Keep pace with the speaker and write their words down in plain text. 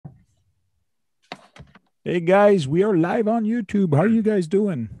Hey guys, we are live on YouTube. How are you guys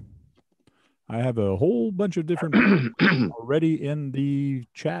doing? I have a whole bunch of different people already in the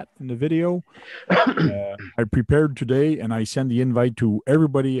chat in the video. I prepared today and I sent the invite to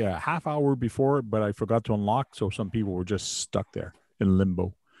everybody a half hour before, but I forgot to unlock, so some people were just stuck there in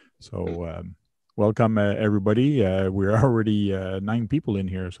limbo. So welcome everybody. We're already 9 people in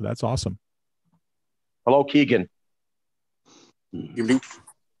here, so that's awesome. Hello, Keegan.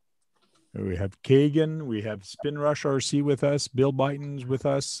 We have Kagan, we have Spin Rush RC with us, Bill Byton's with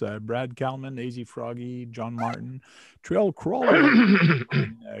us, Brad Kalman, AZ Froggy, John Martin, Trail Crawler,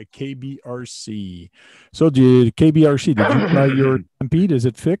 and KBRC. So, KBRC, did you try your Stampede? Is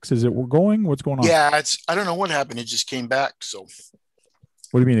it fixed? Is it going? What's going on? Yeah, I don't know what happened. It just came back. So, what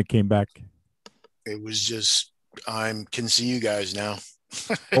do you mean it came back? It was just I can see you guys now.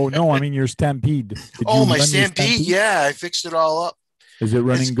 Oh no, I mean your Stampede. My Stampede? Yeah, I fixed it all up. Is it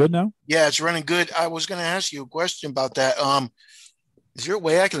running good now? Yeah, it's running good. I was going to ask you a question about that. Is there a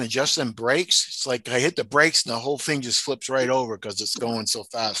way I can adjust them brakes? It's like I hit the brakes and the whole thing just flips right over because it's going so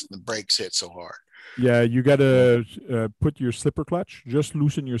fast and the brakes hit so hard. Yeah, you got to put your slipper clutch. Just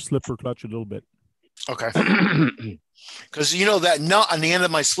loosen your slipper clutch a little bit. Okay. Because that nut on the end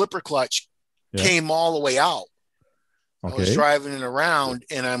of my slipper clutch came all the way out. Okay. I was driving it around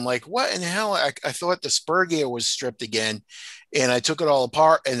and I'm like, what in the hell? I thought the spur gear was stripped again. And I took it all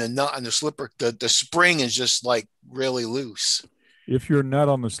apart and the nut on the slipper, the spring is just like really loose. If your nut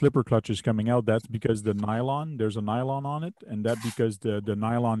on the slipper clutch is coming out, that's because there's a nylon on it, and that because the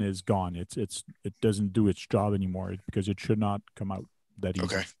nylon is gone. It doesn't do its job anymore because it should not come out that easy.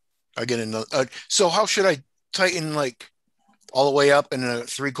 Okay. I get another. So how should I tighten all the way up in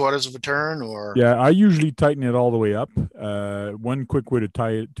 3/4 of a turn, or? Yeah, I usually tighten it all the way up. One quick way to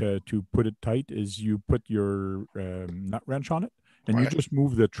tie it to put it tight is you put your nut wrench on it, and you just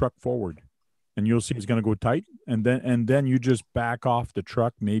move the truck forward, and you'll see it's going to go tight. And then you just back off the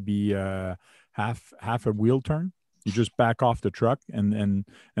truck, maybe half a wheel turn. You just back off the truck, and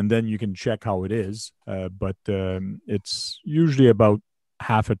then you can check how it is. But it's usually about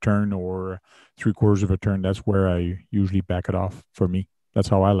half a turn or 3/4 of a turn. That's where I usually back it off for me. That's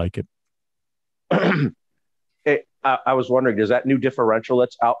how I like it. Hey, I was wondering, does that new differential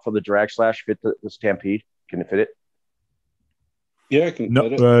that's out for the drag slash fit the Stampede? Can it fit it? Yeah, I can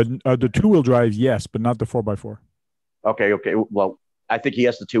fit it. The 2-wheel drive, yes, but not the 4x4. Okay. Well, I think he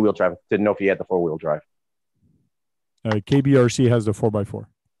has the 2-wheel drive. Didn't know if he had the 4-wheel drive. KBRC has the 4x4.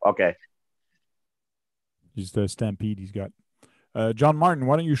 Okay. He's the Stampede he's got. John Martin,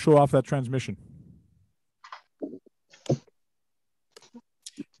 why don't you show off that transmission?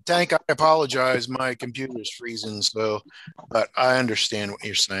 Tank, I apologize. My computer's freezing, but I understand what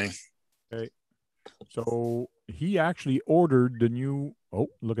you're saying. Okay. So he actually ordered the new. Oh,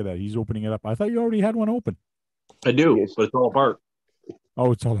 look at that. He's opening it up. I thought you already had one open. I do, but it's all apart.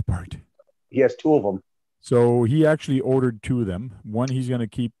 Oh, it's all apart. He has 2 of them. So he actually ordered 2 of them. One he's going to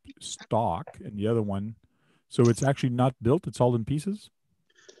keep stock, and the other one. So it's actually not built. It's all in pieces.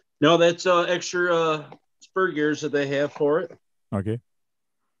 No, that's extra spur gears that they have for it. Okay.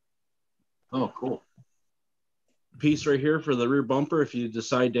 Oh, cool. Piece right here for the rear bumper if you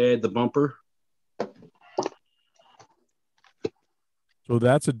decide to add the bumper. So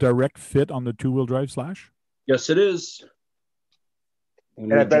that's a direct fit on the 2-wheel drive slash? Yes, it is.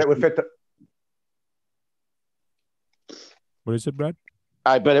 And I bet it would fit the... What is it, Brad?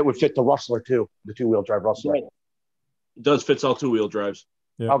 I bet it would fit the Rustler too, the 2-wheel drive Rustler. Right. It does fits all 2-wheel drives.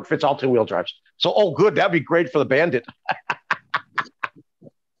 Yeah. Oh, it fits all 2-wheel drives. So, good. That'd be great for the Bandit.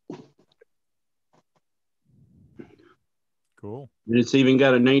 Cool. And it's even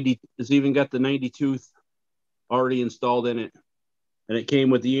got the 92 already installed in it. And it came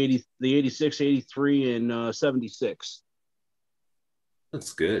with the 86, 83, and 76.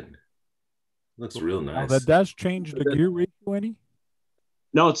 That's good. Looks real nice. Now that does change the gear ratio any?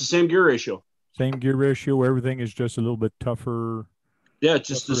 No, it's the same gear ratio. Same gear ratio. Everything is just a little bit tougher. Yeah,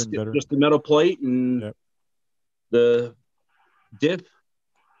 just the metal plate and the diff.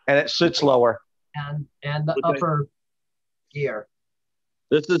 And it sits lower. And the upper gear.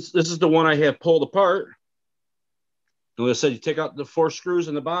 This is the one I have pulled apart. And like I said, you take out the 4 screws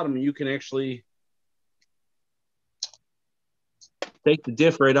in the bottom and you can actually take the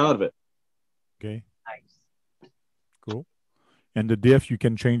diff right out of it. Okay. Nice. Cool. And the diff, you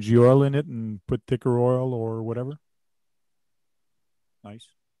can change the oil in it and put thicker oil or whatever. Nice.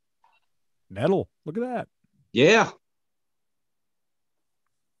 Metal. Look at that. Yeah.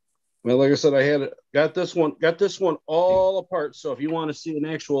 Well, like I said, got this one all apart. So if you want to see an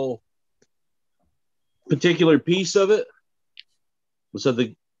actual particular piece of it, so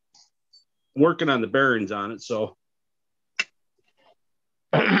working on the bearings on it. So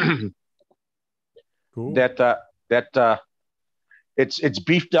Cool. It's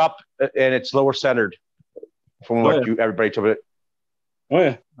beefed up and it's lower centered from what everybody told me. Oh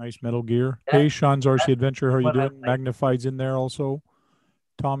yeah, nice metal gear. Hey, Sean's RC Adventure, how are you doing? Magnified's in there also.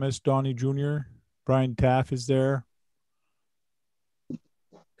 Thomas Donnie Jr. Brian Taff is there.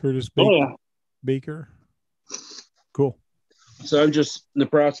 Curtis Baker. Cool. So I'm just in the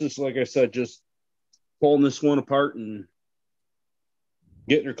process, like I said, just pulling this one apart and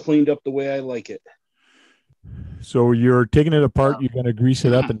getting her cleaned up the way I like it. So you're taking it apart, you're going to grease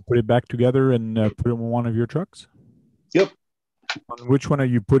it up and put it back together and put it on one of your trucks? Yep. Which one are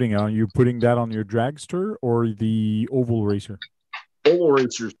you putting on? Are you putting that on your dragster or the oval racer? Oval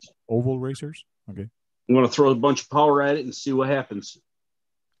racers. Oval racers? Okay. I'm going to throw a bunch of power at it and see what happens.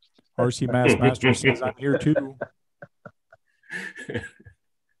 RC Master says, I'm here too.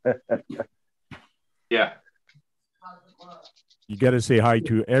 Yeah. You got to say hi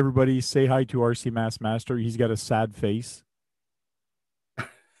to everybody. Say hi to RC Master. He's got a sad face. How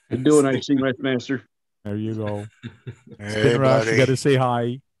you doing, RC Master? There you go. Hey, Rush, buddy. you got to say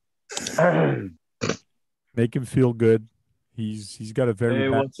hi. Make him feel good. He's got a very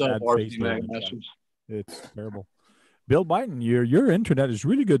bad, sad face. It's terrible. Bill Biden, your internet is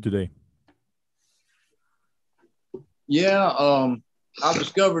really good today. Yeah, I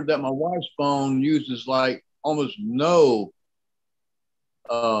discovered that my wife's phone uses like almost no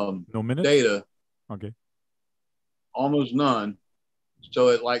minutes? data. Okay. Almost none. So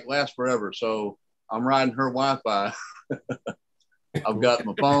it like lasts forever. So I'm riding her Wi-Fi. I've got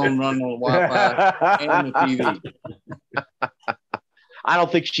my phone running on Wi-Fi and the TV. I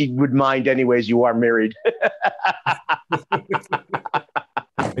don't think she would mind anyways. You are married.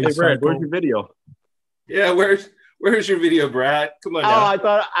 Hey, Brad, where's your video? Yeah, where's your video, Brad? Come on now. I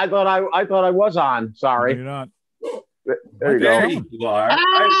thought I was on. Sorry. You're not. There you There go. you are.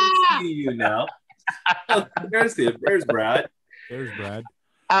 I see you now. There's Brad. There's Brad.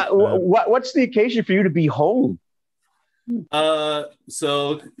 What's the occasion for you to be home?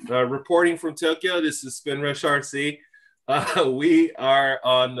 Reporting from Tokyo, this is Spinrush RC. We are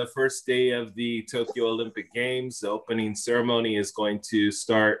on the first day of the Tokyo Olympic Games. The opening ceremony is going to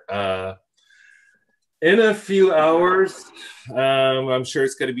start in a few hours. I'm sure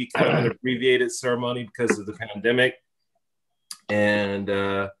it's going to be kind of an abbreviated ceremony because of the pandemic. And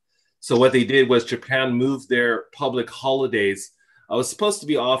so what they did was Japan moved their public holidays. I was supposed to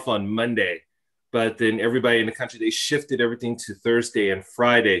be off on Monday, but then everybody in the country, they shifted everything to Thursday and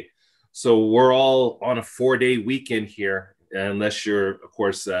Friday. So we're all on a 4-day weekend here, unless you're, of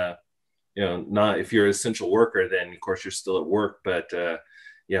course, not if you're an essential worker, then of course you're still at work. But the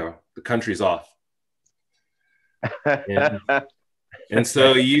country's off. And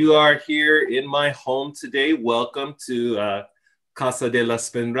so you are here in my home today. Welcome to Casa de la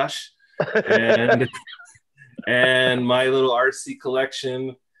Spinrush, and my little RC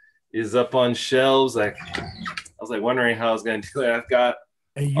collection is up on shelves. I was wondering how I was going to do it. I've got.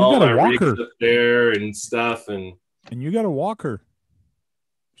 Hey, you got a walker up there and stuff, and you got a walker.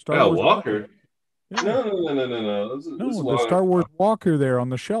 Walker? Yeah. No. The Star Wars walker there on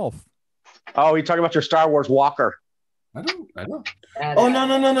the shelf. Oh, you're talking about your Star Wars walker. I don't. Oh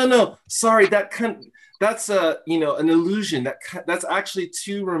no. Sorry, that's an illusion. That's actually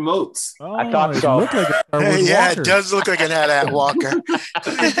two remotes. Oh, I thought so. Look like a Star Wars Yeah, walker. it does look like an AT-AT walker.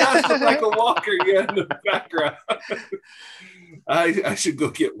 It does look like a walker, yeah, in the background. I should go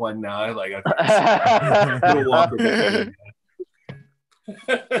get one now. I like a little walker.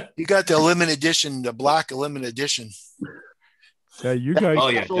 You got the limited edition, the black limited edition. Yeah, you guys. Oh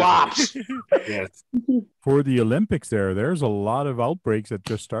yeah, Flops. Yes. For the Olympics, there's a lot of outbreaks that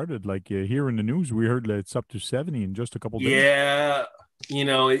just started. Like here in the news, we heard that it's up to 70 in just a couple days. Yeah,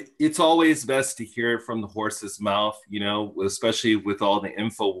 it's always best to hear it from the horse's mouth. Especially with all the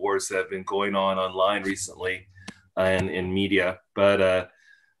info wars that have been going on online recently. And in media, but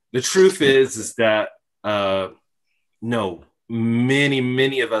the truth is that no,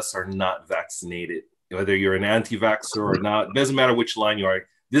 many of us are not vaccinated. Whether you're an anti-vaxxer or not, it doesn't matter which line you are.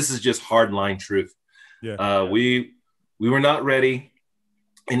 This is just hard line truth. Yeah. We were not ready.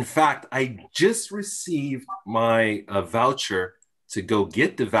 In fact, I just received my voucher to go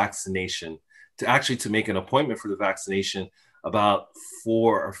get the vaccination, to make an appointment for the vaccination about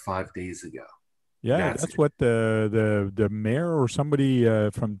 4 or 5 days ago. Yeah, that's what the mayor or somebody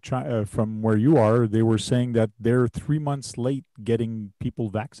from where you are, they were saying that they're 3 months late getting people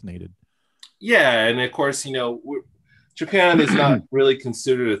vaccinated. Yeah, and of course, Japan is not really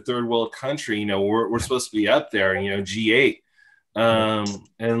considered a third world country. We're supposed to be up there, G8,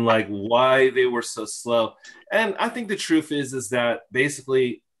 and like why they were so slow. And I think the truth is that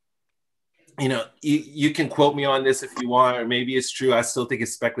basically, you know, you can quote me on this if you want, or maybe it's true. I still think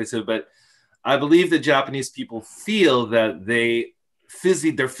it's speculative, but I believe the Japanese people feel that their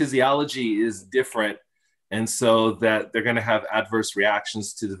physiology is different, and so that they're going to have adverse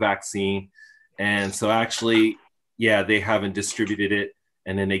reactions to the vaccine. And so actually, yeah, they haven't distributed it,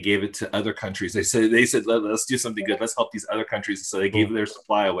 and then they gave it to other countries. They said, let's do something good. Let's help these other countries. So they gave their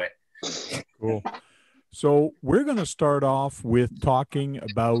supply away. Cool. So we're going to start off with talking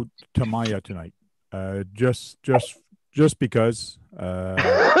about Tamiya tonight, just because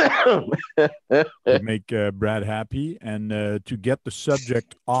to make Brad happy and to get the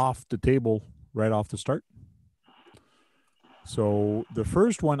subject off the table right off the start. So the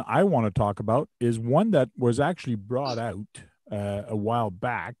first one I want to talk about is one that was actually brought out a while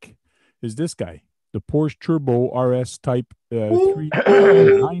back. Is this guy, the Porsche Turbo RS Type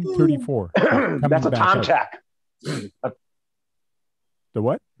 934? That's a TomTac. The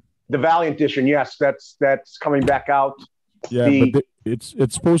what? The Valiant edition. Yes, that's coming back out. Yeah, but it's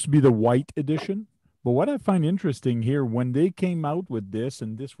supposed to be the white edition. But what I find interesting here, when they came out with this,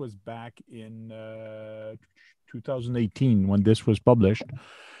 and this was back in 2018 when this was published,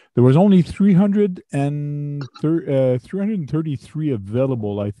 there was only 333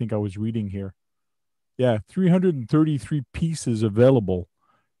 available. I think I was reading here. Yeah, 333 pieces available.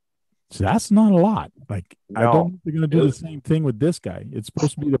 So that's not a lot. Like, no. I don't think they're going to do the same thing with this guy. It's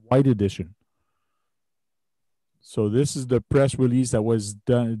supposed to be the white edition. So this is the press release that was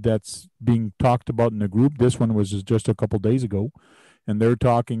done, that's being talked about in the group. This one was just a couple days ago, and they're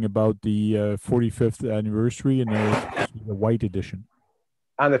talking about the 45th anniversary and the white edition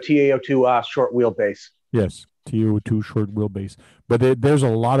on the TAO2 short wheelbase. Yes, TAO2 short wheelbase. But there's a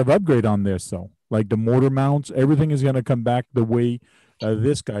lot of upgrade on this, though. Like the motor mounts, everything is going to come back the way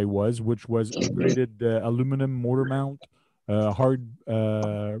this guy was, which was upgraded aluminum motor mount, hard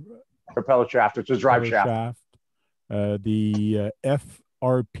propeller shaft, which is drive shaft. The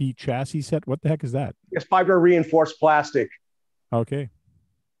FRP chassis set. What the heck is that? It's fiber reinforced plastic. Okay.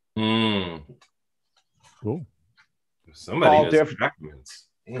 Cool. Somebody has documents.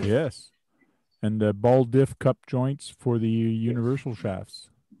 Yes. And the ball diff cup joints for the universal shafts.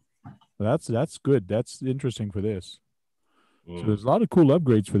 That's good. That's interesting for this. So there's a lot of cool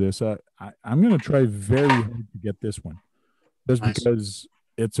upgrades for this. I'm going to try very hard to get this one. Just because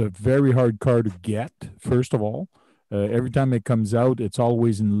it's a very hard car to get, first of all. Every time it comes out, it's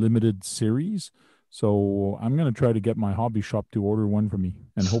always in limited series. So I'm going to try to get my hobby shop to order one for me.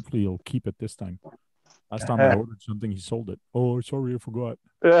 And hopefully he'll keep it this time. Last time I ordered something, he sold it. Oh, sorry, I forgot.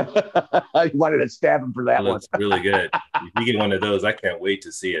 You wanted to stab him for that one. That's really good. If you get one of those, I can't wait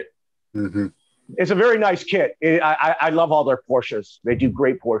to see it. Mm-hmm. It's a very nice kit. I love all their Porsches. They do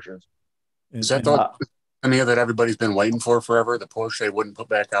great Porsches. Is that the Tamiya that everybody's been waiting for forever? The Porsche they wouldn't put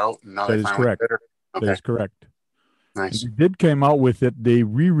back out? And now that is correct. Okay. That is correct. Nice. And they did come out with it. They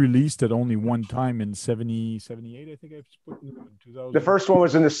re-released it only one time in 78, I think I put in 2000. The first one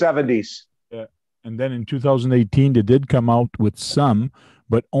was in the 70s. Yeah. And then in 2018, they did come out with some,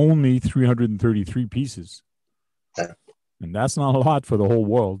 but only 333 pieces. Yeah. And that's not a lot for the whole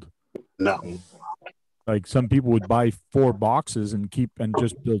world. No. Like some people would buy 4 boxes and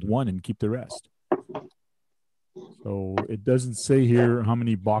just build one and keep the rest. So it doesn't say here how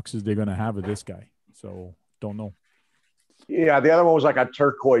many boxes they're going to have of this guy. So don't know. Yeah, the other one was like a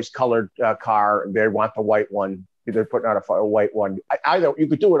turquoise colored car. They want the white one. They're putting out a white one. Either you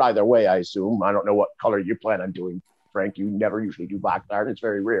could do it either way, I assume. I don't know what color you plan on doing, Frank. You never usually do box art. It's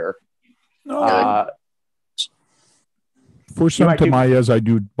very rare. No. For some Tamiyas, I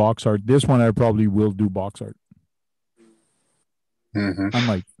do box art. This one, I probably will do box art. Mm-hmm. I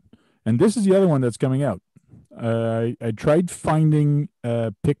might. And this is the other one that's coming out. I tried finding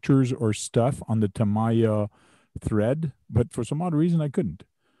pictures or stuff on the Tamiya thread, but for some odd reason, I couldn't.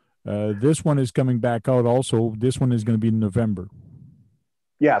 This one is coming back out also. This one is going to be in November.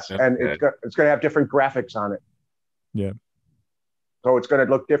 Yes, and it's going to have different graphics on it. Yeah. So it's going to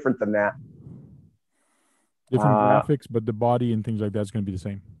look different than that. Different graphics, but the body and things like that is going to be the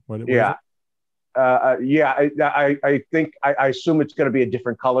same. What yeah. I think I assume it's going to be a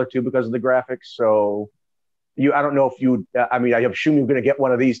different color too because of the graphics. So I don't know if you. I assume you're going to get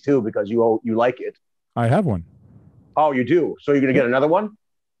one of these too because you like it. I have one. Oh, you do. So you're going to get another one?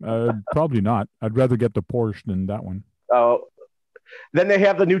 Probably not. I'd rather get the Porsche than that one. Oh, then they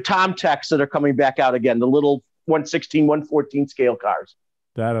have the new TomTacs that are coming back out again. The little 116, 114 scale cars.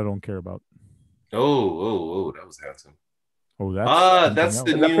 That I don't care about. Oh, that was handsome. Oh, that's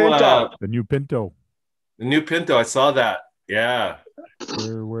the new Pinto. The new Pinto. The new Pinto. I saw that. Yeah.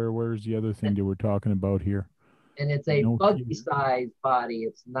 Where's the other thing that we're talking about here? And it's a No buggy key. size body.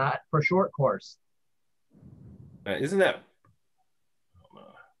 It's not for short course. Isn't that?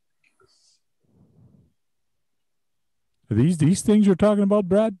 Are these things you're talking about,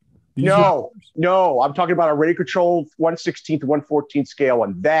 Brad? No, I'm talking about a radio control 1/16 to 1/14 scale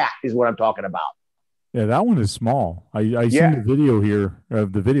one. That is what I'm talking about. Yeah, that one is small. I seen the video here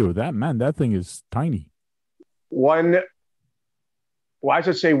of the video. That thing is tiny. Why does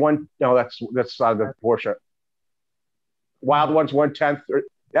it say one? No, that's the Porsche. Wild One's 1/10.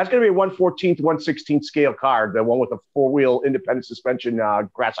 That's going to be a 1/14 to 1/16 scale car. The one with the 4-wheel independent suspension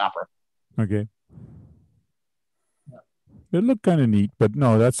Grasshopper. Okay. It looked kind of neat, but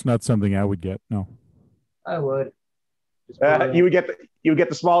no, that's not something I would get. No. I would. You would get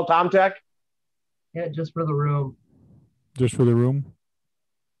the small Tomtec? Yeah, just for the room. Just for the room?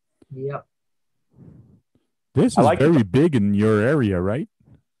 Yep. This is very big in your area, right?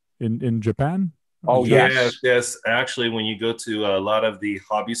 In Japan? Oh, yes. Actually, when you go to a lot of the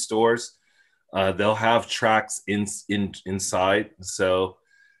hobby stores, they'll have tracks inside. So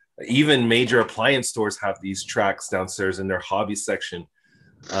even major appliance stores have these tracks downstairs in their hobby section.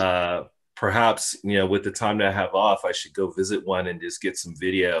 Perhaps, with the time that I have off, I should go visit one and just get some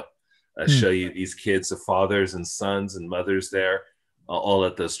video. Show you these kids, the fathers and sons and mothers there, all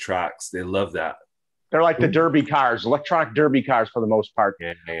at those tracks. They love that. They're like the derby cars, electronic derby cars for the most part.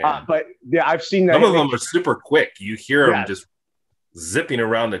 Yeah. But yeah, I've seen that. Some of them are super quick. You hear them Yeah. just zipping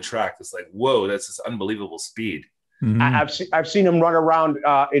around the track. It's like, whoa, that's this unbelievable speed. Mm-hmm. I've seen them run around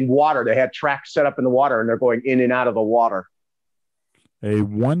in water. They had tracks set up in the water, and they're going in and out of the water. A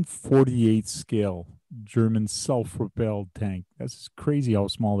 1/48 scale German self-propelled tank. That's crazy how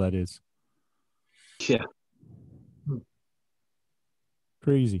small that is. Yeah.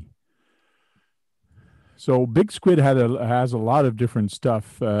 Crazy. So Big Squid has a lot of different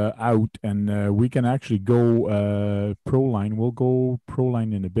stuff out, and we can actually go Proline. We'll go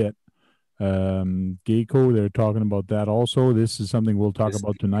Proline in a bit. Geico, they're talking about that also. This is something we'll talk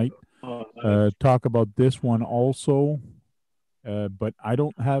about tonight. Talk about this one also. But I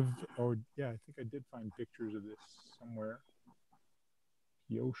don't have, I think I did find pictures of this somewhere.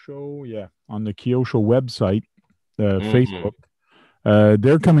 Kyosho, on the Kyosho website, Facebook.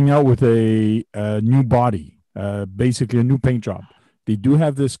 They're coming out with a new body, basically a new paint job. They do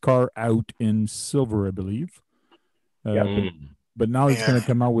have this car out in silver, I believe. But now it's going to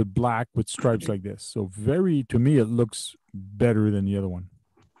come out with black with stripes like this. So to me, it looks better than the other one.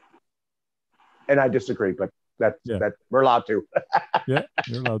 And I disagree, but that we're allowed to. Yeah,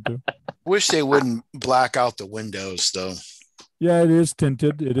 you're allowed to. Wish they wouldn't black out the windows, though. Yeah, it is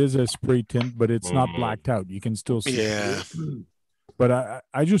tinted. It is a spray tint, but it's not blacked out. You can still see it. But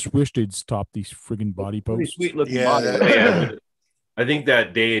I just wish they'd stop these friggin' body posts. Sweet looking body. I think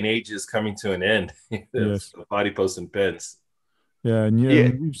that day and age is coming to an end. Yes. Body posts and pins. Yeah, and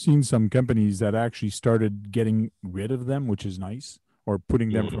we've seen some companies that actually started getting rid of them, which is nice, or putting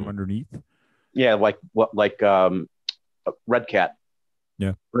them from underneath. Yeah, like Red Cat.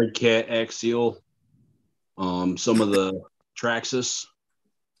 Yeah, Red Cat, Axial, some of the Traxxas.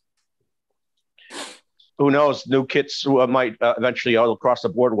 Who knows? New kits might eventually all across the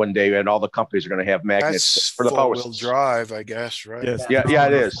board one day, and all the companies are going to have magnets That's for the power. four-wheel drive, I guess, right? Yes. Yeah,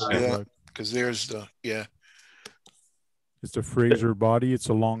 it is. Yeah, because there's the It's a Fraser body. It's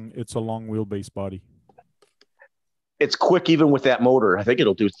a long wheelbase body. It's quick even with that motor. I think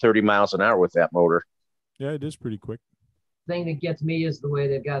it'll do 30 miles an hour with that motor. Yeah, it is pretty quick. The thing that gets me is the way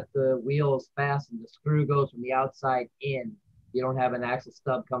they've got the wheels fastened. The screw goes from the outside in. You don't have an axle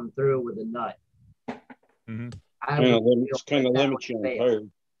stub coming through with a nut. Mm-hmm. It's kind of limits you on tires.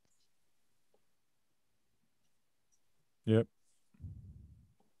 Yep.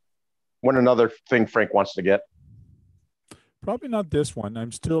 One another thing Frank wants to get. Probably not this one. I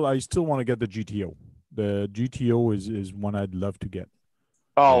still want to get the GTO. The GTO is one I'd love to get.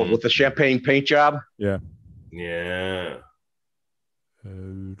 Oh, with the champagne paint job? Yeah. Yeah.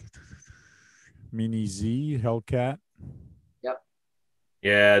 Mini Z, Hellcat. Yep.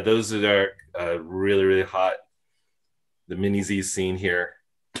 Yeah, those are really, really hot. The Mini Z scene here.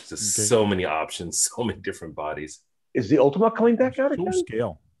 Just so many options, so many different bodies. Is the Ultima coming back out again?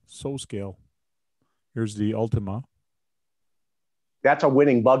 So scale. Here's the Ultima. That's a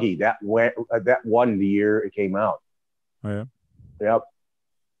winning buggy. That won the year it came out. Oh yeah. Yep.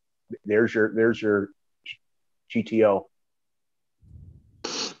 There's your GTO.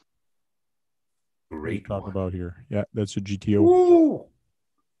 Great talk one. About here. Yeah, that's a GTO. Woo!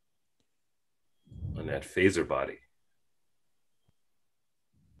 On that phaser body.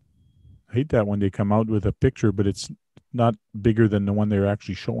 I hate that when they come out with a picture, but it's not bigger than the one they're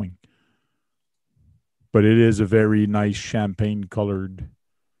actually showing. But it is a very nice champagne colored.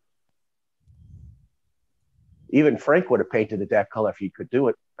 Even Frank would have painted it that color if he could do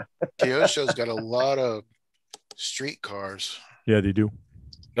it. Kyosho's got a lot of street cars. Yeah, they do.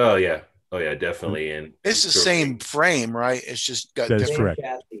 Oh yeah, definitely. And it's the same frame, right? It's just got That's different.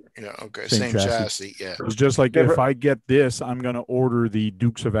 correct. Yeah, okay, Same chassis. Yeah, it's just like if I get this, I'm gonna order the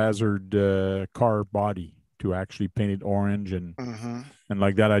Dukes of Hazzard car body to actually paint it orange and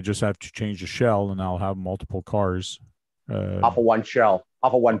like that. I just have to change the shell, and I'll have multiple cars off of one shell,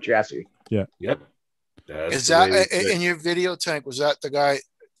 off of one chassis. Yeah. Yep. Is that in your video tank? Was that the guy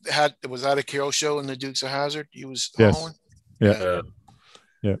was that a Kyosho in the Dukes of Hazzard? He was hauling? Yeah.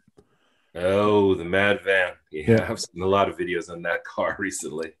 Yeah. Oh, the Mad Van. Yeah, I've seen a lot of videos on that car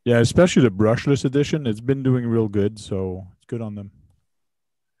recently. Yeah, especially the brushless edition. It's been doing real good, so it's good on them.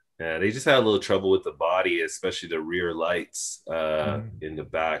 Yeah, they just had a little trouble with the body, especially the rear lights in the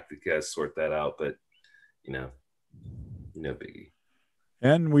back. They got to sort that out, but no biggie.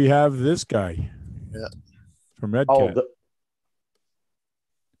 And we have this guy. Yeah. From Red Cat.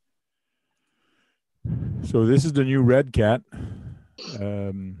 So this is the new Red Cat.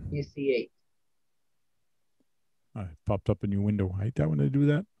 UC8. It popped up a new window. I hate that when they do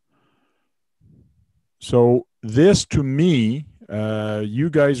that. So this, to me, you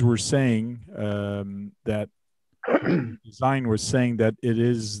guys were saying that design was saying that it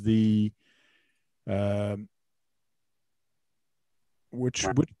is the which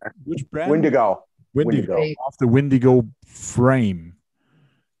brand? Wendigo. Off the Wendigo frame.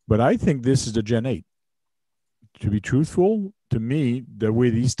 But I think this is the Gen 8. To be truthful, to me, the way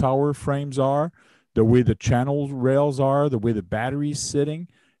these tower frames are, the way the channel rails are, the way the battery's sitting,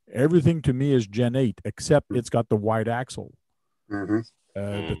 everything to me is Gen 8, except it's got the wide axle. The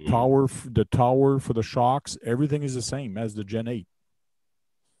tower for the shocks, everything is the same as the Gen 8.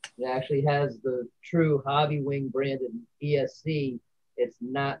 It actually has the true Hobby Wing branded ESC. It's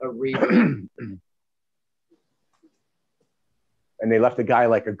not a rebrand. And they left the guy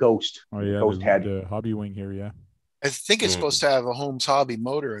like a ghost. Oh yeah, ghost head. The Hobby Wing here, yeah. I think it's supposed to have a Holmes Hobby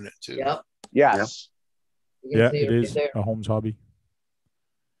motor in it too. Yep. Yes. Yeah, it is a Holmes Hobby.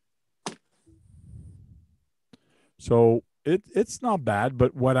 So it's not bad,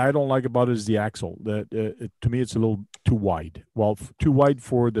 but what I don't like about it is the axle. That to me, it's a little too wide. Well, too wide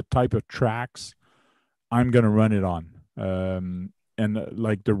for the type of tracks I'm going to run it on. And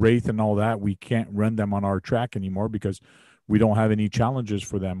like the Wraith and all that, we can't run them on our track anymore because we don't have any challenges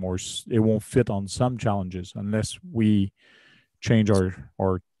for them, or it won't fit on some challenges unless we change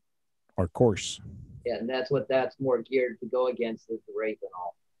our course. Yeah, and that's more geared to go against is the Wraith and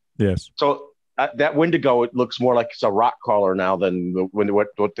all. Yes. So that Wendigo, it looks more like it's a rock crawler now than what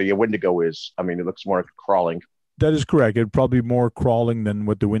the Wendigo is. I mean, it looks more like crawling. That is correct. It'd probably be more crawling than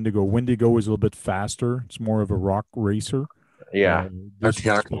what the Wendigo. Wendigo is a little bit faster. It's more of a rock racer. Yeah. That's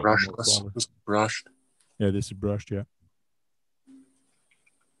brushless. This is brushed. Yeah, this is brushed, yeah.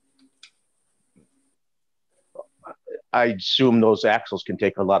 I assume those axles can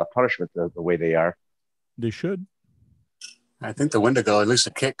take a lot of punishment the way they are. They should. I think the Wendigo, at least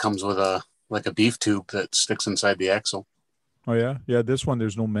the kit comes with a beef tube that sticks inside the axle. Oh yeah, yeah. This one,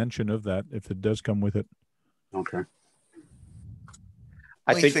 there's no mention of that. If it does come with it. Okay.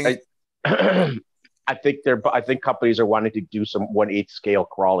 I think companies are wanting to do some 1/8 scale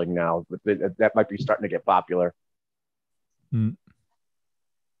crawling now. That might be starting to get popular. Mm.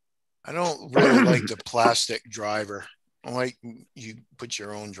 I don't really like the plastic driver. I like you put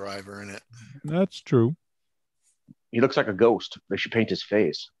your own driver in it. That's true. He looks like a ghost. They should paint his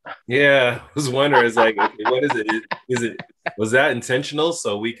face. Yeah, I was wondering. It's like, okay, what is it? Was that intentional?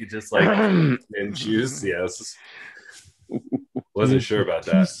 So we could just like and choose? Yes. Wasn't sure about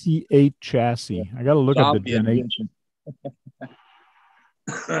that. TC8 chassis. I got to look at the Gen 8.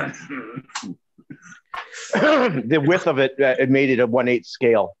 The width of it, it made it a 1/8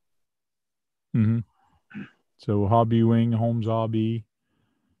 scale. Mm-hmm. So Hobby Wing, Holmes Hobby.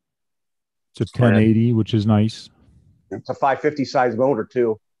 It's a 1080, which is nice. It's a 550 size motor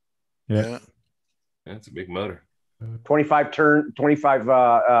too. Yeah. That's a big motor. 25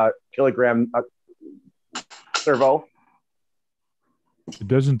 kilogram servo. It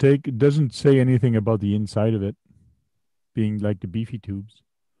doesn't say anything about the inside of it being like the beefy tubes.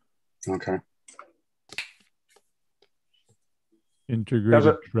 Okay.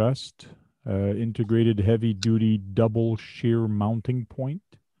 Integrated thrust, integrated heavy duty double shear mounting point.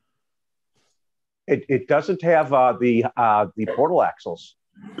 It doesn't have the portal axles.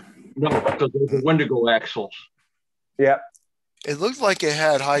 No, because those are Wendigo axles. Yeah. It looked like it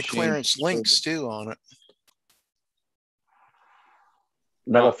had high clearance links too on it.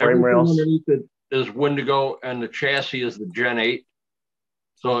 metal frame everything rails. underneath it is Wendigo, and the chassis is the Gen 8.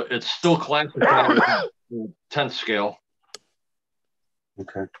 So it's still classified as 10th scale.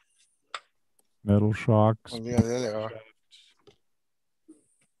 Okay. Metal shocks. Oh, yeah, there they are.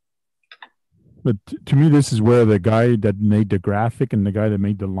 But to me, this is where the guy that made the graphic and the guy that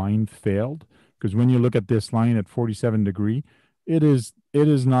made the line failed. Because when you look at this line at 47 degree, it is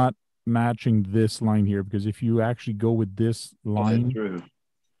not matching this line here. Because if you actually go with this line,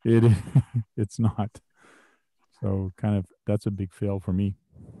 it's not. So kind of that's a big fail for me.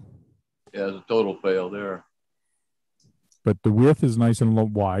 Yeah, it's a total fail there. But the width is nice and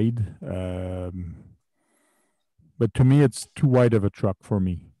wide. But to me, it's too wide of a truck for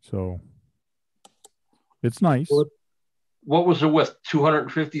me. So it's nice. What was the width?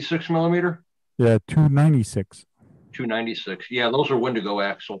 256 millimeter? Yeah, 296. 296. Yeah, those are Wendigo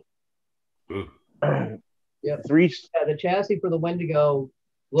axle. Yeah, the chassis for the Wendigo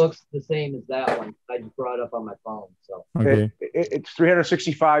looks the same as that one. I just brought it up on my phone. So okay, it's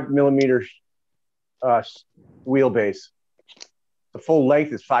 365 millimeters wheelbase. The full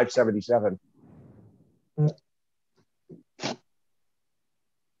length is 577.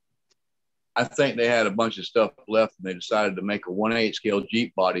 I think they had a bunch of stuff left, and they decided to make a 1/8 scale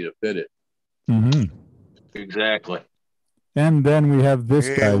Jeep body to fit it. Mm-hmm. Exactly. And then we have this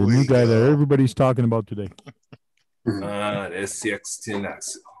guy, the new guy that everybody's talking about today. The SCX-10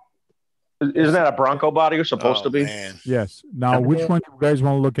 Axial. Isn't that a Bronco body? You're supposed to be. Man. Yes. Now, which one do you guys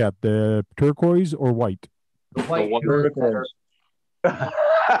want to look at? The turquoise or white? the white The shows white better.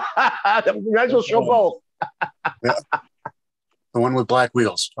 You might as well show both. Yeah. The one with black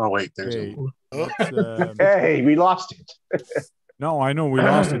wheels. Oh, wait. There's Hey, Oh. Hey, we lost it. no, I know we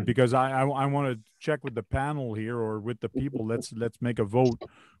lost it because I want to check with the panel here or with the people. Let's make a vote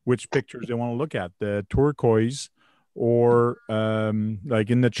which pictures they want to look at. The turquoise or like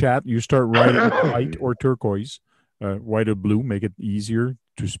in the chat, you start writing white or turquoise, white or blue. Make it easier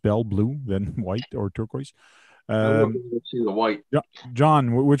to spell blue than white or turquoise. Let's see the white. Yeah,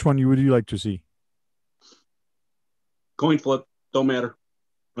 John, which one would you like to see? Coin flip. Don't matter.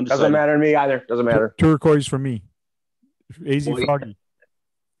 Doesn't matter to me either. Doesn't matter. Turquoise for me. AZ White. Froggy.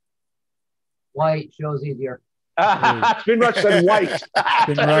 White shows easier. Spin Rush said white.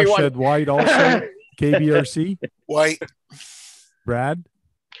 Spin Rush said white also. KBRC. White. Brad.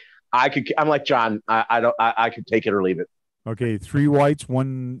 I'm like John. I could take it or leave it. Okay, 3 whites,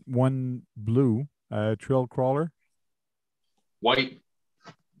 one blue. Trail crawler. White.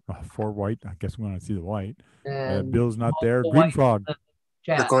 4 white. I guess we want to see the white. And Bill's not there. multiple Green white frog.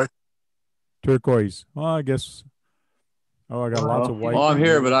 chat. turquoise. Turquoise. Well, I guess. Oh, I got lots of white. Well, I'm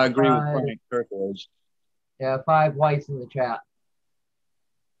here, but I agree with Frank. Turquoise. Yeah, 5 whites in the chat.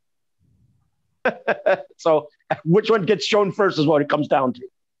 So, which one gets shown first is what it comes down to.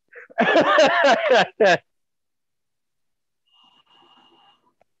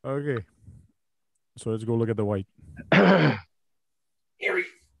 Okay. So let's go look at the white.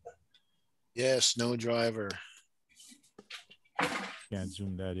 Yes, no driver. Can't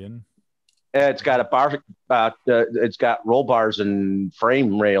zoom that in. It's got a bar. It's got roll bars and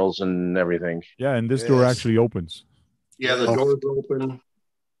frame rails and everything. Yeah, and this door Yes. actually opens. Yeah, the door's open.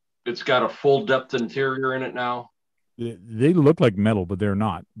 It's got a full depth interior in it now. They look like metal, but they're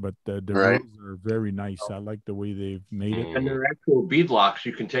not. But the Right. rails are very nice. I like the way they've made it. And they're actual bead locks.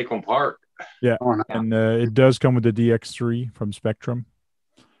 You can take them apart. Yeah, Oh, no. and it does come with the DX3 from Spectrum.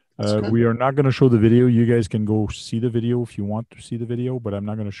 That's good. We are not going to show the video. You guys can go see the video if you want to see the video, but I'm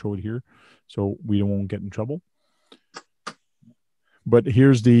not going to show it here, so we won't get in trouble. But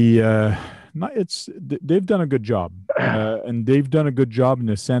here's the. They've done a good job, and they've done a good job in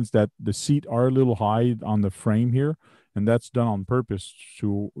the sense that the seat are a little high on the frame here, and that's done on purpose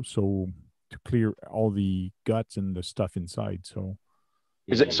to clear all the guts and the stuff inside. So.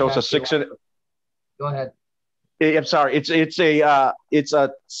 Is it? So it's a 6. Go ahead. I'm sorry. It's a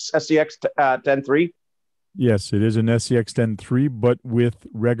SCX 10.3. Yes, it is an SCX 10.3, but with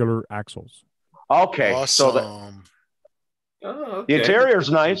regular axles. Okay. Awesome. So Oh, the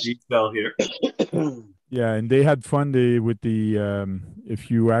interior's nice. Detail here. Yeah, and they had fun with the if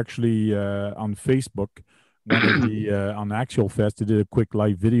you actually on Facebook, one of the on Axial Fest, they did a quick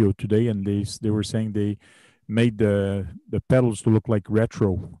live video today, and they were saying they made the pedals to look like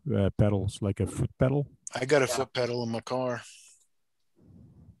retro pedals, like a foot pedal. I got a foot pedal in my car.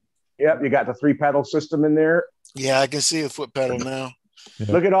 Yep, you got the 3 pedal system in there. Yeah, I can see a foot pedal now.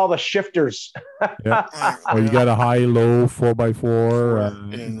 Yeah. Look at all the shifters. Yeah. Oh, you got a high, low,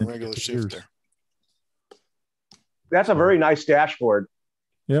 4x4, and regular shifter. That's a very nice dashboard.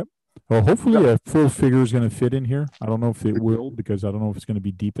 Yep. Well, hopefully a full figure is going to fit in here. I don't know if it will because I don't know if it's going to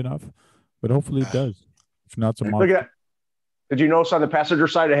be deep enough, but hopefully it does. If not, it's a Look at that. Did you notice on the passenger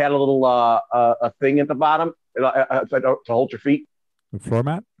side it had a little a thing at the bottom to hold your feet? The floor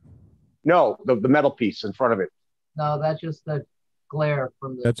mat? No, the metal piece in front of it. No, that's just the glare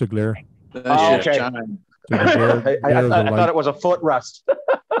from the. That's a glare. Oh, okay. I thought it was a footrest.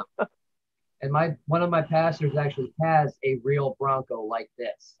 And one of my pastors actually has a real Bronco like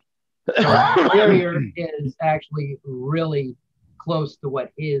this. So the interior is actually really close to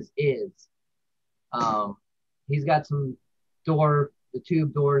what his is. He's got some the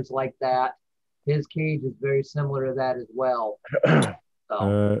tube doors like that. His cage is very similar to that as well.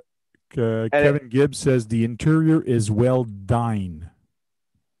 So. Kevin Gibbs says the interior is well dine.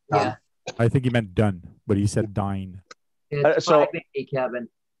 Yeah. I think he meant done, but he said dine. It's so, Kevin.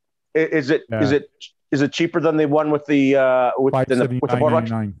 Is it cheaper than the one with the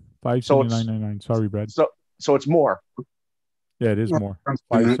 $579.99? $579.99. Sorry, Brad. So it's more. Yeah, it is more.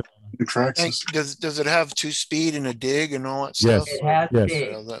 Does it have 2-speed and a dig and all that stuff? Yes. It has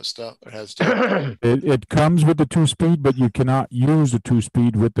dig. All that stuff. It has dig. It comes with the 2-speed, but you cannot use the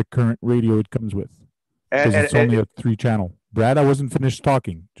 2-speed with the current radio it comes with. Because it's only a 3-channel. Brad, I wasn't finished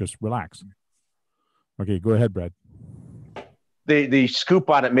talking. Just relax. Okay, go ahead, Brad. The scoop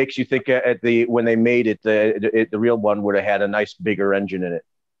on it makes you think when they made it, the real one would have had a nice bigger engine in it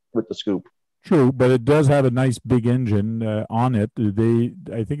with the scoop. True, but it does have a nice big engine on it.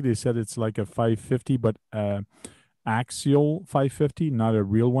 I think they said it's like a 550, but Axial 550, not a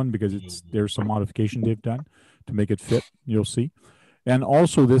real one, because there's some modification they've done to make it fit. You'll see. And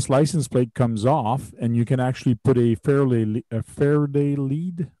also, this license plate comes off, and you can actually put a Faraday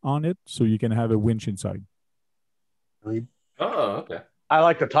lead on it, so you can have a winch inside. Oh, okay. I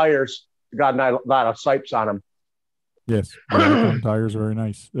like the tires. Got a lot of sipes on them. Yes, the Icon tires are very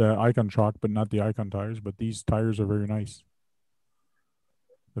nice. Icon chalk, but not the Icon tires. But these tires are very nice.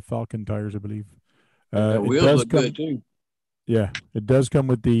 The Falcon tires, I believe. The wheels look good too. Yeah, it does come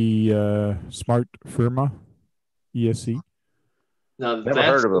with the Smart Firma ESC. Now Never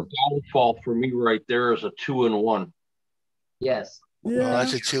heard of them. The downfall for me right there is a 2-in-1. Yes. Yeah,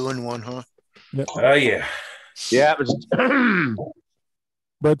 that's a 2-in-1, huh? Yep. Oh yeah. Yeah.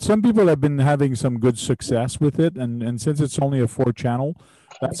 But some people have been having some good success with it, and since it's only a 4-channel,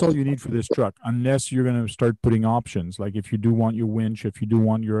 that's all you need for this truck. Unless you're going to start putting options, like if you do want your winch, if you do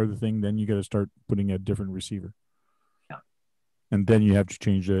want your other thing, then you got to start putting a different receiver. Yeah. And then you have to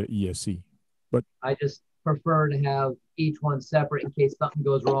change the ESC. But I just prefer to have each one separate in case something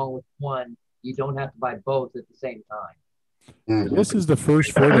goes wrong with one. You don't have to buy both at the same time. This is the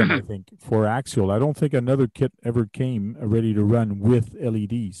first for them, I think, for Axial. I don't think another kit ever came ready to run with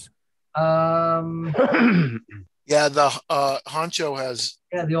LEDs. Yeah, the Honcho has.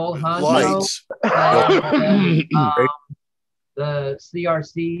 Yeah, the old Honcho. Lights. The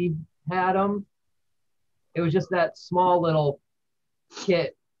CRC had them. It was just that small little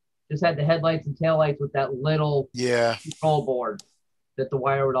kit. Just had the headlights and taillights with that little control board that the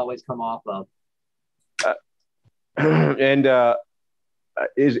wire would always come off of. And I'm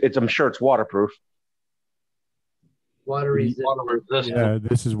sure it's waterproof. Water resistant. Yeah,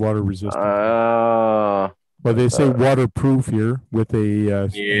 this is water resistant. Well, they say waterproof here with a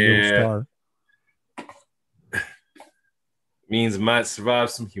little star. Means it might survive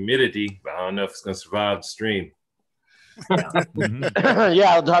some humidity, but I don't know if it's going to survive the stream.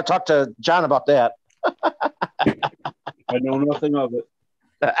 Yeah, I'll talk to John about that. I know nothing of it.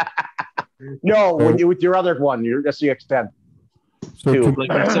 No, with your other one, your SCX10. So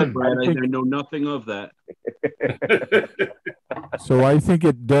like I said, Brad, I know nothing of that. So I think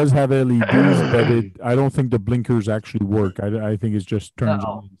it does have LEDs, but I don't think the blinkers actually work. I think it just turns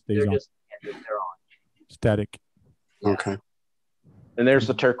on and stays on. They're on. Static. Okay. And there's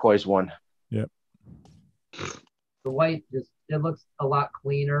the turquoise one. Yep. The white it looks a lot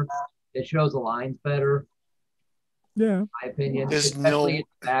cleaner. It shows the lines better. Yeah. In my opinion. There's especially in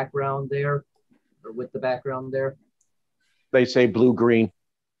the background there, or with the background there. They say blue-green.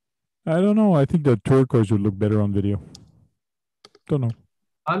 I don't know. I think the turquoise would look better on video. Don't know.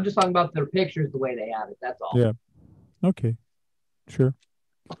 I'm just talking about their pictures the way they have it. That's all. Yeah. Okay. Sure.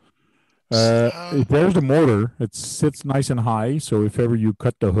 There's the motor. It sits nice and high, so if ever you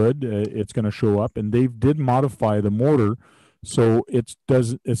cut the hood, it's going to show up. And they did modify the motor, so it's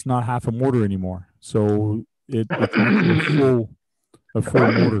not half a motor anymore. So it's actually a full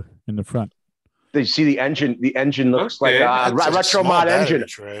motor in the front. They see the engine. The engine looks like a retro mod engine.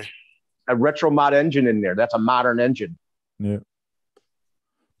 A retro mod engine in there. That's a modern engine. Yeah.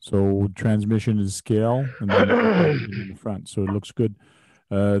 So transmission is scale, and then in the front, so it looks good.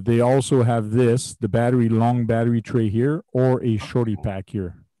 They also have the long battery tray here, or a shorty pack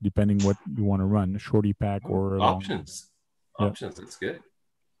here, depending what you want to run, a shorty pack or a options. Long. Options, that's good.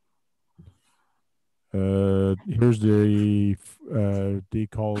 Here's the they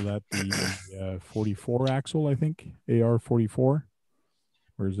call that the 44 axle, I think, AR44.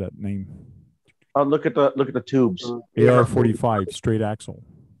 Where's that name? Oh, look at the tubes. AR45 straight axle.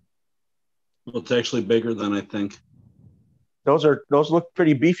 Well, it's actually bigger than I think. Those look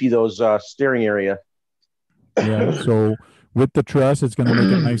pretty beefy. Those steering area. Yeah. So with the truss, it's going to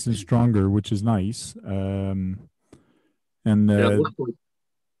make it nice and stronger, which is nice. And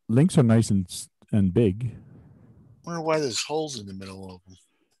links are nice and big. I wonder why there's holes in the middle of them.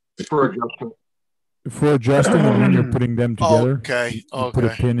 For adjusting, and when you're putting them together, okay. You put a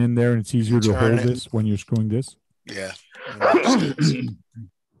pin in there, and it's easier to hold this when you're screwing this. Yeah.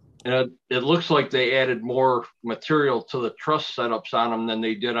 And it looks like they added more material to the truss setups on them than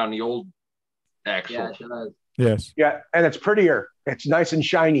they did on the old axles. Yeah, yes. Yeah, and it's prettier. It's nice and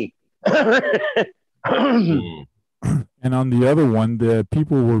shiny. And on the other one, the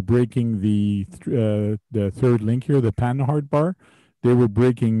people were breaking the third link here, the panhard bar. They were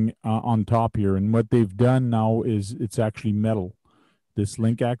breaking on top here, and what they've done now is it's actually metal. This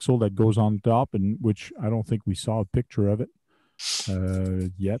link axle that goes on top, and which I don't think we saw a picture of it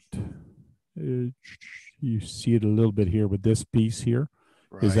yet. You see it a little bit here, but this piece here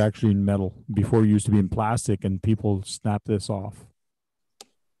is actually in metal. Before it used to be in plastic, and people snapped this off.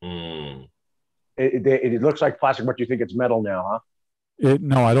 It looks like plastic, but you think it's metal now, huh?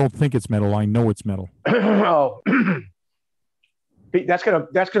 No, I don't think it's metal. I know it's metal. Oh, that's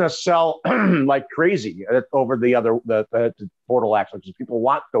gonna sell like crazy over the portal axles, because people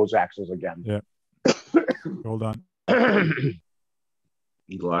want those axles again. Yeah. Hold on.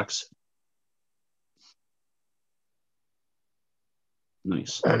 Glocks.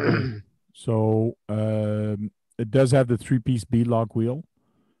 Nice. So it does have the 3-piece beadlock wheel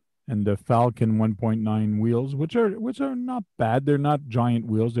and the Falcon 1.9 wheels, which are not bad. They're not giant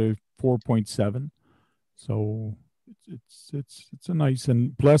wheels. They're 4.7. So it's a nice,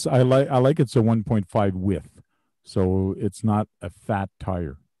 and plus I like it's a 1.5 width, so it's not a fat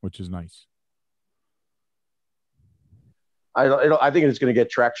tire, which is nice. I think it's going to get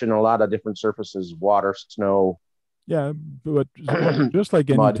traction on a lot of different surfaces, water, snow. Yeah, but just like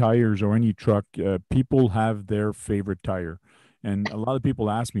any tires or any truck, people have their favorite tire. And a lot of people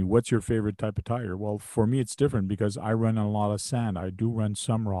ask me, what's your favorite type of tire? Well, for me, it's different because I run a lot of sand. I do run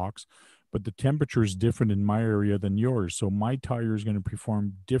some rocks, but the temperature is different in my area than yours. So my tire is going to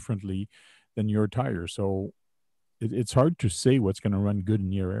perform differently than your tire. So it's hard to say what's going to run good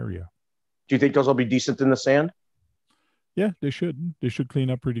in your area. Do you think those will be decent in the sand? Yeah, they should. They should clean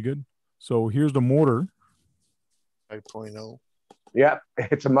up pretty good. So here's the motor. 5.0. Yeah,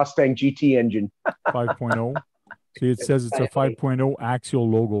 it's a Mustang GT engine. 5.0. See, it says it's a 5.0 Axial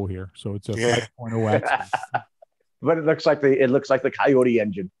logo here. So it's a 5.0 Axial. But it looks like the Coyote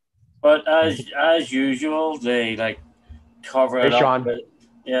engine. But as usual, they cover it up.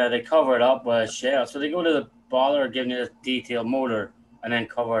 They cover it up with shell. So they go to the bother of giving you a detailed motor and then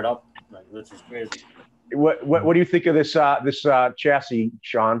cover it up, which is crazy. What do you think of this chassis,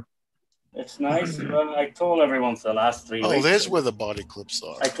 Sean? It's nice. Well, I told everyone for the last 3 weeks. Oh, there's where the body clips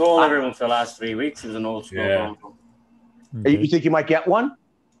are. I told everyone for the last 3 weeks it was an old school. Yeah. You think you might get one?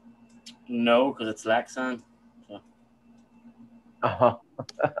 No, because it's Lexan. So.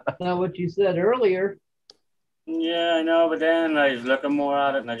 Now, what you said earlier. Yeah, I know, but then I was looking more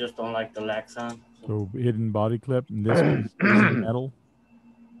at it, and I just don't like the Lexan. So hidden body clip, and this is metal.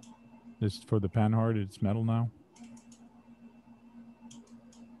 This is for the panhard. It's metal now.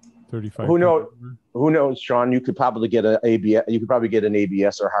 35. Who knows, Sean? You could probably get an ABS. You could probably get an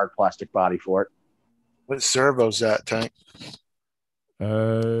ABS or hard plastic body for it. What servo's that, Tank?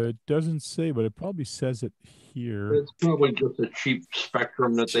 It doesn't say, but it probably says it here. It's probably just a cheap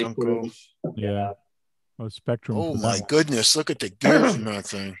Spectrum that they put in. Yeah. Oh, Spectrum. Oh my goodness! Look at the gears in that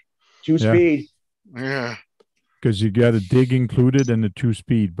thing. 2-speed. Yeah. Because you got a dig included and a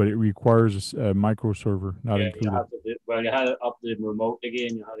 2-speed, but it requires a micro server, not included. You had it up the remote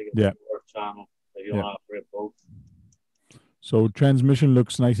again. You had to get the fourth channel. So you don't have to both. So transmission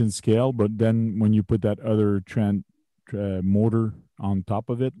looks nice in scale, but then when you put that other motor on top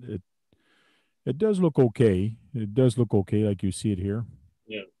of it, it does look okay. It does look okay, like you see it here.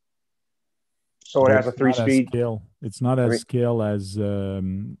 Yeah. So it has a 3-speed. It's not as scale as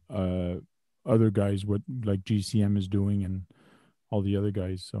other guys, what like GCM is doing and all the other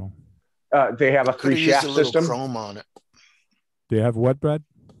guys. So they have a 3-shaft system. Chrome on it. They have what, Brad?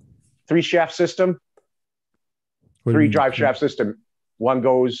 3-shaft system. 3 drive shaft system. one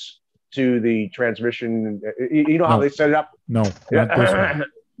goes to the transmission. You know how they set it up? No, not this one.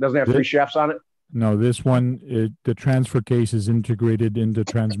 Doesn't have three shafts on it? No, this one, the transfer case is integrated into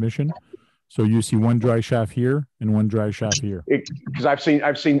transmission. So you see one dry shaft here and one dry shaft here. Because I've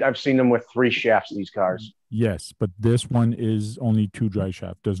seen them with three shafts in these cars. Yes, but this one is only two dry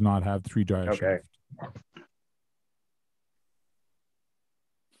shaft. Does not have three dry shaft.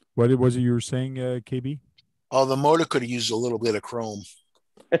 What was it you were saying, KB? Oh, the motor could have used a little bit of chrome.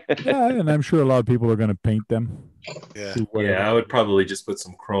 Yeah, and I'm sure a lot of people are going to paint them. Yeah, I would probably just put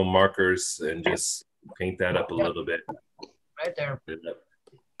some chrome markers and just paint that up a little bit. Right there.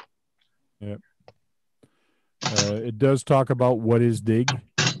 Yeah. It does talk about what is dig,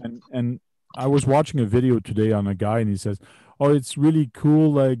 and I was watching a video today on a guy, and he says, "Oh, it's really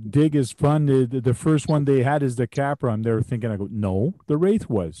cool. Like dig is fun. The first one they had is the Capra." I'm there thinking, I go, "No, the Wraith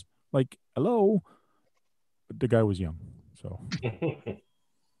was like, hello," but the guy was young, so.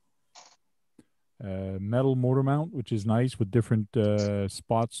 Metal motor mount, which is nice with different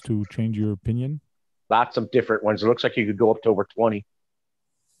spots to change your opinion. Lots of different ones. It looks like you could go up to over 20.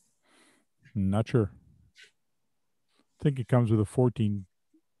 Not sure. I think it comes with a 14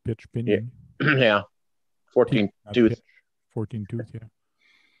 pitch pinion. Yeah. 14 tooth. 14 tooth, yeah.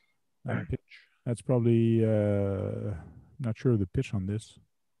 Not pitch. That's probably not sure of the pitch on this.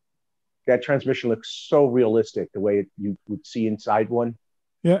 That transmission looks so realistic, the way you would see inside one.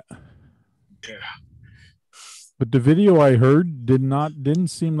 Yeah. Yeah. But the video I heard didn't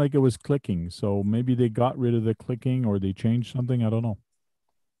seem like it was clicking. So maybe they got rid of the clicking or they changed something. I don't know.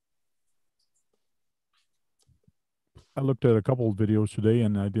 I looked at a couple of videos today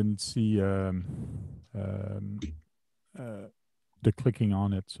and I didn't see the clicking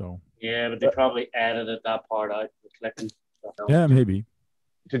on it. So yeah, but they probably added that part out, the clicking. Yeah, maybe.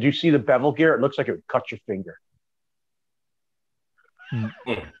 Did you see the bevel gear? It looks like it would cut your finger.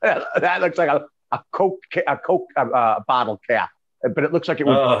 That looks like a Coke bottle cap, but it looks like it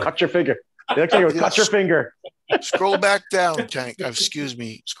would cut your finger. It looks like it would cut your finger. Scroll back down, Tank. Excuse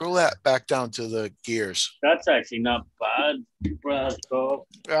me. Scroll that back down to the gears. That's actually not bad, Brad.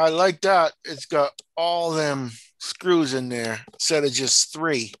 I like that. It's got all them screws in there instead of just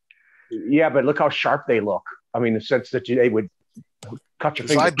three. Yeah, but look how sharp they look. I mean, the sense that they would cut your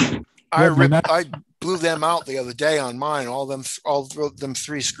finger. I blew them out the other day on mine. All them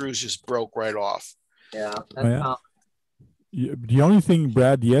three screws just broke right off. Yeah. The only thing,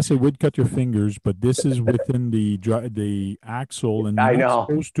 Brad, yes, it would cut your fingers, but this is within the axle, and you're not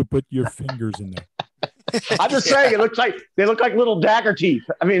supposed to put your fingers in there. I'm just saying, they look like little dagger teeth.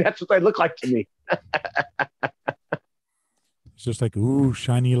 I mean, that's what they look like to me. It's just like, ooh,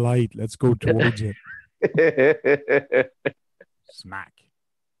 shiny light. Let's go towards it. Smack.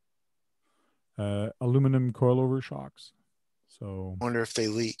 Aluminum coilover shocks. So wonder if they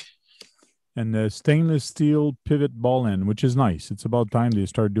leak. And the stainless steel pivot ball end, which is nice. It's about time they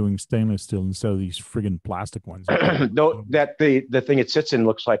start doing stainless steel instead of these friggin' plastic ones. No, that the thing it sits in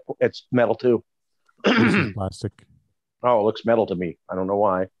looks like it's metal too. This is plastic. Oh, it looks metal to me. I don't know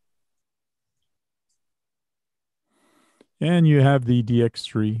why. And you have the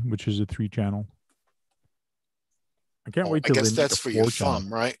DX3, which is a 3-channel. I can't wait till I guess that's for your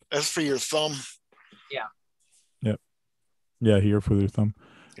thumb, right? That's for your thumb. Yeah. Yep. Yeah, here for their thumb.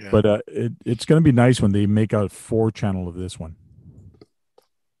 Yeah. But it's going to be nice when they make a 4-channel of this one.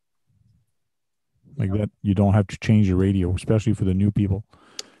 Like that, you don't have to change the radio, especially for the new people.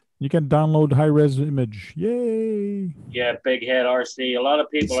 You can download high-res image. Yay! Yeah, big head RC. A lot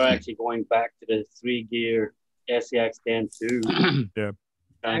of people are actually going back to the 3-gear SEX 10-2. Yeah.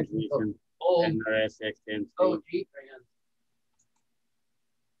 Transmission. And their SEX 10-2. Oh, Jeep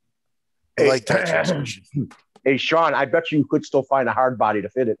I like that transmission. Hey, Sean, I bet you could still find a hard body to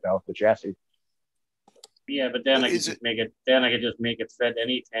fit it, though, the chassis. Yeah, but then I could just make it. Then I could just make it fit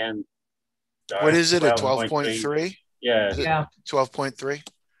any 10. What is it? A 12.3? Yeah. Yeah. 12.3.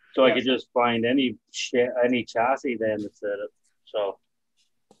 So I could just find any chassis then to fit it. So.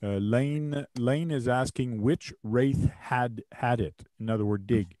 Lane is asking which Wraith had it. In other words,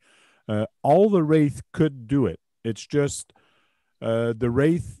 dig. All the Wraith could do it. It's just the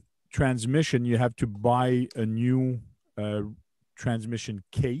Wraith transmission, you have to buy a new transmission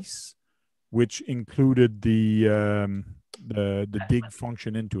case, which included the dig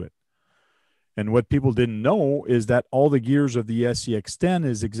function into it. And what people didn't know is that all the gears of the SCX10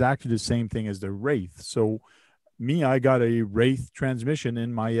 is exactly the same thing as the Wraith. So I got a Wraith transmission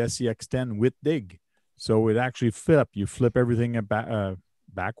in my SCX10 with dig. So it actually you flip everything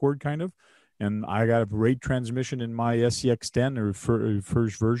backward kind of. And I got a Wraith transmission in my SCX10 or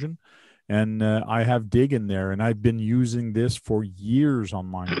first version. and I have dig in there, and I've been using this for years on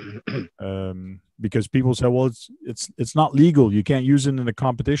mine. Because people say, well, it's not legal. You can't use it in a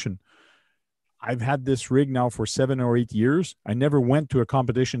competition. I've had this rig now for 7 or 8 years. I never went to a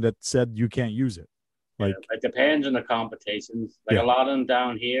competition that said you can't use it. Like, yeah, it depends on the competitions. Like a lot of them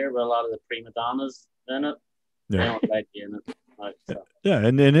down here, with a lot of the prima donnas in it, they don't let you in it. Like, so. Yeah,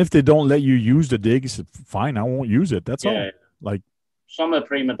 and if they don't let you use the dig, it's fine. I won't use it. That's all. Like some of the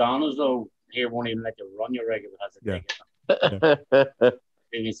prima donnas though here won't even let you run your rig if it has a dig.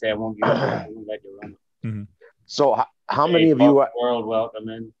 And you say I won't use it, I won't let you run it. Mm-hmm. So how many of you world welcome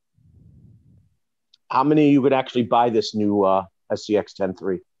in? How many of you would actually buy this new SCX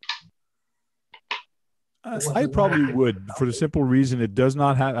 10.3? I probably would, for the simple reason it does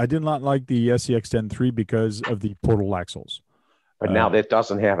not have. I did not like the SCX 10.3 because of the portal axles. But now it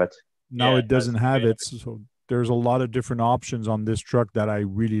doesn't have it. Now it doesn't have it. So there's a lot of different options on this truck that I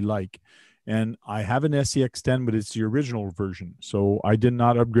really like. And I have an SCX 10, but it's the original version. So I did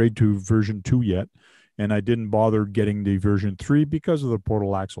not upgrade to version 2 yet. And I didn't bother getting the version 3 because of the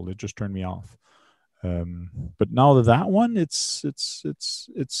portal axle. It just turned me off. But now that one, it's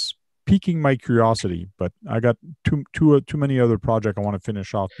piquing my curiosity. But I got too many other projects I want to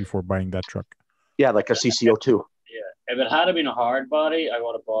finish off before buying that truck. Yeah, like a CCO2. Yeah, if it had been a hard body, I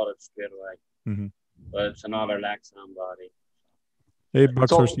would have bought it straight away. Mm-hmm. But it's another Lexan body. Hey,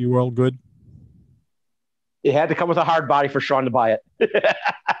 Buckhurst, you all good? It had to come with a hard body for Sean to buy it.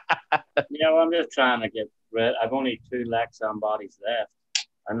 Yeah, well, I'm just trying to get rid. I've only 2 Lexan bodies left.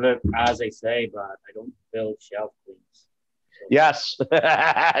 And look, as they say, but I don't build shelf queens. So. Yes. Dude,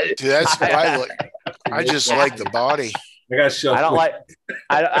 that's what I like. I just like the body. I got shelf.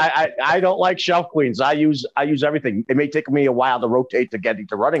 I don't like shelf queens. I use everything. It may take me a while to rotate to get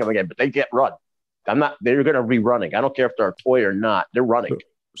into running them again, but they get run. They're going to be running. I don't care if they're a toy or not. They're running.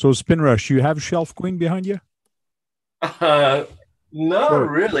 So Spin Rush, you have shelf queen behind you? Not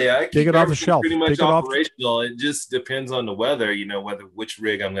really. I take it off the shelf. Pretty much operational. It just depends on the weather, which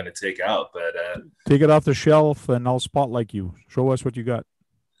rig I'm going to take out. But take it off the shelf, and I'll spotlight you. Show us what you got.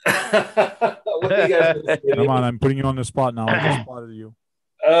 What are you guys Come on, I'm putting you on the spot now. I just spotted you.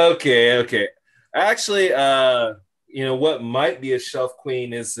 Okay. Actually, what might be a shelf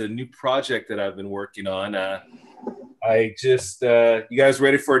queen is a new project that I've been working on. I just, you guys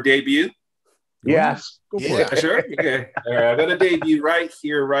ready for a debut? Yes. Go for it. Sure. Okay. All right. I'm going to debut right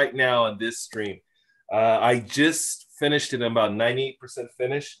here, right now on this stream. I just finished it. I'm about 98%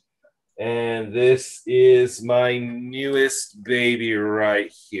 finished. And this is my newest baby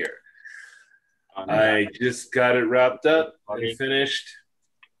right here. I just got it wrapped up and finished.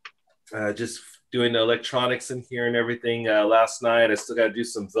 Just doing the electronics in here and everything last night. I still got to do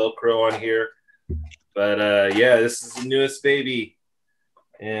some Velcro on here. But yeah, this is the newest baby.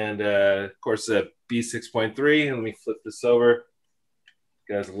 And of course, a B6.3. Let me flip this over.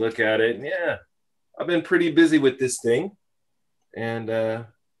 You guys look at it. And yeah, I've been pretty busy with this thing. And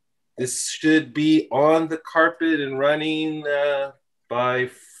this should be on the carpet and running by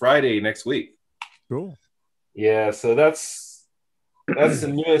Friday next week. Cool. Yeah, so that's the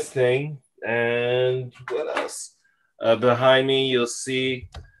newest thing. And what else? Behind me, you'll see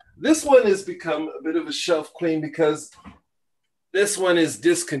this one has become a bit of a shelf queen because this one is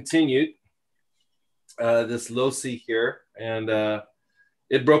discontinued. This Losi here, and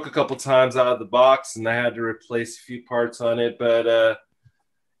it broke a couple times out of the box, and I had to replace a few parts on it. But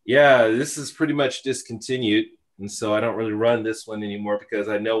yeah, this is pretty much discontinued, and so I don't really run this one anymore because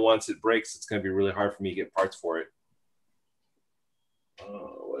I know once it breaks, it's going to be really hard for me to get parts for it.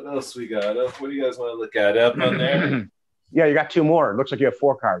 What else we got? What do you guys want to look at up on there? Yeah, you got 2 more. It looks like you have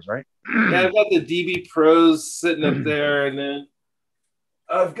 4 cars, right? Yeah, I've got the DB Pros sitting up there, and then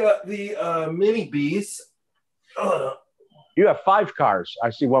I've got the Mini Bs. You have 5 cars.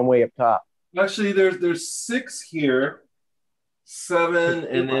 I see one way up top. Actually, there's 6 here, 7,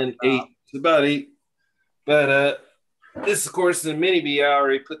 and then 8. It's about 8. But this, of course, is a Mini B. I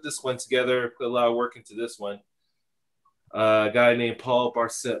already put this one together, put a lot of work into this one. A guy named Paul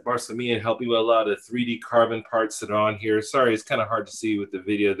Barsamian helped me with a lot of 3D carbon parts that are on here. Sorry, it's kind of hard to see with the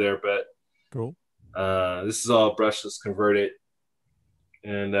video there, but cool. This is all brushless converted.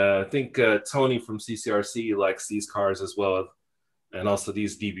 And I think Tony from CCRC likes these cars as well, and also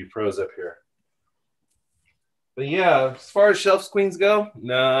these DB Pros up here. But yeah, as far as shelf queens go,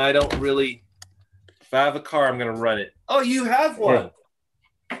 no, I don't really. If I have a car, I'm going to run it. Oh, you have one.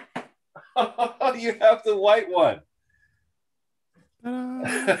 Yeah. You have the white one.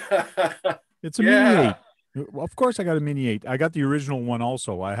 It's a Mini 8. Of course, I got a Mini 8. I got the original one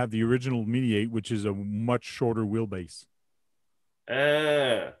also. I have the original Mini 8, which is a much shorter wheelbase.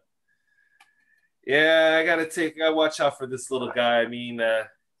 Yeah, I gotta watch out for this little guy. I mean,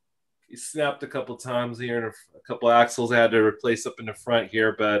 he snapped a couple times here, and a couple axles I had to replace up in the front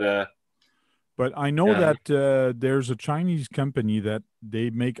here. But I know that there's a Chinese company that they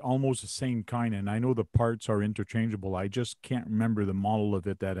make almost the same kind, and I know the parts are interchangeable. I just can't remember the model of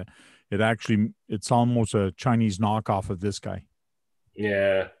it. That it's almost a Chinese knockoff of this guy.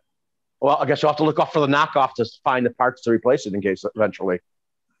 Yeah. Well, I guess you'll have to look off for the knockoff to find the parts to replace it in case eventually.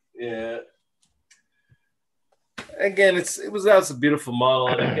 Yeah. Again, that was a beautiful model,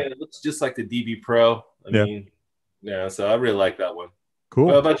 and again, it looks just like the DB Pro. I mean, so I really like that one. Cool.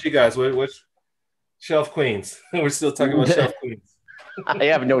 What about you guys? Which Shelf Queens? We're still talking about Shelf Queens. I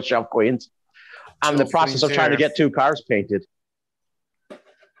have no Shelf Queens. I'm in the process of trying to get 2 cars painted.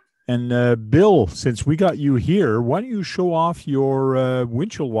 And Bill, since we got you here, why don't you show off your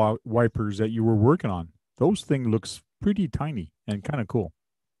windshield wipers that you were working on? Those things looks pretty tiny and kind of cool.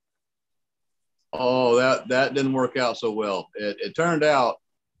 Oh, that didn't work out so well. It turned out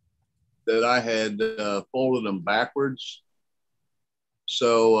that I had folded them backwards.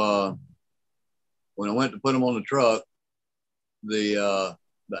 So when I went to put them on the truck, the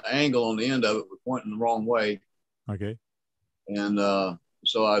angle on the end of it was pointing the wrong way. Okay. And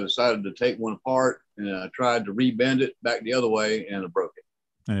so I decided to take one apart, and I tried to rebend it back the other way, and it broke it.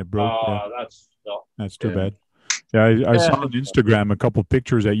 And it broke. That's too bad. Yeah, I saw on Instagram a couple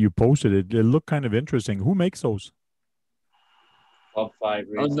pictures that you posted. It looked kind of interesting. Who makes those? Club 5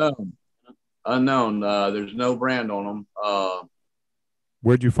 Unknown. There's no brand on them.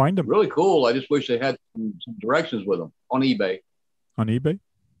 Where'd you find them? Really cool. I just wish they had some directions with them on eBay. On eBay?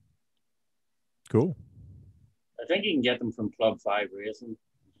 Cool. I think you can get them from Club 5 Racing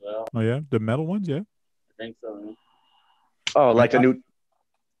as well. Oh, yeah? The metal ones, yeah? I think so, yeah. Oh, like the new...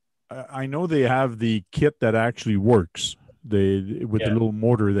 I know they have the kit that actually works, the little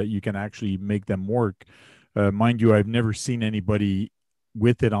motor that you can actually make them work. Mind you, I've never seen anybody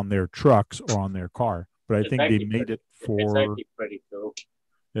with it on their trucks or on their car, but I think they made it for... It's actually pretty cool.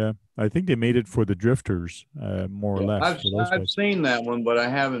 Yeah, I think they made it for the drifters, more or less. I've seen that one, but I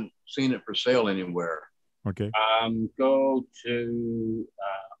haven't seen it for sale anywhere. Okay. Go to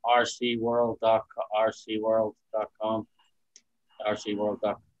rcworld.com.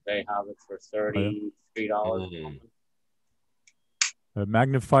 rcworld.com. They have it for $33.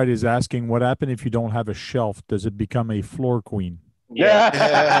 Magnified is asking, what happened if you don't have a shelf? Does it become a floor queen? Yeah.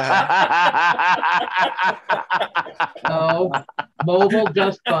 No, mobile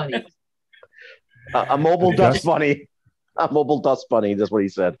dust bunny. A mobile dust bunny. A mobile dust bunny. That's what he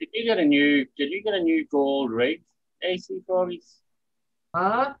said. Did you get a new gold rig, AC Froggies?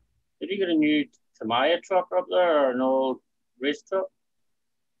 Huh? Did you get a new Tamiya truck up there or an old race truck?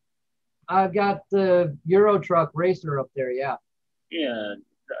 I've got the Euro Truck Racer up there, yeah. Yeah.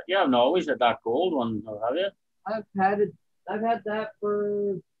 You haven't always had that gold one, have you? I've had that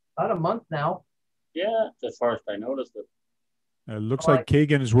for about a month now. Yeah, the first I noticed it. It looks like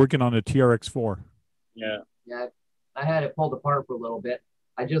Kagan is working on a TRX4. Yeah. Yeah, I had it pulled apart for a little bit.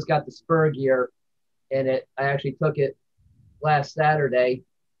 I just got the spur gear in it. I actually took it last Saturday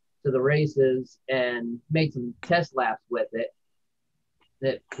to the races and made some test laps with it.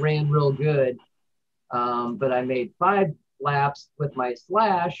 It ran real good, but I made 5 laps with my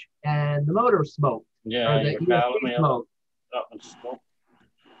slash, and the motor smoked. Yeah, or the USB smoked.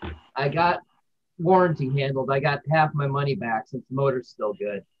 I got warranty handled. I got half my money back since the motor's still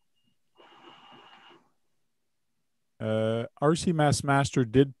good. RC Master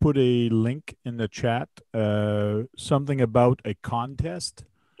did put a link in the chat, something about a contest.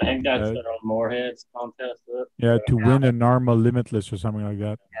 I think that's the Moorheads contest. Yeah, to win an Arma Limitless or something like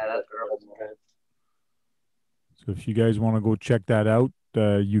that. Yeah, that's Earl's Moorheads. So if you guys want to go check that out,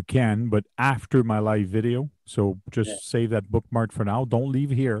 you can, but after my live video. So just save that bookmark for now. Don't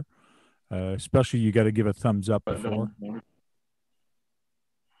leave here. Especially you got to give a thumbs up before.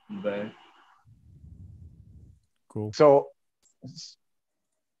 Cool. So,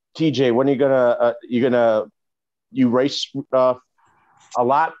 TJ, when are you gonna you race a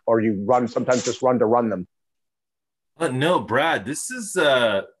lot, or you run sometimes just run to run them? No, Brad, this is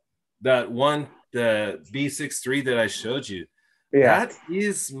that one, the B63 that I showed you. Yeah. That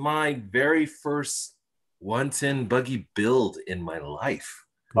is my very first 110 buggy build in my life.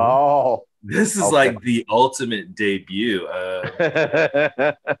 Oh, this is like the ultimate debut.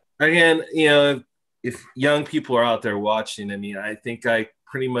 Again, you know, if young people are out there watching, I mean, I think I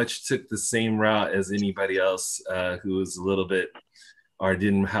pretty much took the same route as anybody else who was a little bit or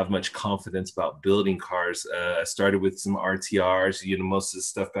didn't have much confidence about building cars. I started with some RTRs. You know, most of the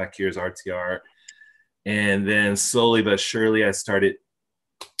stuff back here is RTR. And then slowly but surely I started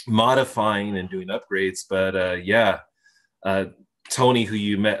modifying and doing upgrades. But Tony, who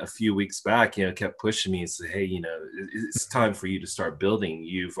you met a few weeks back, kept pushing me and said, hey, it's time for you to start building.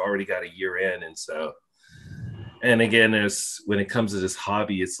 You've already got a year in. And again, when it comes to this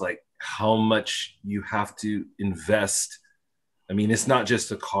hobby, it's like how much you have to invest. I mean, it's not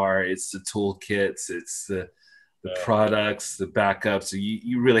just a car, it's the toolkits, it's the products, the backups. So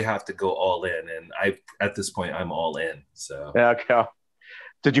you really have to go all in. And at this point, I'm all in. So okay.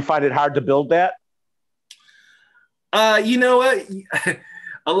 Did you find it hard to build that? You know what?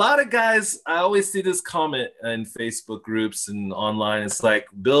 A lot of guys, I always see this comment in Facebook groups and online. It's like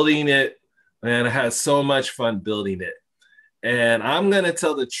building it, man, I had so much fun building it. And I'm going to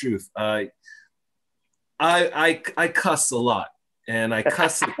tell the truth. I cuss a lot, and I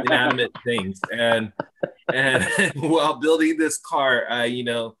cuss at inanimate things. And while building this car,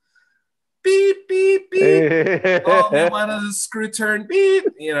 beep, beep, beep. Oh, man, why does the screw turn? Beep,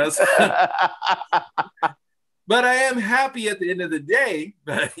 so. But I am happy at the end of the day.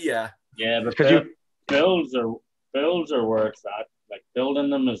 But yeah, but builds are where it's at. Like building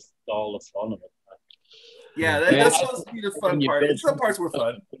them is all the fun of it. Yeah, that's supposed to be the fun part. Some parts were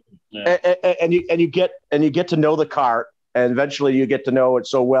fun. Yeah. And you get to know the car, and eventually you get to know it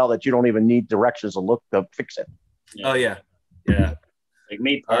so well that you don't even need directions to fix it. Yeah. Oh yeah. Like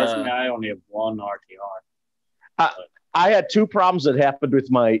me personally, I only have one RTR. I had two problems that happened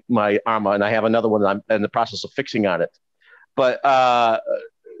with my Arma, and I have another one that I'm in the process of fixing on it. But I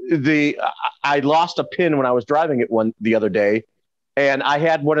lost a pin when I was driving it the other day, and I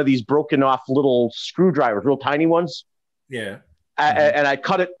had one of these broken off little screwdrivers, real tiny ones. Yeah. And I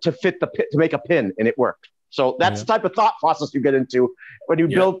cut it to fit the pin, to make a pin, and it worked. So that's the type of thought process you get into when you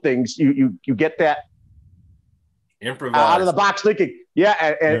build things. You get that improvise out of the box thinking.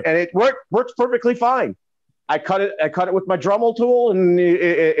 And it works perfectly fine. I cut it with my Dremel tool, and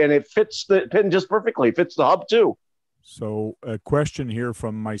it fits the pin just perfectly. It fits the hub too. So a question here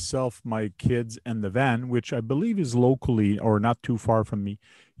from myself, my kids, and the van, which I believe is locally or not too far from me.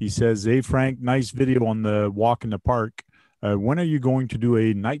 He says, "Hey Frank, nice video on the walk in the park. When are you going to do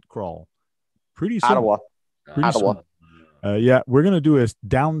a night crawl?" Pretty soon. Ottawa. Yeah, we're gonna do a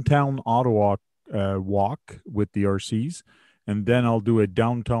downtown Ottawa walk with the RCs. And then I'll do a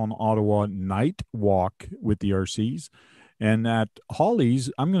downtown Ottawa night walk with the RCs. And at Holly's,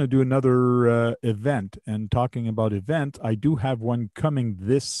 I'm going to do another event. And talking about event, I do have one coming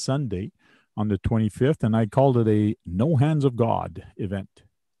this Sunday on the 25th. And I called it a No Hands of God event.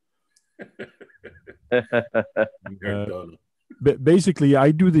 But basically,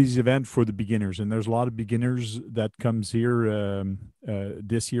 I do these events for the beginners. And there's a lot of beginners that comes here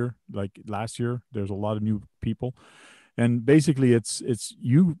this year, like last year. There's a lot of new people. And basically, it's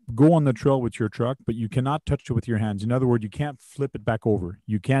you go on the trail with your truck, but you cannot touch it with your hands. In other words, you can't flip it back over.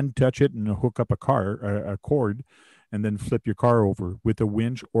 You can touch it and hook up a cord, and then flip your car over with a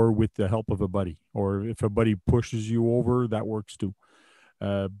winch or with the help of a buddy. Or if a buddy pushes you over, that works too.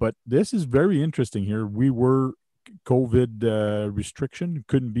 But this is very interesting here. We were COVID restriction,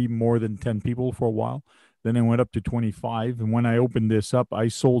 couldn't be more than 10 people for a while. Then it went up to 25. And when I opened this up, I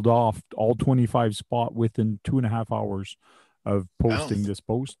sold off all 25 spot within 2.5 hours of posting this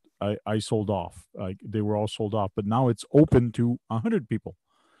post. I sold off. They were all sold off. But now it's open to 100 people.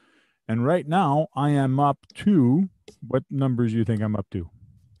 And right now I am up to, what numbers do you think I'm up to?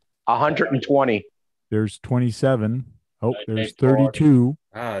 120. There's 27. Oh, there's 32.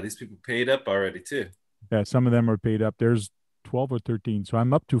 These people paid up already too. Yeah, some of them are paid up. There's 12 or 13. So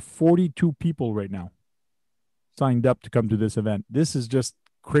I'm up to 42 people right now signed up to come to this event. This is just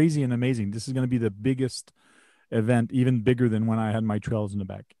crazy and amazing. This is going to be the biggest event, even bigger than when I had my trails in the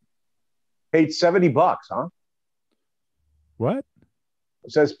back. Paid $70, huh? What?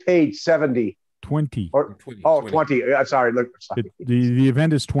 It says paid 70. 20. Or 20. Sorry. Look, sorry. The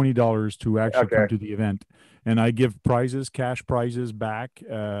event is $20 to actually come to the event. And I give prizes, cash prizes back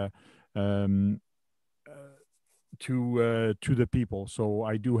to the people. So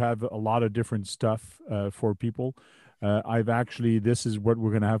I do have a lot of different stuff for people. I've actually, this is what we're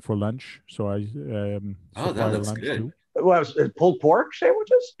going to have for lunch. So I that looks good. Too. Well, pulled pork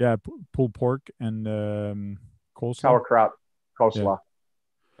sandwiches? Yeah, pulled pork and coleslaw. Sauerkraut, coleslaw.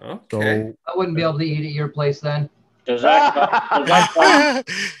 Yeah. Okay. So, I wouldn't be able to eat at your place then. Does that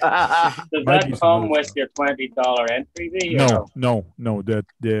come with your $20 entry fee? No.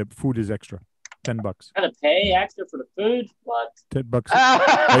 The food is extra. $10. Gotta pay extra for the food? What? $10.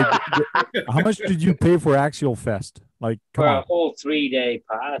 How much did you pay for Axial Fest? Like, come on. A whole 3-day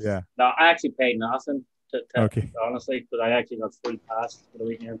pass. Yeah. No, I actually paid nothing. Honestly, because I actually got free pass for the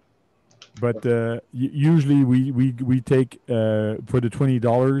weekend. But usually we take for the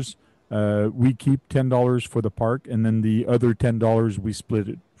 $20, we keep $10 for the park, and then the other $10 we split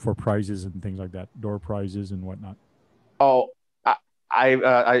it for prizes and things like that, door prizes and whatnot. Oh,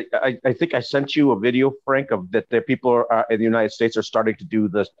 I think I sent you a video, Frank, of that the people in the United States are starting to do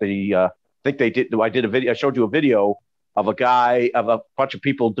this. I think they did. I did a video. I showed you a video of a bunch of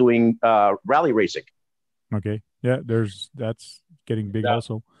people doing rally racing. Okay. Yeah, that's getting big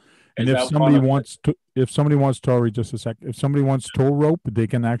also. And if somebody wants to tow rope, they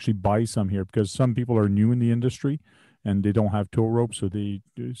can actually buy some here, because some people are new in the industry and they don't have tow rope. So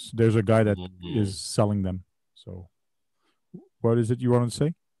there's a guy that is selling them. So what is it you want to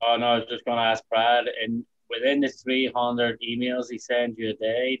say? Oh, no, I was just going to ask Brad, and within the 300 emails he sends you a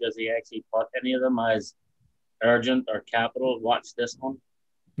day, does he actually put any of them as urgent or capital? Watch this one.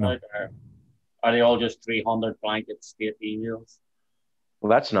 No. Or are they all just 300 blanket state emails? Well,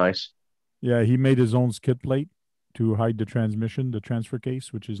 that's nice. Yeah, he made his own skid plate to hide the transmission, the transfer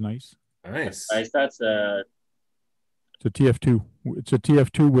case, which is nice. Nice. That's it's a TF2. It's a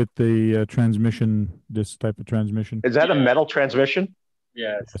TF2 with the transmission, this type of transmission. Is that a metal transmission?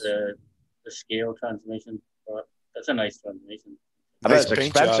 Yeah, it's the scale transmission. That's a nice transmission. I bet it's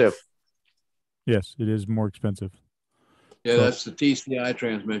expensive. Yes, it is more expensive. Yeah, that's the TCI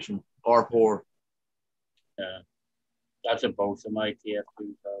transmission, R4. Yeah, that's a both of my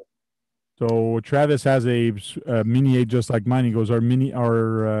TF2. So Travis has a Mini 8 just like mine. He goes, our Mini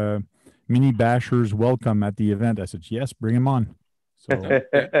bashers welcome at the event. I said, yes, bring him on. So he's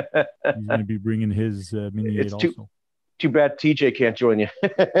going to be bringing his Mini 8 also. Too bad TJ can't join you.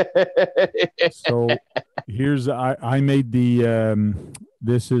 So here's I made the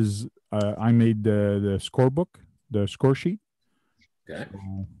I made the scorebook, the score sheet. Okay.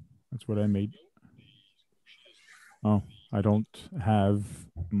 So that's what I made. Oh, I don't have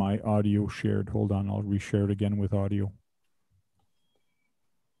my audio shared. Hold on, I'll reshare it again with audio.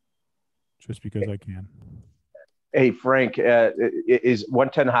 Just because I can. Hey, Frank, is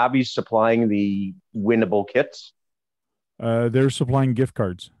 110 Hobbies supplying the winnable kits? They're supplying gift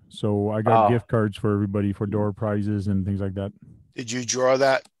cards. So I got gift cards for everybody for door prizes and things like that. Did you draw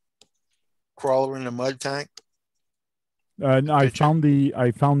that crawler in the mud tank? No, I found the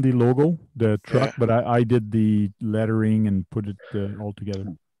logo, the truck, but I did the lettering and put it all together.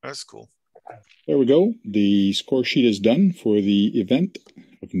 That's cool. There we go. The score sheet is done for the event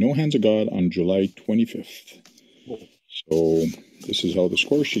of No Hands of God on July 25th. So this is how the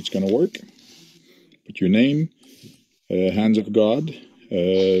score sheet's going to work. Put your name. Hands of God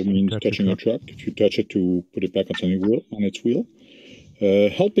means touching a truck. If you touch it, to put it back on its wheel.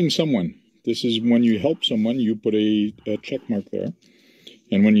 Helping someone. This is when you help someone, you put a check mark there.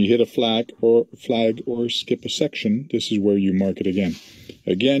 And when you hit a flag or skip a section, this is where you mark it again.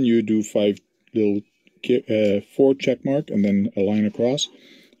 Again, you do 4 check mark and then a line across.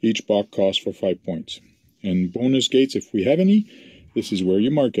 Each box costs for 5 points. And bonus gates, if we have any, this is where you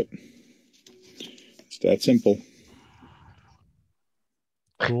mark it. It's that simple.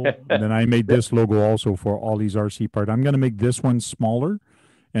 Cool. And then I made this logo also for Ollie's RC part. I'm going to make this one smaller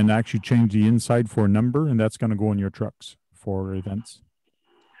and actually change the inside for a number, and that's going to go in your trucks for events.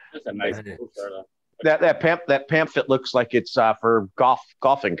 That's a nice that pamphlet looks like it's for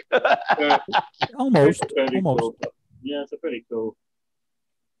golfing. Almost. Cool. Yeah, it's a pretty cool.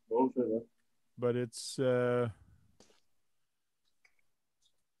 But it's are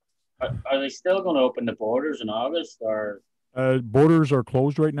they still going to open the borders in August, or borders are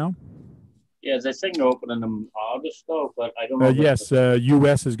closed right now? Yeah, they're saying they're opening them in August though, but I don't know. Yes,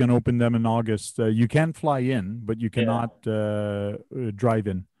 US is going to open them in August. You can fly in, but you cannot drive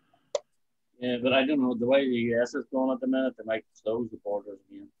in. Yeah, but I don't know the way the US is going at the minute. They might close the borders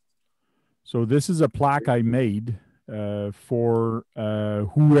again. So this is a plaque I made for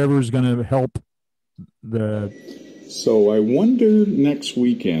whoever's going to help the. So I wonder next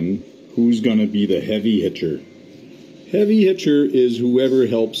weekend who's going to be the heavy hitcher. Heavy hitcher is whoever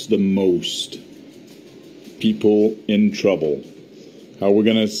helps the most people in trouble. How we're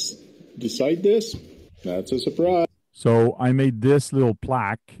going to decide this? That's a surprise. So I made this little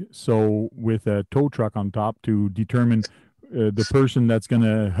plaque, so with a tow truck on top to determine the person that's going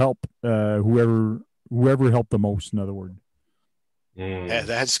to help whoever helped the most, in other words. Yeah,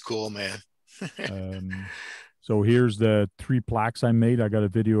 that's cool, man. So here's the 3 plaques I made. I got a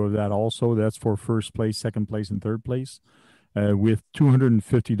video of that also. That's for first place, second place, and third place, with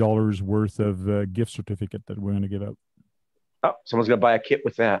 $250 worth of gift certificate that we're going to give out. Oh, someone's going to buy a kit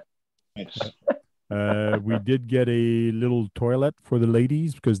with that. Nice. We did get a little toilet for the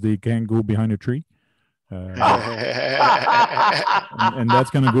ladies because they can't go behind a tree. And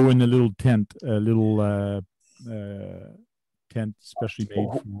that's going to go in a little tent, tent specially made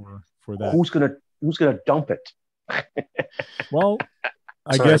for that. Who's gonna dump it? Well,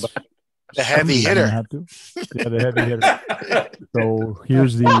 I guess the heavy hitter. Have to. Yeah, the heavy hitter. So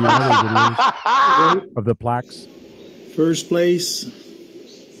here's the other videos of the plaques. First place.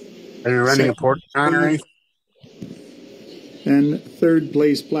 Are you running a port on or anything? And third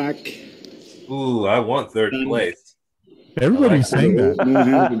place plaque. Ooh, I want third place. Everybody's saying that.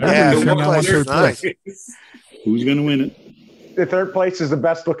 Everybody's saying I want third place. Who's going to win it? The third place is the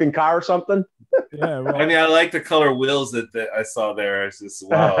best looking car or something? Yeah, well, I mean, I like the color wheels that I saw there. It's just,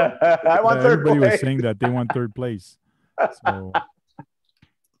 wow. I want third everybody place. was saying that they want third place. So,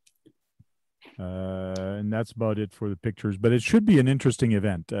 and that's about it for the pictures. But it should be an interesting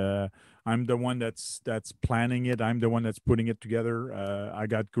event. I'm the one that's planning it. I'm the one that's putting it together. I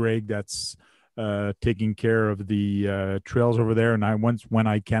got Greg that's taking care of the trails over there, and when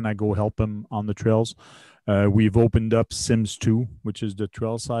I can, I go help him on the trails. We've opened up Sims 2, which is the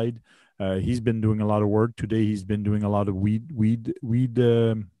trail side. He's been doing a lot of work today. He's been doing a lot of weed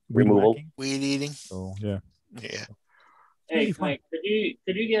removal, weed eating. So yeah. Hey, Mike, could you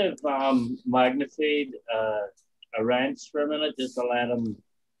give Magnifeed a wrench for a minute just to let him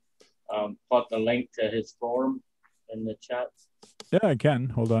put the link to his forum in the chat? Yeah, I can.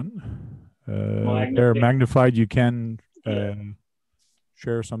 Hold on. They're magnified. You can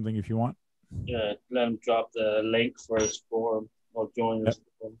share something if you want. Yeah, let him drop the link for his forum or join his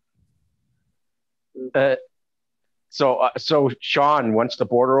forum. So Sean, once the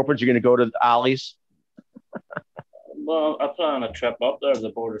border opens, you're going to go to Ollie's? Well, I plan a trip up there if the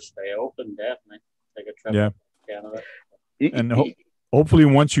borders stay open, definitely. Take a trip up to Canada. And hopefully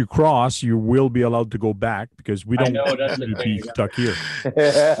once you cross, you will be allowed to go back because we don't want to be stuck here.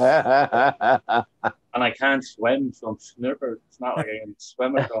 And I can't swim, so I'm snooper. It's not like I can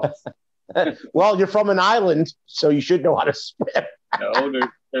swim across. Well, you're from an island, so you should know how to swim. No,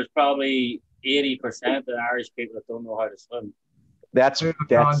 there's probably 80% of Irish people that don't know how to swim. That's but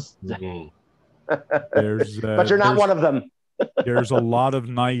you're not one of them. There's a lot of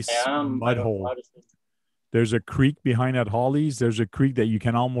nice mud holes. There's a creek behind at Holly's. There's a creek that you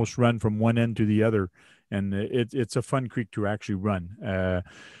can almost run from one end to the other, and it's a fun creek to actually run.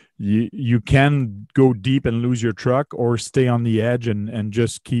 You can go deep and lose your truck, or stay on the edge and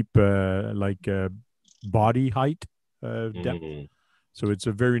just keep body height depth. So it's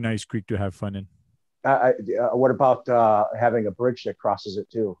a very nice creek to have fun in. What about having a bridge that crosses it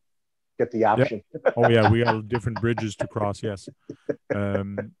too? Get the option. Yep. Oh yeah, we got different bridges to cross. Yes,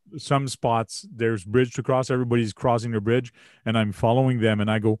 some spots there's bridge to cross. Everybody's crossing their bridge, and I'm following them.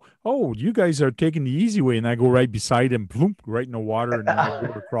 And I go, "Oh, you guys are taking the easy way." And I go right beside them, plump, right in the water, and I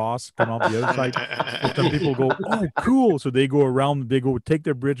go across, come out the other side. But some people go, "Oh, cool!" So they go around. They go take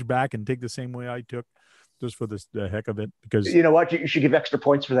their bridge back and take the same way I took, just for the heck of it. Because you know what, you should give extra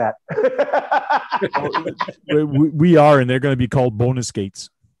points for that. we are, and they're going to be called bonus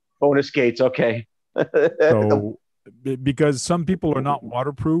gates. Bonus gates, okay. So, because some people are not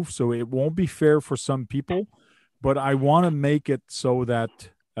waterproof, so it won't be fair for some people. But I want to make it so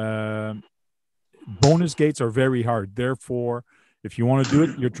that bonus gates are very hard. Therefore, if you want to do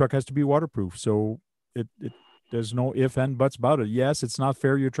it, your truck has to be waterproof. So there's no if and buts about it. Yes, it's not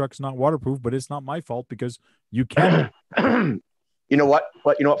fair. Your truck's not waterproof, but it's not my fault because you can. You know what?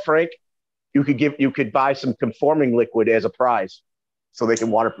 Frank? You could buy some conforming liquid as a prize, so they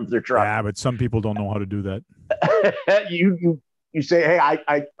can waterproof their truck. Yeah, but some people don't know how to do that. You say, hey, I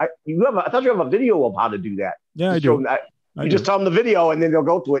thought you have a video of how to do that. Yeah, I do. You just tell them the video, and then they'll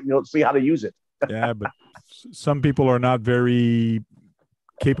go to it and they'll see how to use it. Yeah, but some people are not very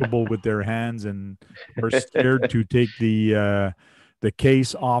capable with their hands and are scared to take the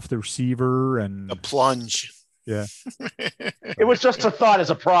case off the receiver and the plunge. Yeah. It was just a thought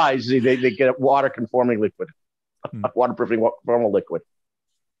as a prize. They get a water conforming liquid, waterproofing conforming liquid.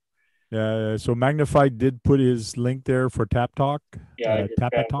 Yeah. So Magnified did put his link there for Tap Talk. Yeah,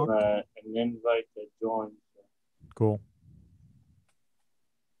 Tap Talk. An invite to join. Cool.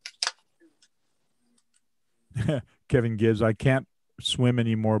 Kevin Gibbs, I can't swim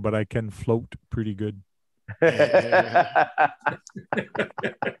anymore, but I can float pretty good. I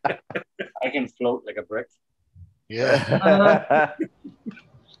can float like a brick. Yeah.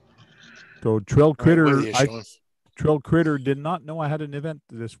 So Trail Critter, Trail Critter did not know I had an event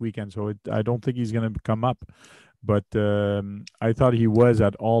this weekend, so I don't think he's going to come up. But I thought he was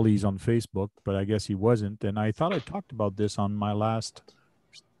at Ollie's on Facebook, but I guess he wasn't. And I thought I talked about this on my last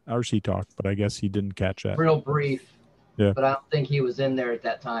RC talk, but I guess he didn't catch that. Real brief. Yeah. But I don't think he was in there at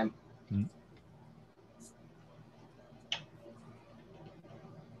that time.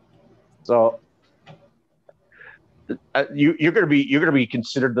 So you're gonna be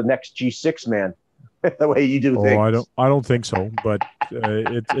considered the next G6 man, the way you do things. I don't think so, but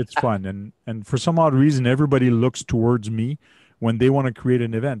it's fun, and for some odd reason, everybody looks towards me when they want to create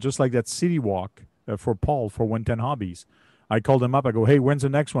an event, just like that city walk for Paul for 110 Hobbies. I called him up. I go, hey, when's the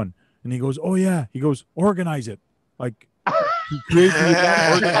next one? And he goes, oh yeah. He goes, organize it. Like, he creates the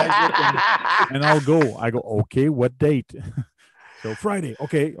event, organize it, and I'll go. I go, okay, what date? So Friday.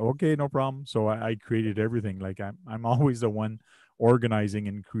 Okay, no problem. So I created everything. Like I'm always the one organizing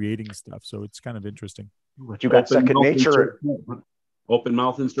and creating stuff. So it's kind of interesting. But you got second nature. Open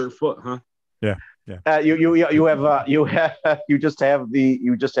mouth, insert foot, huh? Yeah. You just have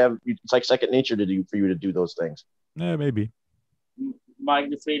it's like second nature for you to do those things. Yeah, maybe.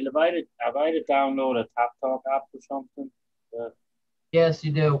 Mike, have I to download a Tap Talk app or something? Yes,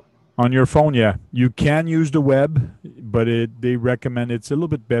 you do. On your phone, yeah. You can use the web, but they recommend it's a little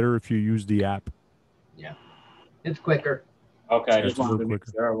bit better if you use the app. Yeah, it's quicker. Okay, I just wanted to make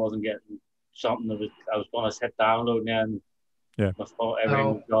sure I wasn't getting something that I was going to hit download and then my phone, everything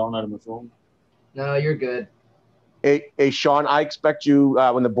was gone out of my phone. No, you're good. Hey, Sean, I expect you,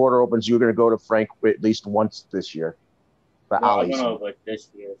 when the border opens, you're going to go to Frank at least once this year. No, I'm going to like this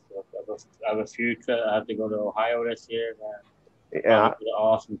year. So I have a few trips. I have to go to Ohio this year. And yeah. To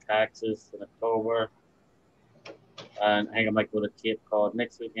Austin, Texas in October. And I think I might go to Cape Cod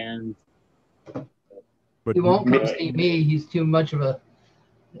next weekend. But he won't come see me. He's too much of a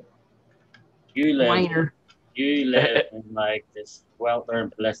whiner. You live in like this welter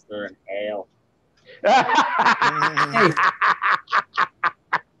and blister and hell. Hey,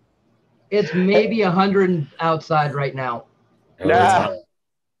 it's maybe 100 outside right now. Oh,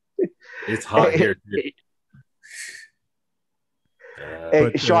 it's hot here too.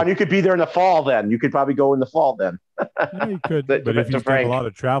 Hey, Sean, you could be there in the fall then. You could probably go in the fall then. Yeah, you could. But if you've done a lot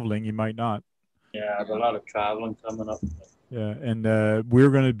of traveling, you might not. Yeah, I have a lot of traveling coming up. Yeah, and we're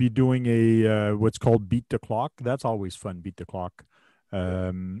going to be doing a what's called Beat the Clock. That's always fun, Beat the Clock,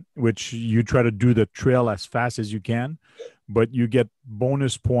 which you try to do the trail as fast as you can, but you get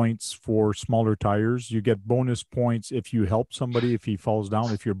bonus points for smaller tires. You get bonus points if you help somebody, if he falls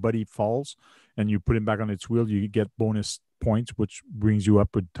down. If your buddy falls and you put him back on its wheel, you get bonus points, which brings you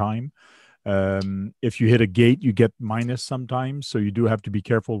up with time. If you hit a gate, you get minus sometimes. So you do have to be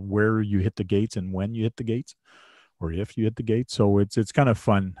careful where you hit the gates and when you hit the gates, or if you hit the gate. So it's kind of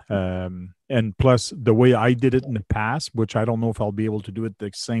fun. And plus the way I did it in the past, which I don't know if I'll be able to do it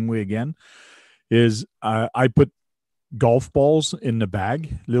the same way again, is I put golf balls in the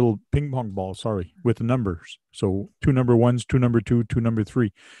bag, little ping pong balls, with the numbers. So 2 number 1s, 2 number 2, 2 number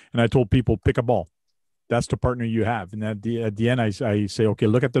 3. And I told people, pick a ball. That's the partner you have. And at the end, I say, okay,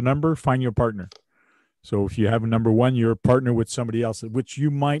 look at the number, find your partner. So if you have a number 1, you're a partner with somebody else, which you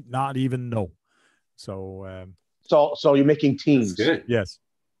might not even know. So, so you're making teams. Good. Yes.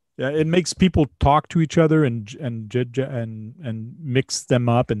 Yeah, it makes people talk to each other and judge and mix them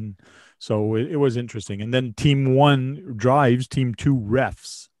up, and so it was interesting. And then team 1 drives, team 2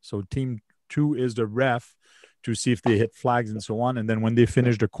 refs. So team 2 is the ref to see if they hit flags and so on. And then when they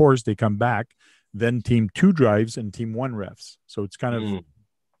finish the course, they come back. Then team 2 drives and team 1 refs. So it's kind of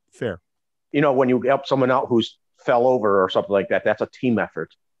fair. You know, when you help someone out who's fell over or something like that, that's a team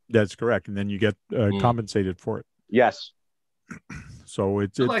effort. That's correct, and then you get compensated for it. Yes. So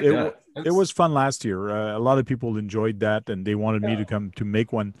it was fun last year. A lot of people enjoyed that, and they wanted me to come to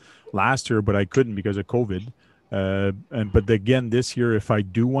make one last year, but I couldn't because of COVID. But again, this year, if I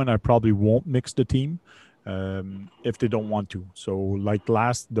do one, I probably won't mix the team if they don't want to. So like the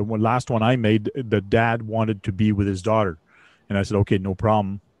last one I made, the dad wanted to be with his daughter, and I said, okay, no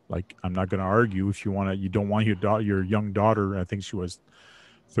problem. Like, I'm not going to argue. If you don't want your young daughter, I think she was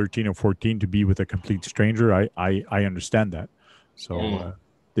 13 or 14, to be with a complete stranger. I understand that. So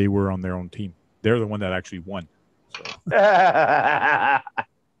they were on their own team. They're the one that actually won. So.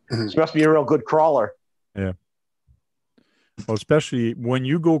 This must be a real good crawler. Yeah. Well, especially when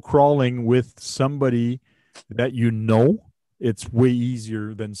you go crawling with somebody that you know, it's way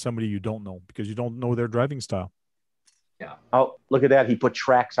easier than somebody you don't know, because you don't know their driving style. Yeah. Oh, look at that. He put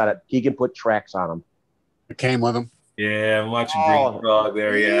tracks on it. He can put tracks on them. It came with him. Yeah, I'm watching Green Frog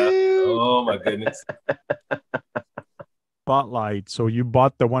there. Yeah. Oh, my goodness. Spotlight. So you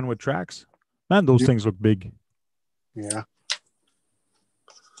bought the one with tracks? Man, those things look big. Yeah.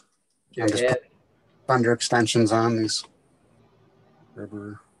 I just put fender extensions on these.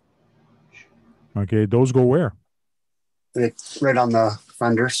 Rubber. Okay, those go where? Right on the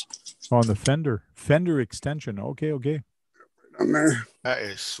fenders. On the fender. Fender extension. Okay. Right on there. That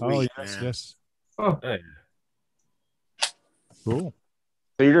is sweet. Oh, yes, man. yes. Oh. Hey. Cool.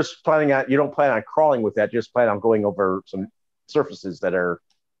 So you're just planning on, you don't plan on crawling with that, you just plan on going over some surfaces that are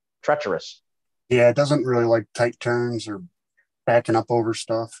treacherous. Yeah, it doesn't really like tight turns or backing up over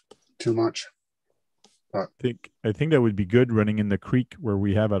stuff too much. But I think that would be good running in the creek where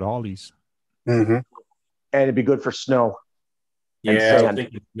we have at Ollie's. Mm-hmm. And it'd be good for snow. Yeah, I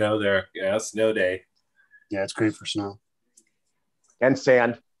think snow there. Yeah, snow day. Yeah, it's great for snow. And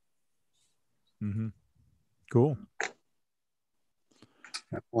sand. Mm-hmm. Cool.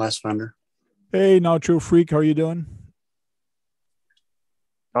 Last vendor. Hey, Nacho Freak, how are you doing?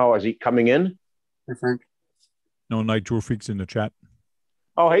 Oh, is he coming in? Hey, Frank. No, Nitro Freak's in the chat.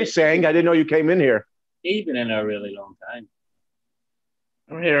 Oh, hey, Sang. I didn't know you came in here. He's been in there a really long time.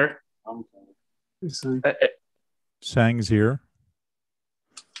 I'm here. Sang's here.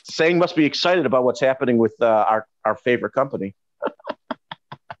 Sang must be excited about what's happening with our favorite company.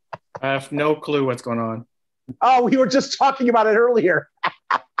 I have no clue what's going on. Oh, we were just talking about it earlier.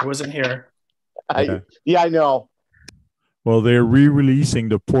 I wasn't here. Yeah, I know. Well, they're re-releasing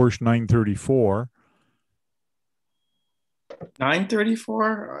the Porsche 934.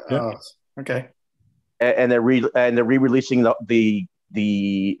 934? Yep. Oh, okay. And they're re-releasing the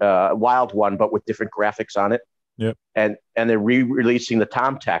wild one, but with different graphics on it. Yep. And they're re-releasing the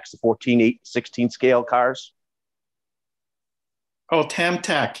Tomtacs, the 14, 8, 16 scale cars. Oh,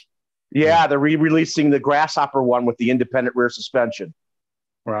 Tamtac. Yeah, they're re-releasing the Grasshopper one with the independent rear suspension.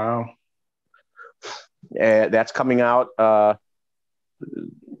 Wow. That's coming out.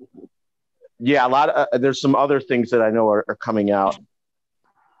 Yeah, a lot of there's some other things that I know are coming out.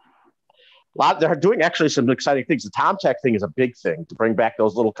 They're doing actually some exciting things. The Tomtac thing is a big thing to bring back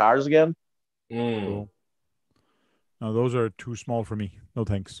those little cars again. Cool. No, those are too small for me. No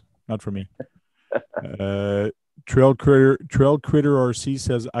thanks, not for me. Trail Critter RC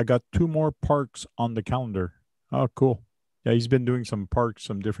says I got 2 more parks on the calendar. Oh, cool. Yeah, he's been doing some parks,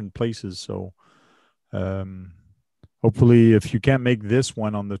 some different places. So, hopefully, if you can't make this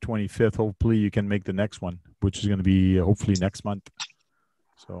one on the 25th, hopefully you can make the next one, which is going to be hopefully next month.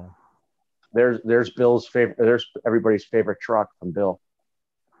 So, there's Bill's favorite. There's everybody's favorite truck from Bill.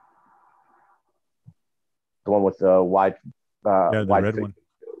 The one with the wide. Yeah, the wide red one.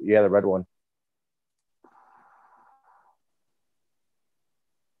 Yeah, the red one.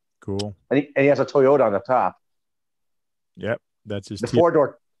 Cool. And he has a Toyota on the top. Yep, that's his. The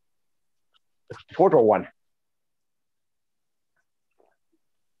four-door one.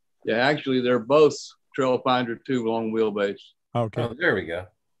 Yeah, actually, they're both Trailfinder 2 long wheelbase. Okay. Oh, there we go.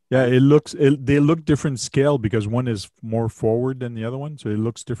 Yeah, they look different scale because one is more forward than the other one, so it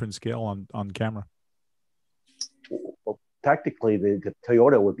looks different scale on camera. Well, technically, the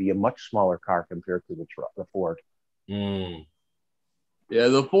Toyota would be a much smaller car compared to the Ford. Mm. Yeah,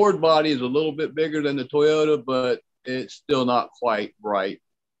 the Ford body is a little bit bigger than the Toyota, but it's still not quite right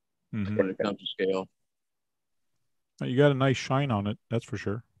when it comes to scale. You got a nice shine on it, that's for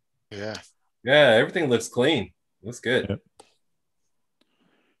sure. Yeah. Yeah, everything looks clean. Looks good. Yep.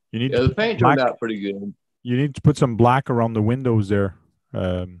 You need the paint turned out pretty good. You need to put some black around the windows there,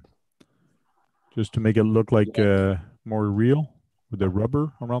 just to make it look like more real with the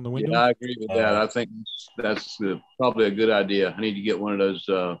rubber around the windows. Yeah, I agree with that. I think that's probably a good idea. I need to get one of those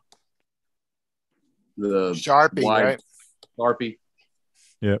the Sharpie, right? Sharpie.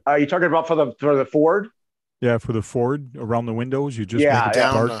 Yeah. Are you talking about for the Ford? Yeah, for the Ford around the windows, you just make it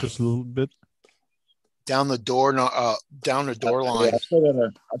dark just a little bit. Down the door, down the door line. Yeah, I still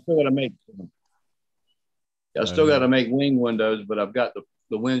gotta make. I still got to make wing windows, but I've got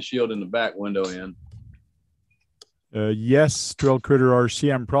the windshield and the back window in. Yes, Trail Critter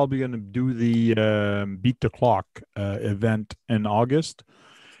RC. I'm probably going to do the Beat the Clock event in August,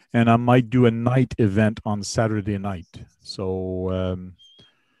 and I might do a night event on Saturday night. So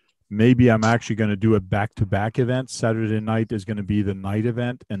maybe I'm actually going to do a back-to-back event. Saturday night is going to be the night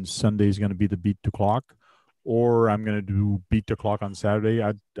event, and Sunday is going to be the Beat the Clock. Or I'm going to do Beat the Clock on Saturday.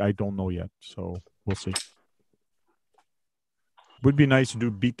 I don't know yet, so we'll see. Would be nice to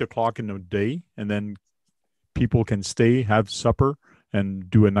do Beat the Clock in the day, and then people can stay, have supper, and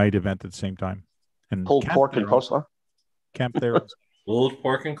do a night event at the same time. And pulled pork and coleslaw. Camp there. Pulled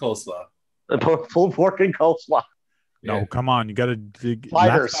pork and coleslaw. Pulled pork and coleslaw. No, come on. You got to dig.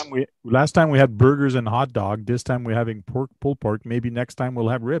 Sliders. Last time we had burgers and hot dog. This time we're having pulled pork. Maybe next time we'll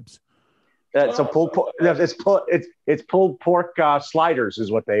have ribs. So pulled pork. It's pulled pork sliders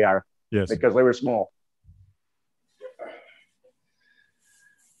is what they are. Yes. Because they were small.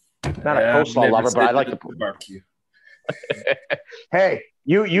 Not a coleslaw lover, but I like the barbecue. Hey,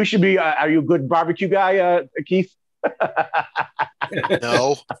 you should be. Are you a good barbecue guy, Keith?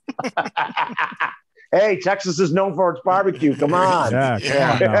 No. Hey, Texas is known for its barbecue. Come on. Yeah, come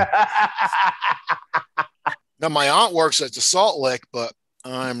on now. Now, my aunt works at the Salt Lick, but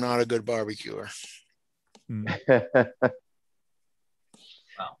I'm not a good barbecuer. Well,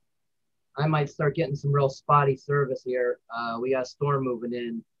 I might start getting some real spotty service here. We got a storm moving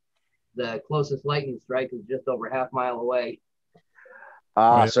in. The closest lightning strike is just over half mile away.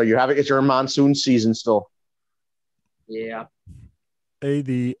 So it's your monsoon season still. Yeah. Hey,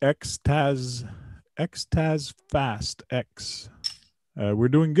 the Xtaz Fast X. We're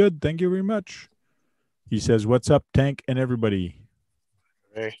doing good. Thank you very much. He says, "What's up, Tank and everybody?"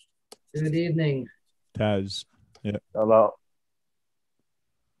 Hey. Good evening, Taz. Yeah. Hello.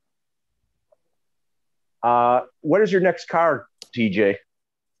 What is your next car, TJ?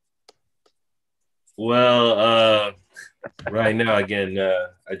 Well, right now, again,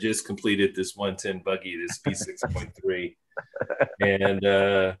 I just completed this 110 buggy, this P6.3. And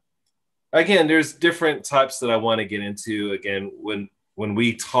again, there's different types that I want to get into. Again, when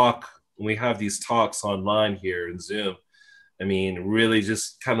we have these talks online here in Zoom, I mean, really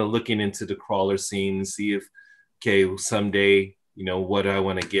just kind of looking into the crawler scene and see if, okay, someday, what do I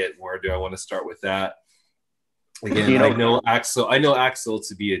want to get? Where do I want to start with that? Again, I know Axial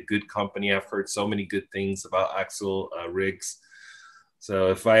to be a good company. I've heard so many good things about Axial rigs.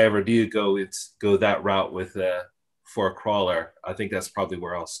 So if I ever do go that route with for a crawler, I think that's probably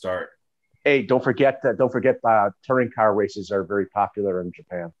where I'll start. Hey, don't forget touring car races are very popular in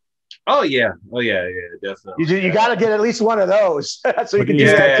Japan. Oh yeah, definitely. You got to get at least one of those, so you can do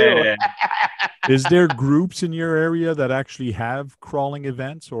that too. Yeah. Is there groups in your area that actually have crawling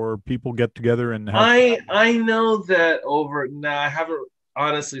events, or people get together and have? I know that I haven't,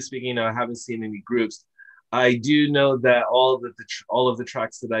 honestly speaking, I haven't seen any groups. I do know that all of the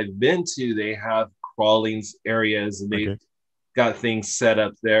tracks that I've been to, they have crawling areas, and they've got things set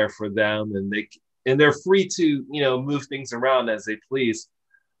up there for them, and they're free to move things around as they please.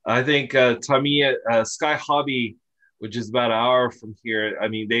 I think Tamiya Sky Hobby, which is about an hour from here, I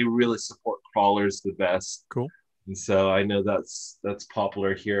mean, they really support crawlers the best. Cool. And so I know that's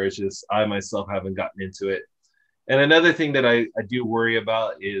popular here. It's just I myself haven't gotten into it. And another thing that I do worry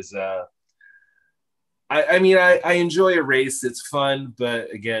about is I enjoy a race. It's fun.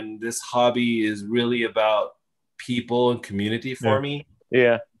 But again, this hobby is really about people and community for me.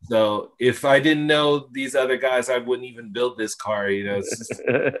 Yeah. So if I didn't know these other guys, I wouldn't even build this car. It's just,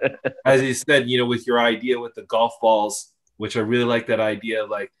 as you said, with your idea with the golf balls, which I really like that idea,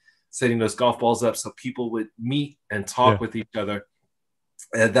 like setting those golf balls up so people would meet and talk with each other.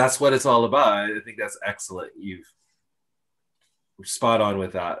 And that's what it's all about. I think that's excellent. You've spot on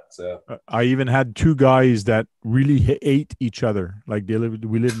with that. So I even had two guys that really hate each other. Like we live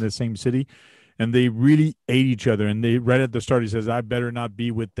in the same city. And they really ate each other. And they right at the start, he says, "I better not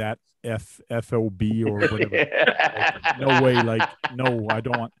be with that FOB or whatever." Like, no way. Like, no, I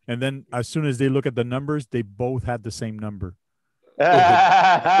don't want. And then as soon as they look at the numbers, they both had the same number.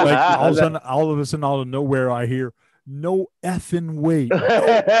 Like all of a sudden, out of nowhere, I hear, "No effing way. No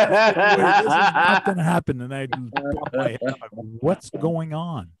effing way. This is not going to happen." And I pop my head. I'm like, what's going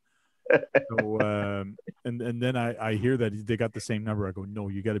on? So, and then I hear that they got the same number. I go, "No,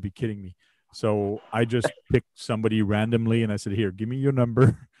 you got to be kidding me." So I just picked somebody randomly and I said, "Here, give me your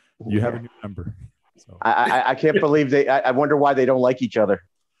number. You have a new number." So I can't believe I wonder why they don't like each other.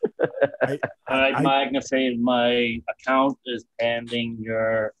 Magnified, my account is pending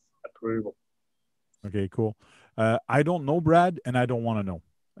your approval. Okay, cool. I don't know, Brad, and I don't want to know.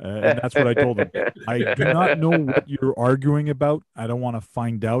 And that's what I told him. I do not know what you're arguing about. I don't want to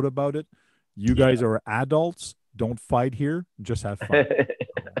find out about it. You guys are adults. Don't fight here. Just have fun.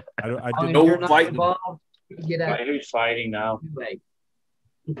 I didn't know fighting. Who's fighting now?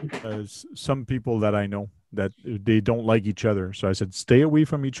 Some people that I know that they don't like each other. So I said, stay away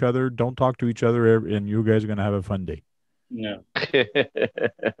from each other. Don't talk to each other, and you guys are going to have a fun day. No. You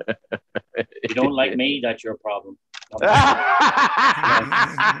don't like me, that's your problem.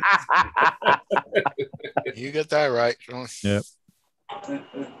 You get that right. Yep.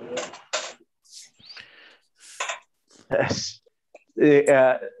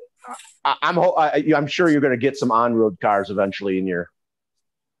 I'm sure you're going to get some on-road cars eventually in your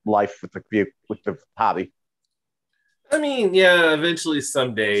life with the hobby. I mean, yeah, eventually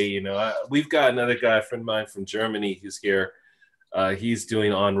someday, we've got another guy, a friend of mine from Germany, who's here. He's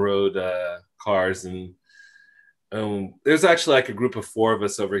doing on-road cars, and there's actually like a group of 4 of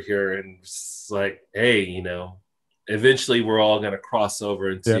us over here, and it's like, hey, eventually we're all going to cross over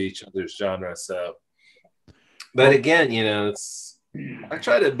into each other's genre. So, but again, I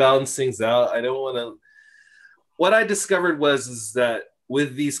try to balance things out. I don't want to. What I discovered is that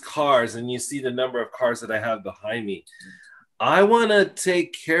with these cars, and you see the number of cars that I have behind me, I want to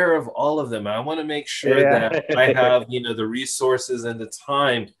take care of all of them. I want to make sure that I have, the resources and the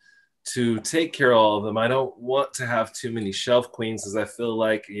time to take care of all of them. I don't want to have too many shelf queens, because I feel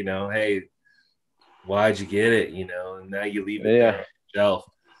like, hey, why'd you get it? And now you leave it there on the shelf.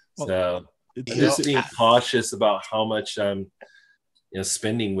 So just being cautious about how much I'm,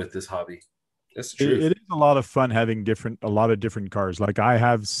 spending with this hobby. That's the truth. It is a lot of fun having a lot of different cars. Like I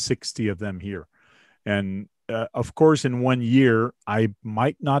have 60 of them here, and of course, in 1 year, I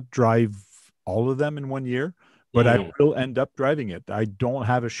might not drive all of them in 1 year, but I will end up driving it. I don't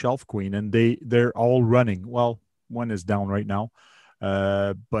have a shelf queen, and they're all running. Well, one is down right now,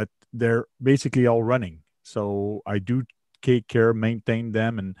 but they're basically all running. So I do take care, maintain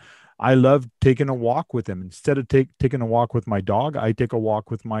them, and I love taking a walk with them. Instead of taking a walk with my dog, I take a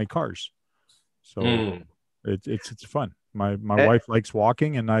walk with my cars. So it's fun. My wife likes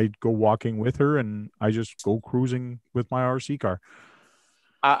walking, and I go walking with her, and I just go cruising with my RC car.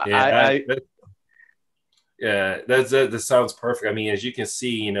 That sounds perfect. I mean, as you can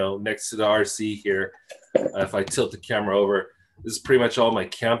see, next to the RC here, if I tilt the camera over, this is pretty much all my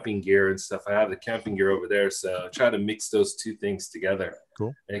camping gear and stuff. I have the camping gear over there, so I try to mix those two things together.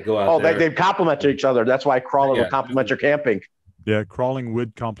 Cool. And go out there. They complement each other. That's why crawler will complement your camping. Yeah, crawling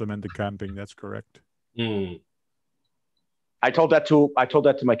would complement the camping. That's correct. I told that to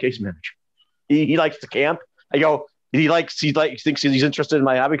my case manager. He likes to camp. I go, he thinks he's interested in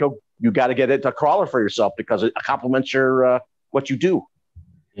my hobby. I go, you got to get a crawler for yourself, because it complements your what you do.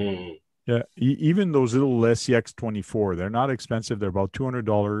 Yeah, even those little SCX 24, they're not expensive. They're about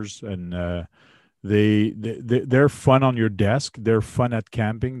 $200, and they're fun on your desk. They're fun at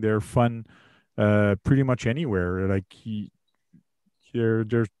camping. They're fun pretty much anywhere. Like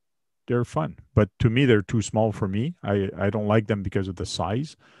they're fun, but to me they're too small for me. I don't like them because of the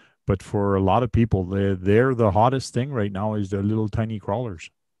size, but for a lot of people, they're the hottest thing right now is the little tiny crawlers.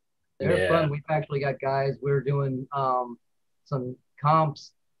 They're fun. We've actually got guys. We're doing some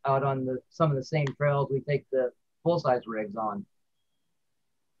comps out on some of the same trails we take the full size rigs on.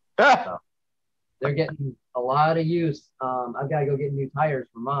 So they're getting a lot of use. I've got to go get new tires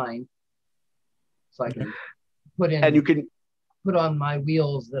for mine, so I can put in. And you can put on my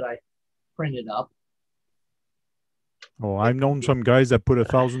wheels that I printed up. Oh, I've known some guys that put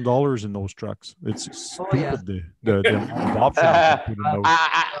 $1,000 in those trucks. It's stupid. The amount of options they put in those.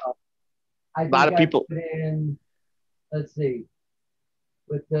 A lot of people. Put in, let's see,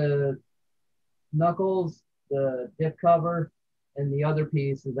 with the knuckles, the dip cover, and the other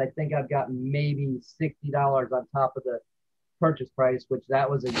pieces, I think I've gotten maybe $60 on top of the purchase price, which that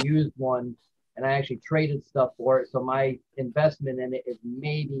was a used one, and I actually traded stuff for it. So my investment in it is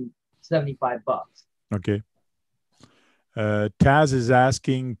maybe $75. Okay. Taz is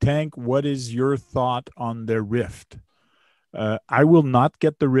asking, Tank, what is your thought on the Rift? I will not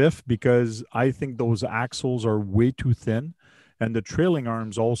get the Rift because I think those axles are way too thin, and the trailing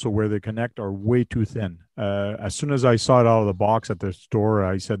arms also where they connect are way too thin. As soon as I saw it out of the box at the store,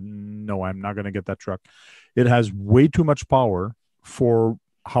 I said, no, I'm not going to get that truck. It has way too much power for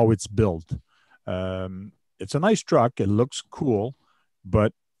how it's built. It's a nice truck. It looks cool,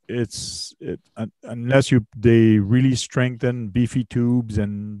 but unless they really strengthen beefy tubes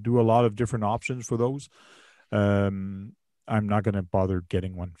and do a lot of different options for those, I'm not going to bother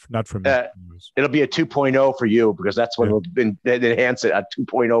getting one. Not for me. It'll be a 2.0 for you, because that's what will enhance it, a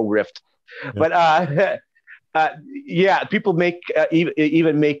 2.0 Rift. Yeah. But people make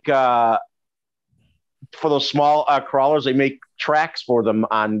even make for those small crawlers, they make tracks for them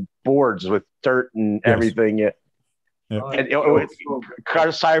on boards with dirt and everything. Yeah. And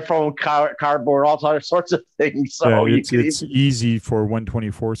styrofoam, cardboard, all sorts of things. So it's easy for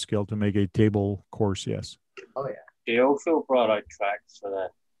 124 scale to make a table course. Yes. Oh yeah. They also brought out tracks for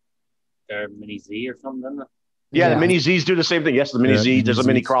their Mini Z or something, didn't they? Yeah, the Mini Zs do the same thing. Yes, the Mini Z. There's a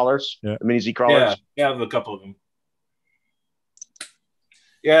Mini crawlers. Yeah. The Mini Z crawlers. Yeah, I have a couple of them.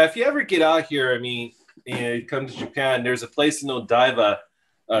 Yeah, if you ever get out here, I mean, you come to Japan, there's a place in Odaiba,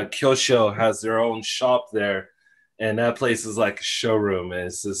 Kyosho has their own shop there. And that place is like a showroom. And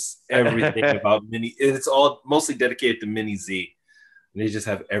it's just everything about Mini. It's all mostly dedicated to Mini Z. And they just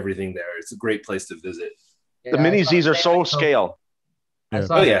have everything there. It's a great place to visit. The Mini Zs are so scale. I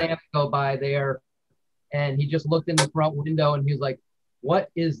saw Sam go by there, and he just looked in the front window, and he was like,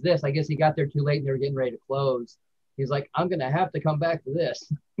 what is this? I guess he got there too late, and they were getting ready to close. He's like, I'm going to have to come back to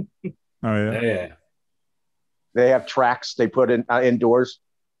this. Oh, yeah. They have tracks they put in indoors.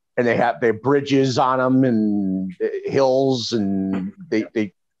 And they have their bridges on them and hills, and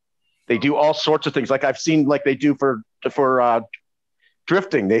they do all sorts of things. Like I've seen, like they do for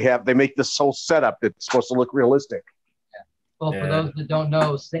drifting. They make this whole setup that's supposed to look realistic. Yeah. Well, for those that don't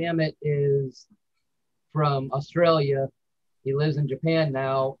know, Samet is from Australia. He lives in Japan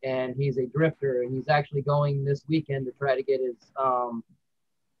now, and he's a drifter. And he's actually going this weekend to try to get his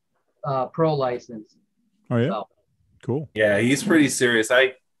pro license. Oh yeah, so. Cool. Yeah, he's pretty serious.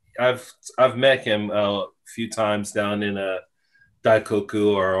 I've met him a few times down in a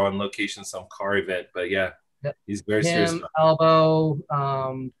Daikoku or on location some car event. But yeah, he's very serious. Elbow,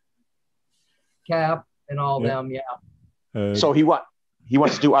 Cap, and all them. Yeah. So he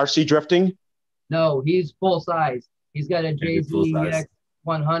wants to do RC drifting. No, he's full size. He's got a JZX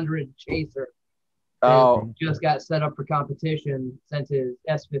 100 Chaser. Oh, just got set up for competition since his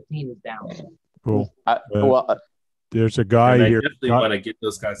S15 is down. Cool. There's a guy and I here. I definitely want to get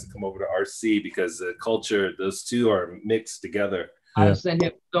those guys to come over to RC because the culture, those two are mixed together. I've sent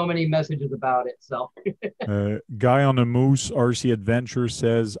him so many messages about it. So, guy on the Moose RC Adventure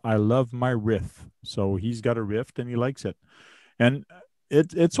says, "I love my Rift." So he's got a Rift and he likes it, and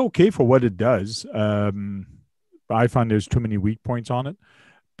it's okay for what it does. I find there's too many weak points on it,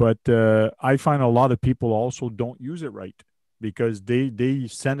 but I find a lot of people also don't use it right because they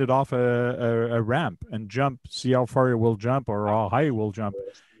send it off a ramp and jump, see how far it will jump or how high it will jump.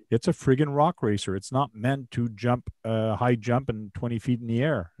 It's a friggin' rock racer. It's not meant to jump high jump and 20 feet in the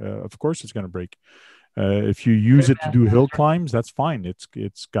air. Of course it's going to break. If you use it to do hill climbs, that's fine.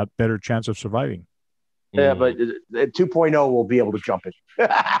 It's got better chance of surviving. Yeah, but 2.0 will be able to jump it.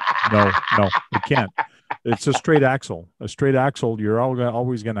 No, it can't. It's a straight axle. A straight axle, you're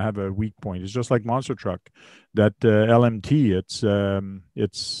always going to have a weak point. It's just like monster truck. That LMT, it's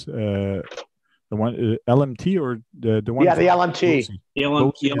the one LMT or the one. Yeah, the LMT. The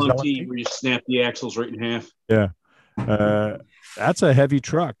LMT where you snap the axles right in half. Yeah. That's a heavy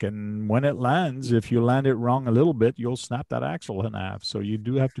truck, and when it lands, if you land it wrong a little bit, you'll snap that axle in half. So you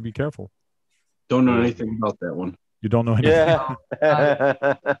do have to be careful. Don't know anything about that one. You don't know anything.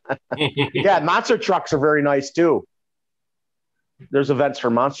 Yeah. Yeah, monster trucks are very nice too. There's events for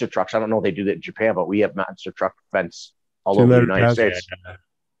monster trucks. I don't know if they do that in Japan, but we have monster truck events all over the United States. Yeah.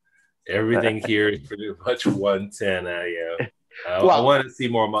 Everything here is pretty much 110. I want to see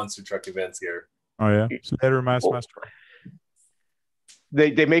more monster truck events here. Oh yeah, so later master.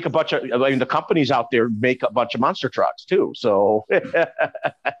 They make a bunch of. I mean, the companies out there make a bunch of monster trucks too. So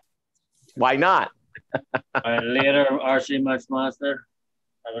why not? Later, RC Max Monster.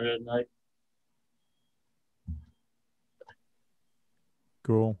 Have a good night.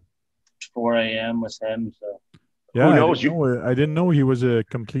 Cool. 4 a.m. with him. So. Yeah, who knows? I didn't know he was a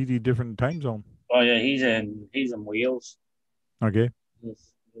completely different time zone. Oh yeah, he's in Wheels. Okay.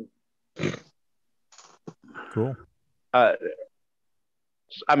 Cool.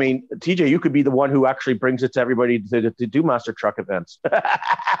 I mean, TJ, you could be the one who actually brings it to everybody to do monster truck events.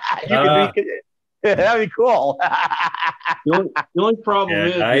 That'd be cool. The only problem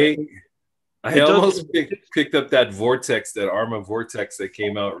is I almost picked up that Vortex, that Arma Vortex that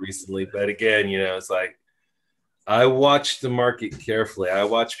came out recently. But again, it's like I watch the market carefully. I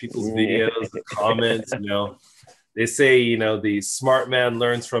watch people's videos, the comments, They say, the smart man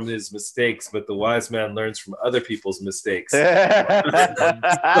learns from his mistakes, but the wise man learns from other people's mistakes. That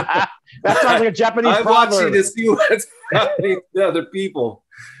sounds like a Japanese proverb. I'm watching to see what's happening to other people.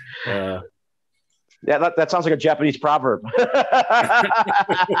 Yeah, that sounds like a Japanese proverb.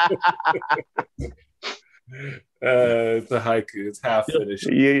 It's a haiku. It's half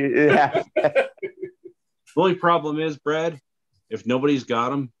finished. Yeah. The only problem is, Brad, if nobody's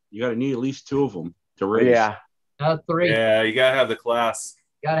got them, you got to need at least 2 of them to race. Yeah. 3. Yeah, you got to have the class.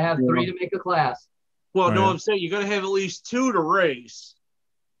 Got to have 3 to make a class. Well, no, I'm saying you got to have at least 2 to race,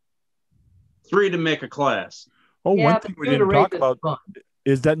 3 to make a class. Oh, one thing we didn't talk about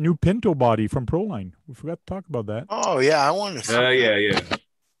is that new Pinto body from Proline. We forgot to talk about that. Oh, yeah, I wanted to. Yeah.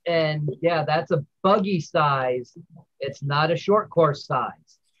 And yeah, that's a buggy size. It's not a short course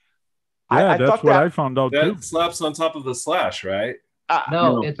size. Yeah, that's what I found out too. That slaps on top of the Slash, right?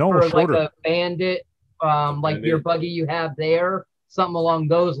 No, it's for shorter. Like a Bandit, like your buggy you have there, something along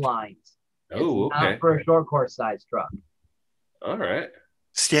those lines. Oh, it's okay. Not for a short course size truck. All right.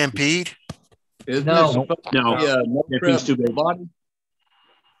 Stampede? No. Yeah, Stampede's too big.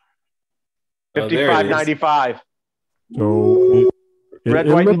 55.95. So red,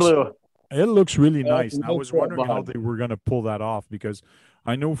 white, and blue. It looks really nice. And I was wondering how they were going to pull that off because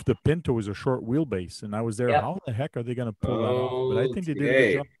I know if the Pinto is a short wheelbase, and I was there. Yep. How the heck are they going to pull that off? But I think they did a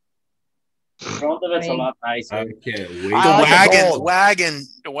good job. The front of it's a lot nicer. I can't wait. The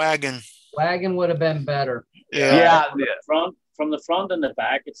wagon. Wagon would have been better. Yeah. From the front and the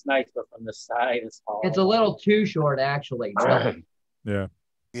back, it's nice, but from the side, it's hard. It's a little too short, actually. Yeah.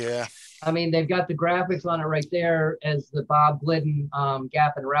 Yeah. I mean, they've got the graphics on it right there as the Bob Glidden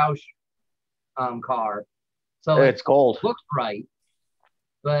Gap and Roush car. So it's gold. Looks right,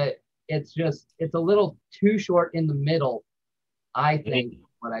 but it's a little too short in the middle, I think,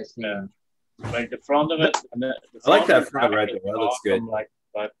 what I see. Yeah. Like the front of it. And the I like that front right there. That looks good.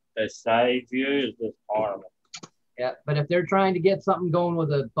 But the side view is just horrible. Yeah, but if they're trying to get something going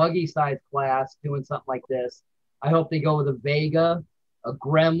with a buggy size class doing something like this, I hope they go with a Vega, a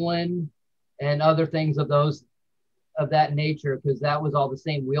Gremlin, and other things of that nature, because that was all the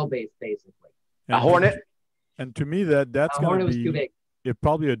same wheelbase basically. A Hornet. And to me, that's going to be too big. It's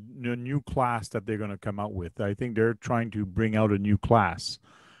probably a new class that they're going to come out with. I think they're trying to bring out a new class.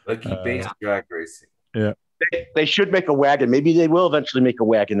 Buggy base drag racing. Yeah. They should make a wagon. Maybe they will eventually make a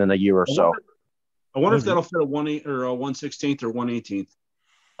wagon in a year or so. I wonder if that'll fit a 1/8 or a 1/16 or 1/18.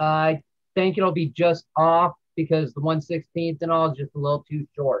 I think it'll be just off because the 1/16 and all is just a little too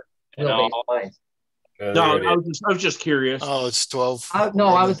short. No, I was just curious. Oh, it's 12. I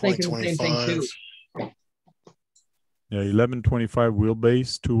was thinking the same thing too. Yeah, 1125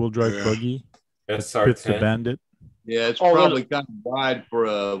 wheelbase, two-wheel drive buggy. Fits the Bandit. Yeah, it's probably kind of wide for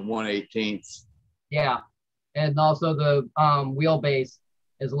a 1/18. Yeah, and also the wheelbase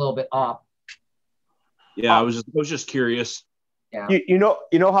is a little bit off. Yeah, I was just curious. Yeah. You know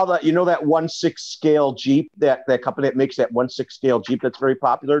that 1/6 scale Jeep, that company that makes that 1/6 scale Jeep that's very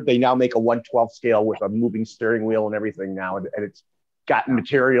popular. They now make a 1/12 scale with a moving steering wheel and everything now, and it's got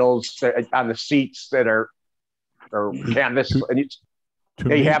materials on the seats that are canvas, and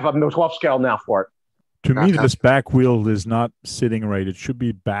they have a 12 scale now for it. To me, this back wheel is not sitting right. It should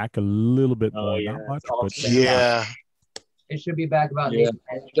be back a little bit more, not much, but yeah, it should be back about. Yeah,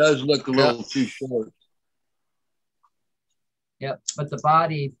 it does look a little too short. Yep, but the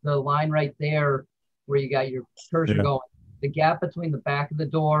body, the line right there where you got your cursor going, the gap between the back of the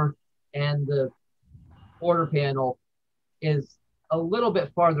door and the quarter panel is a little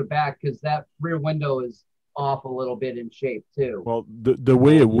bit farther back because that rear window is off a little bit in shape too. Well, the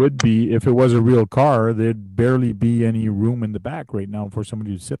way it would be if it was a real car, there'd barely be any room in the back right now for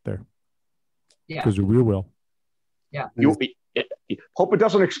somebody to sit there. Yeah, because the rear wheel. Yeah. You hope it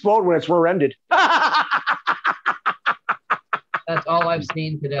doesn't explode when it's rear-ended. That's all I've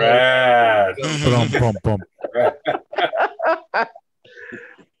seen today.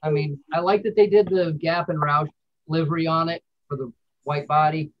 I mean, I like that they did the Gap and Roush livery on it for the white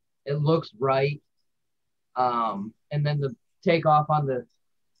body. It looks right. And then the takeoff on the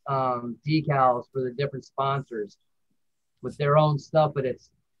decals for the different sponsors with their own stuff, but it's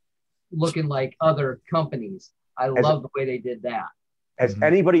looking like other companies. I love the way they did that. Has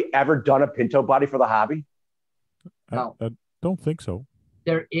anybody ever done a Pinto body for the hobby? No. I don't think so.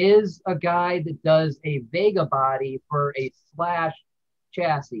 There is a guy that does a Vega body for a Slash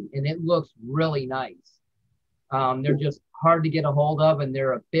chassis, and it looks really nice. They're just hard to get a hold of, and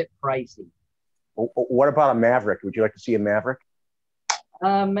they're a bit pricey. What about a Maverick? Would you like to see a Maverick?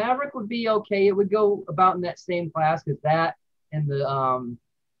 Maverick would be okay. It would go about in that same class because that and the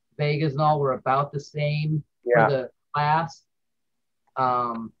Vegas and all were about the same for the class.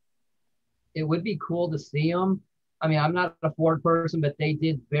 It would be cool to see them. I mean, I'm not a Ford person, but they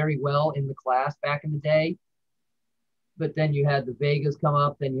did very well in the class back in the day. But then you had the Vegas come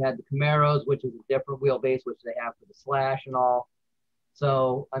up, then you had the Camaros, which is a different wheelbase, which they have for the Slash and all.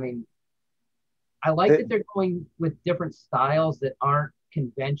 So, I mean, I like that they're going with different styles that aren't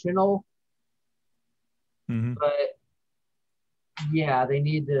conventional. But, yeah, they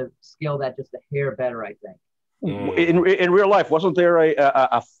need to scale that just a hair better, I think. In real life, wasn't there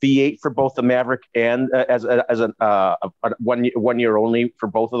a V8 for both the Maverick and as a 1 year only for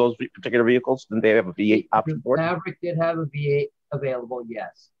both of those particular vehicles? Didn't they have a V8 option for it? Maverick did have a V8 available,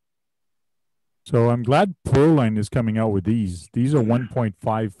 yes. So I'm glad Proline is coming out with these. These are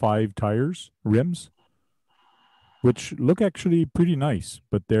 1.55 tires, rims, which look actually pretty nice,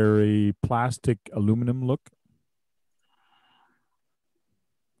 but they're a plastic aluminum look.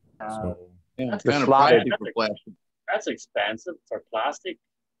 So. Yeah, That's kind of pricey for plastic. That's expensive for plastic.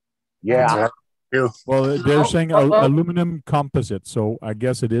 Yeah. Well, they're saying aluminum composite, so I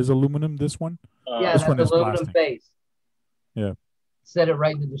guess it is aluminum, this one? Yeah, this that's one is aluminum plastic. base. Yeah. Said it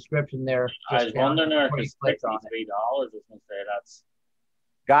right in the description there. I was wondering if it's $63. on it. I was going to say that's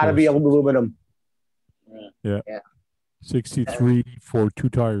Gotta be aluminum. Yeah. 63 for 2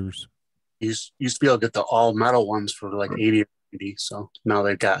 tires. Used to be able to get the all metal ones for like 80 or 90, so now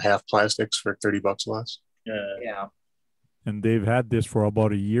they've got half plastics for $30 less. Yeah. And they've had this for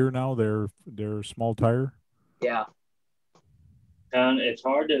about a year now. They're small tire. Yeah. And it's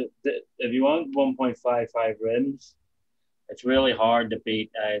hard to, if you want 1.55 rims, it's really hard to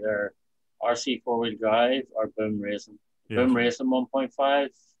beat either RC four-wheel drive or boom racing. Boom racing 1.5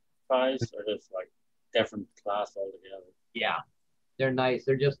 are just like different class altogether. Yeah, they're nice.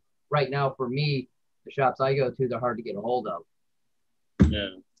 They're just right now for me, the shops I go to, they're hard to get a hold of.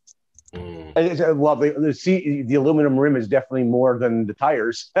 Yeah. It's lovely. The aluminum rim is definitely more than the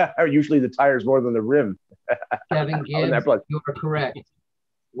tires. Usually the tires more than the rim. Kevin Gibbs, you are correct.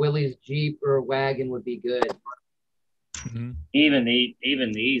 Willie's Jeep or wagon would be good. Mm-hmm. Even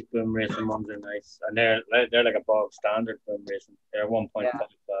these boom racing ones are nice, and they're like a bog standard boom racing. They're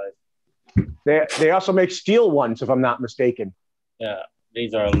 1.55. They also make steel ones, if I'm not mistaken. Yeah,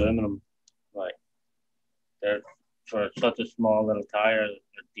 these are aluminum. Like they're for such a small little tire,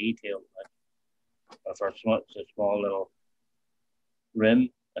 they're detailed. Like for such a small little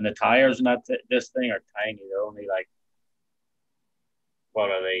rim, and the tires in this thing are tiny. They're only like, what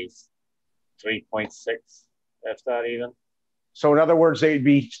are these? 3.6. If that even. So in other words, they'd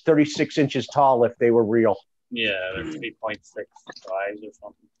be 36 inches tall if they were real. Yeah, they're 3.6 size or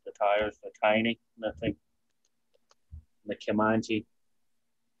something. The tires are tiny. Nothing. The Comanche.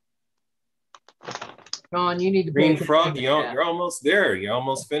 Sean, you need to Green Frog. You're almost there. You're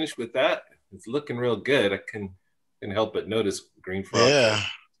almost finished with that. It's looking real good. I can help but notice Green Frog. Yeah.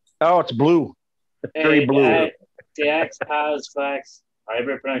 Oh, it's blue. It's very blue. The X has flex. I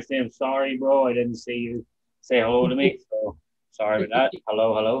pronounce your name. Sorry, bro. I didn't see you say hello to me. So sorry about that.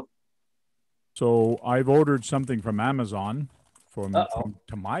 Hello. So I've ordered something from Amazon from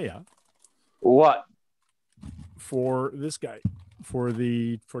Tamiya. What? For this guy, for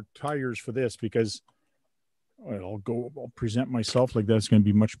tires for this, because I'll present myself like that. It's going to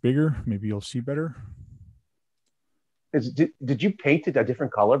be much bigger. Maybe you'll see better. Did you paint it a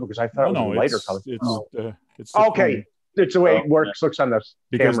different color? Because I thought it was a lighter color. It's okay. It's the way it works. Looks on the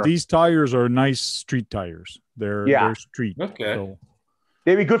because camera. These tires are nice street tires. They're street. Okay. So.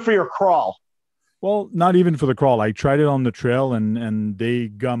 They'd be good for your crawl. Well, not even for the crawl. I tried it on the trail, and they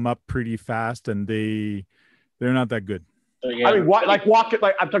gum up pretty fast, and they're not that good. I mean, walk it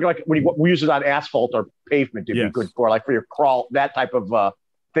like I'm talking like when you use it on asphalt or pavement, it'd be good for like for your crawl, that type of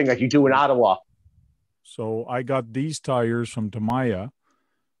thing like you do in Ottawa. So I got these tires from Tamiya,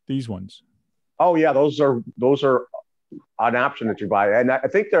 these ones. Oh yeah, those are an option that you buy, and I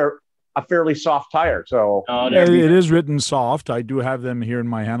think they're a fairly soft tire. So it is written soft. I do have them here in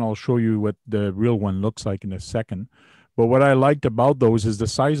my hand. I'll show you what the real one looks like in a second. But what I liked about those is the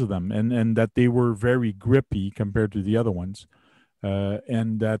size of them, and that they were very grippy compared to the other ones,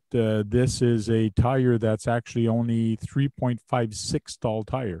 and that this is a tire that's actually only 3.56 tall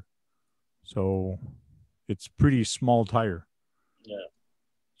tire, so it's pretty small tire. Yeah.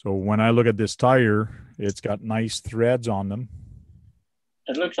 So when I look at this tire, it's got nice threads on them.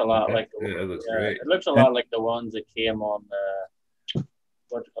 It looks a lot like it looks great. It looks a lot like the ones that came on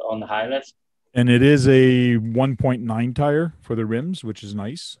the high lift. And it is a 1.9 tire for the rims, which is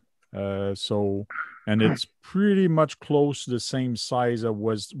nice. And it's pretty much close to the same size as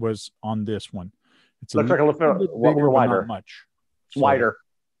was on this one. It's looks like a little bit wider. Not much. It's wider.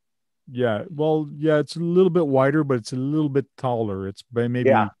 Yeah. Well, yeah, it's a little bit wider, but it's a little bit taller. It's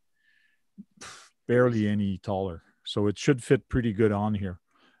maybe barely any taller. So it should fit pretty good on here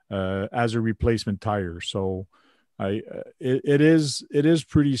as a replacement tire. So it is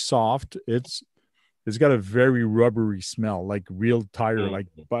pretty soft. It's got a very rubbery smell, like real tire, like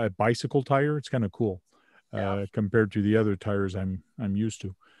bicycle tire. It's kind of cool compared to the other tires I'm used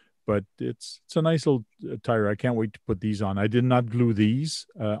to. But it's a nice little tire. I can't wait to put these on. I did not glue these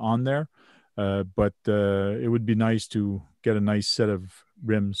on there, but it would be nice to get a nice set of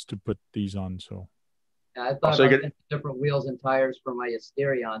rims to put these on. So I thought about getting different wheels and tires for my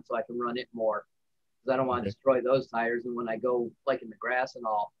Asterion so I can run it more, because I don't want to destroy those tires. And when I go like in the grass and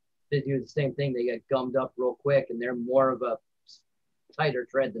all, they do the same thing. They get gummed up real quick, and they're more of a tighter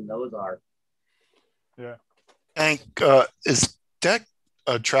tread than those are. Yeah. Hank, is that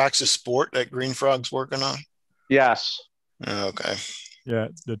a Traxxas Sport that Green Frog's working on? Yes. Okay. Yeah,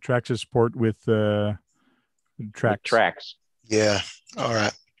 the Traxxas Sport with tracks. Yeah. All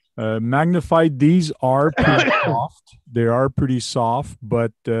right. Magnified, these are pretty soft. They are pretty soft,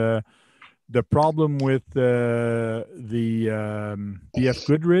 but the problem with the BF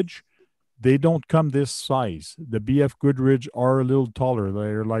Goodrich, they don't come this size. The BF Goodrich are a little taller.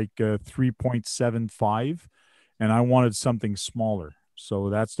 They're like 3.75, and I wanted something smaller.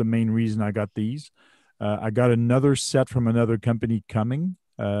 So that's the main reason I got these. I got another set from another company coming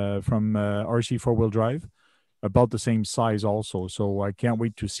from RC four-wheel drive, about the same size also. So I can't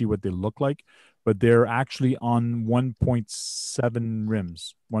wait to see what they look like. But they're actually on 1.7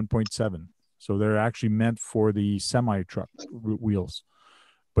 rims, 1.7. So they're actually meant for the semi-truck wheels.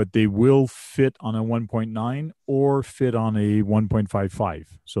 But they will fit on a 1.9 or fit on a 1.55,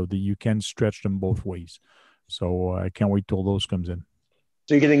 so that you can stretch them both ways. So I can't wait till those comes in.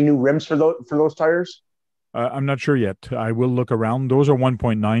 So you're getting new rims for those tires? I'm not sure yet. I will look around. Those are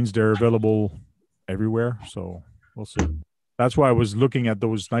 1.9s. They're available everywhere, so we'll see. That's why I was looking at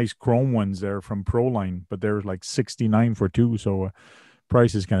those nice chrome ones there from Proline, but they're like 69 for two, so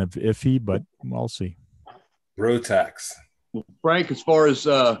price is kind of iffy, but we'll see. Rotax. Frank, as far as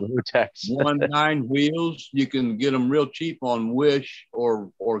 1.9 wheels, you can get them real cheap on Wish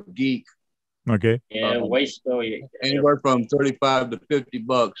or Geek. Okay. Yeah, Wish though. Anywhere from $35 to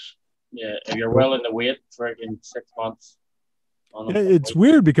 $50. Yeah, if you're willing to wait for it in 6 months. Yeah, it's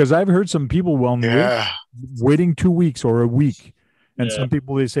weird because I've heard some people waiting 2 weeks or a week, and some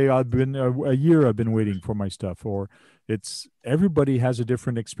people they say I've been a year. I've been waiting for my stuff, or it's everybody has a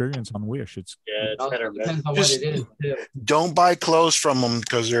different experience on Wish. It's depends on what it is too. Don't buy clothes from them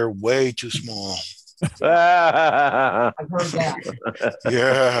because they're way too small. I've heard that.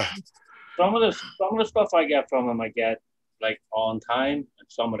 Yeah. Some of the stuff I get from them, I get like on time, and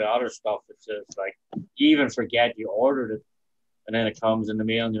some of the other stuff it's just like you even forget you ordered it, and then it comes in the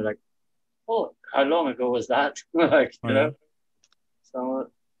mail, and you're like, "Oh, how long ago was that?" Like, you know. So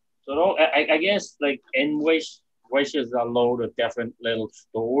don't, I guess like in Wish is a load of different little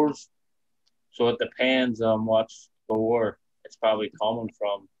stores, so it depends on what store it's probably coming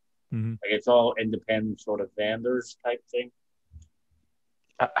from. Mm-hmm. Like it's all independent sort of vendors type thing.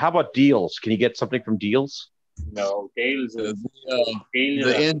 How about Deals? Can you get something from Deals? No, Deals is the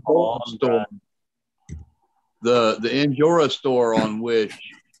Endura store. The Endura store on Wish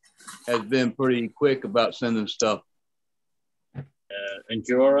has been pretty quick about sending stuff.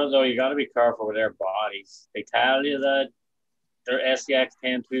 Endura, though, you got to be careful with their bodies. They tell you that they're SCX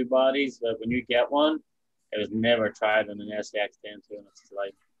 10.2 bodies, but when you get one, it was never tried on an SCX 10.2 in its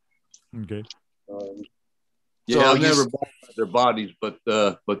life. Okay. Yeah, I've never bought their bodies, but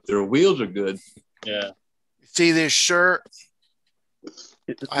their wheels are good. Yeah. See this shirt?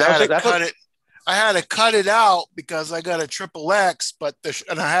 I had to cut it out because I got a XXX,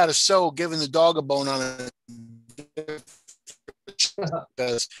 and I had to sew giving the dog a bone on it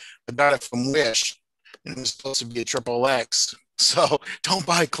because I got it from Wish, and it was supposed to be a XXX. So don't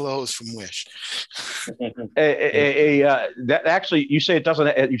buy clothes from Wish. That actually, you say it doesn't.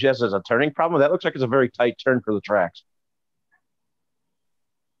 It just has a turning problem. That looks like it's a very tight turn for the tracks.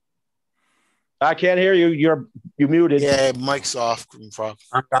 I can't hear you. You're muted. Yeah, mic's off.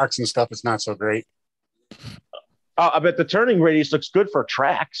 Unboxing stuff is not so great. I bet the turning radius looks good for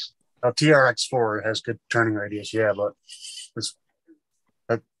tracks. TRX4 has good turning radius, yeah, but it's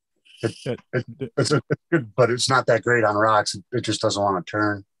good, but it's not that great on rocks. It just doesn't want to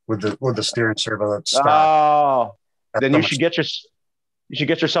turn with the steering servo. That's stock. Then you should get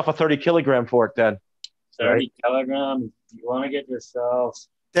yourself a 30 kilogram for it. Then 30 kilograms. You want to get yourself.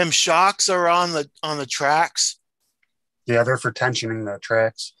 Them shocks are on the tracks. Yeah, they're for tensioning the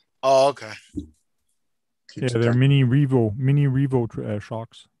tracks. Oh, okay. Yeah, they're mini Revo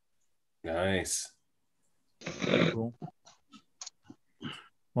shocks. Nice. Cool.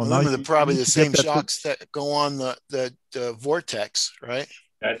 Well, now they're probably the same shocks that go on the Vortex, right?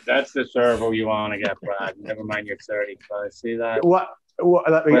 That's the servo you want to get, Brad. Never mind your 35. See that? What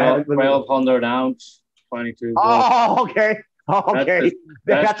 1,200 ounce, 22. Oh, okay. Okay.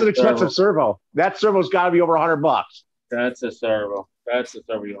 That's an expensive servo. That servo's got to be over $100. That's a servo. That's the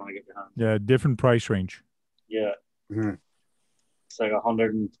servo you want to get behind. Yeah, different price range. Yeah. Mm-hmm. It's like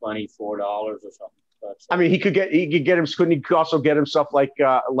 $124 or something. I mean, he could get him. Couldn't he also get himself like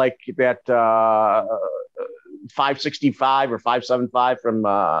that 565 or 575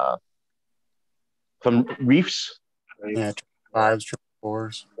 from Reefs? Yeah, 5s,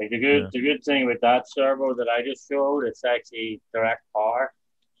 4s. Like the good thing with that servo that I just showed, it's actually direct power.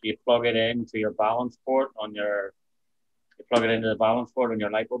 You plug it into your balance port you plug it into the balance port on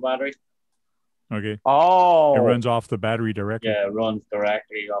your LiPo battery. Okay. Oh. It runs off the battery directly. Yeah, it runs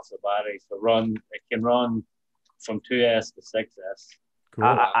directly off the battery. So it can run from 2S to 6S.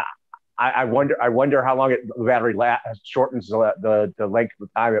 Cool. I wonder how long the battery shortens the length of the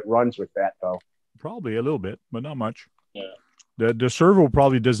time it runs with that though. Probably a little bit, but not much. Yeah. The servo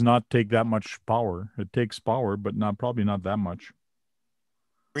probably does not take that much power. It takes power, but probably not that much.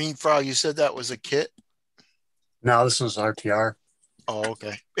 Green Frog, you said that was a kit? No, this was RTR. Oh,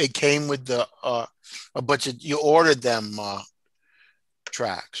 okay. It came with the a bunch of, you ordered them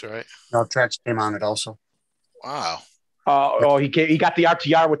tracks, right? No, tracks came on it also. Wow. He got the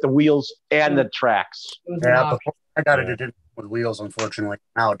RTR with the wheels and the tracks. Yeah, before I got it didn't with wheels. Unfortunately,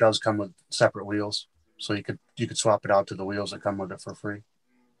 now it does come with separate wheels, so you could swap it out to the wheels that come with it for free.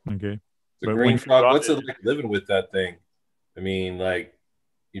 Okay. The Green Frog, what's it like living with that thing? I mean, like,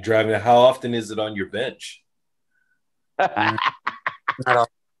 you driving it, how often is it on your bench? Not a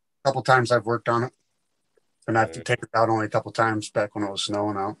couple times I've worked on it, and I have to take it out only a couple times back when it was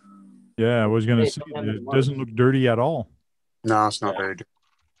snowing out. Yeah, I was going to say, it doesn't look dirty at all. No, it's not very dirty.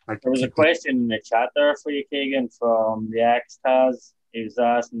 There was a question in the chat there for you, Keegan, from the X-Taz. He was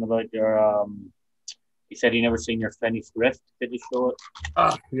asking about your, he said he never seen your finished Rift. Did you show it?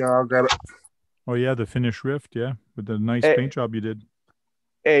 Yeah, I'll grab it. Oh, yeah, the finished Rift, yeah, with the nice paint job you did.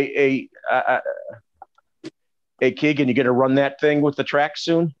 Hey, Keegan, you going to run that thing with the track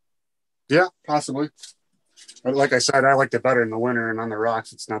soon? Yeah, possibly. But like I said, I liked it better in the winter, and on the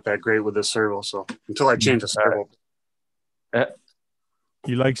rocks, it's not that great with this servo. So until I change the servo.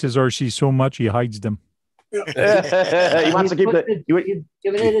 He likes his RC so much, he hides them. He wants to keep giving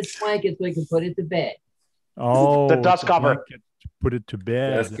it its blanket so he can put it to bed. Oh, the dust cover. Put it to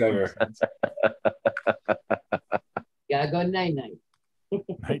bed. Dust cover. Gotta go night. Night.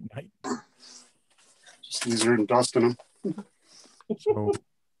 Just easier than dusting them. So,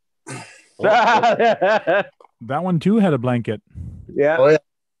 that one too had a blanket. Yeah. Oh, yeah.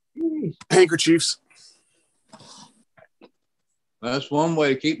 Handkerchiefs. That's one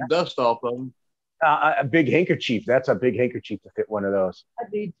way to keep the dust off of them. A big handkerchief. That's a big handkerchief to fit one of those. I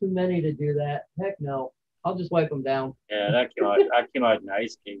need too many to do that. Heck no. I'll just wipe them down. Yeah, that came out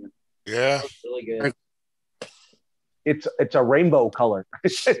nice, Keegan. Yeah. That's really good. It's a rainbow color.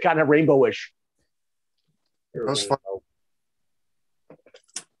 It's kind of rainbowish. That's fun.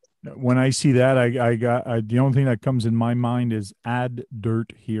 When I see that, the only thing that comes in my mind is add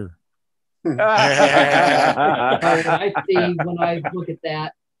dirt here. I see when I look at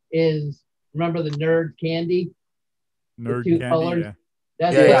that is, remember the nerd candy? Nerd two candy, colors?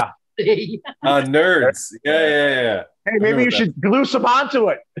 yeah. That's Nerds. Yeah. Hey, maybe you should glue some onto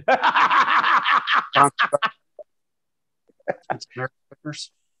it.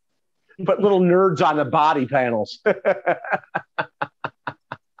 Put little nerds on the body panels.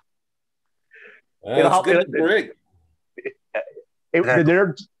 It'll help it. The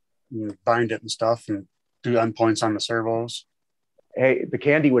nerds bind it and stuff, and do endpoints on the servos. Hey, the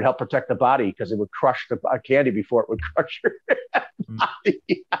candy would help protect the body because it would crush the candy before it would crush your body.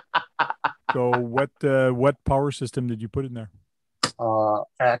 So what power system did you put in there?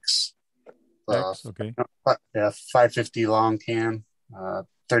 X. Okay. Yeah, 550 long can,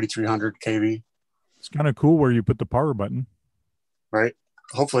 3300 kV. It's kind of cool where you put the power button. Right.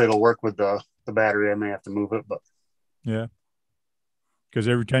 Hopefully it'll work with the battery. I may have to move it, but yeah. Because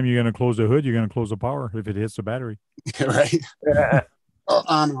every time you're going to close the hood, you're going to close the power if it hits the battery. Right.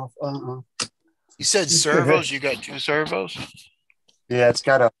 On, off, You said servos? You got two servos? Yeah, it's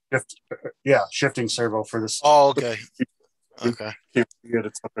got a shifting servo for this. Oh, okay. Okay. Can't see it.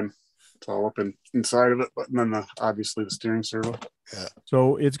 It's all up inside of it, but then obviously the steering servo. Yeah.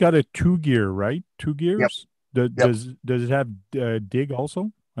 So it's got a 2-gear, right? 2 gears? Yep. Does it have dig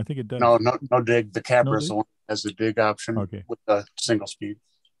also? I think it does. No dig. The Capra is the one that has the dig option with the single speed.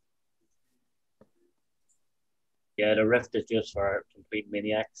 Yeah, the Rift is just for complete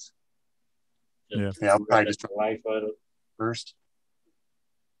maniacs. I'll probably just life out of it first.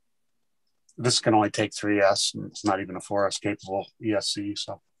 This can only take 3S, and it's not even a 4S capable ESC.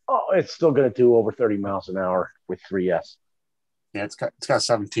 So, it's still going to do over 30 miles an hour with 3S. Yeah, it's got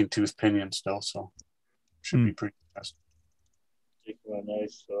 17 tooth pinion still, so should be pretty fast.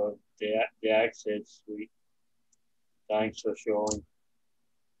 Nice. So the Axial's sweet. Thanks for showing.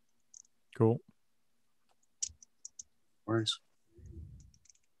 Cool. Worries.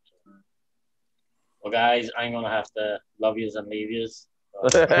 Well, guys, I'm gonna have to love yous and leave yous.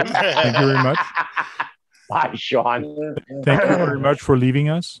 Thank you very much. Bye, Sean. Thank you very much for leaving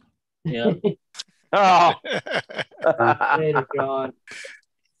us. Yeah. Oh. Later, Sean.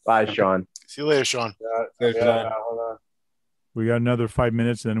 Bye, Sean. See you later, Sean. Hold on. We got another 5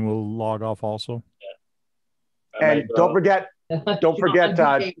 minutes, then we'll log off also. Yeah. And don't forget,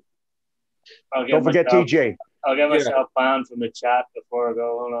 TJ. I'll get myself banned from the chat before I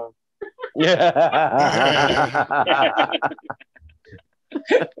go. Hold on. Yeah.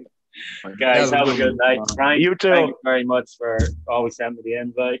 Guys, have a good night. Frank, you too. Thank you very much for always sending me the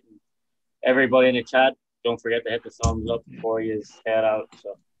invite. And everybody in the chat, don't forget to hit the thumbs up before you head out.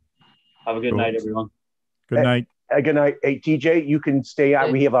 So have a good night, everyone. Good night. Good night. Hey, TJ, you can stay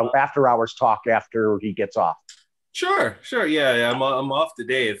out. We have an after-hours talk after he gets off. Sure. Yeah. I'm off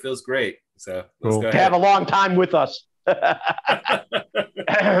today. It feels great. So let's go ahead. Have a long time with us.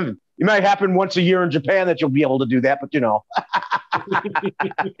 It might happen once a year in Japan that you'll be able to do that, but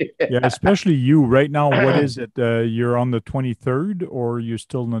Yeah, especially you right now. What is it? You're on the 23rd, or you're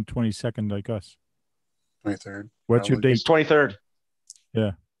still on the 22nd like us? 23rd. What's your date? It's 23rd.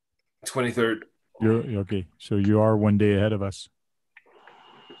 Yeah. 23rd. You're okay. So you are one day ahead of us.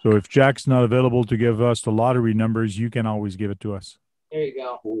 So if Jack's not available to give us the lottery numbers, you can always give it to us. There you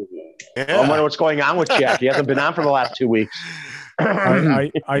go. Yeah. I wonder what's going on with Jack. He hasn't been on for the last 2 weeks.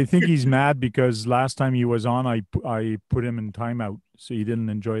 I think he's mad because last time he was on, I put him in timeout, so he didn't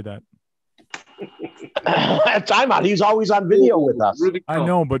enjoy that. Timeout. He's always on video with us. I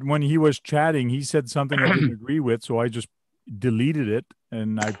know, but when he was chatting, he said something I didn't agree with, so I just deleted it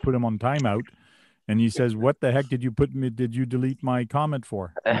and I put him on timeout. And he says, "What the heck did you put me? Did you delete my comment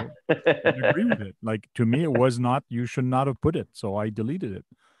for?" I didn't agree with it. Like, to me, it was not. You should not have put it, so I deleted it.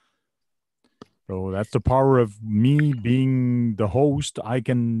 So that's the power of me being the host. I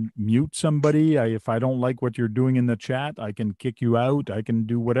can mute somebody. If I don't like what you're doing in the chat, I can kick you out. I can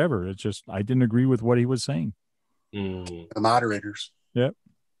do whatever. It's just I didn't agree with what he was saying. The moderators. Yep.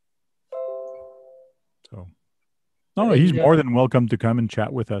 So, no, he's more than welcome to come and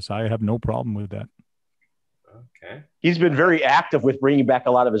chat with us. I have no problem with that. Okay. He's been very active with bringing back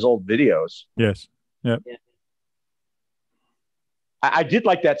a lot of his old videos. Yes. Yep. Yeah. I did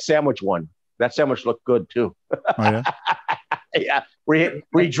like that sandwich one. That sandwich looked good too. Oh yeah. Yeah. Where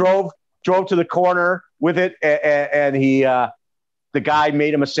he drove to the corner with it, and he the guy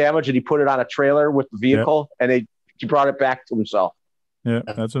made him a sandwich and he put it on a trailer with the vehicle, and he brought it back to himself. Yeah,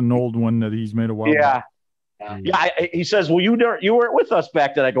 that's an old one that he's made a while back. Yeah. He says, "Well, you weren't with us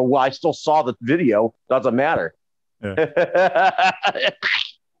back then." I go, "Well, I still saw the video. Doesn't matter." Yeah.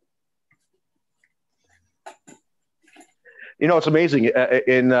 It's amazing.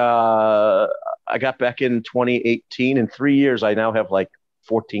 I got back in 2018. In 3 years, I now have like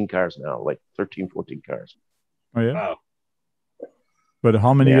 14 cars now, like 13, 14 cars. Oh yeah. Wow. But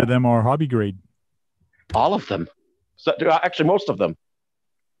how many of them are hobby grade? All of them. So, actually, most of them.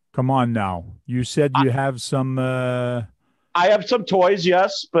 Come on now. You said you have some. I have some toys,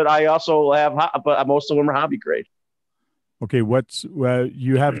 yes, but I also have. But most of them are hobby grade. Okay,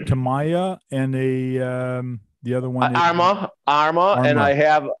 you have Tamiya and the other one is Arma, and I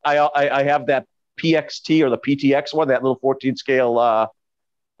have that PXT or the PTX one, that little 14 scale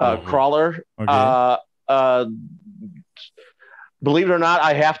crawler. Okay. Believe it or not,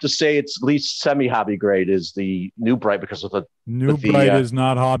 I have to say it's at least semi-hobby grade is the New Bright because of the New Bright is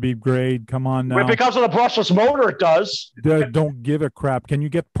not hobby grade. Come on now. Because of the brushless motor, it does. Don't give a crap. Can you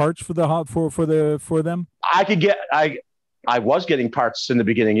get parts for them? I could get. I was getting parts in the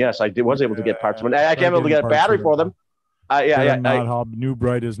beginning. Yes, I was able to get parts. But I can't able to get a battery for them. New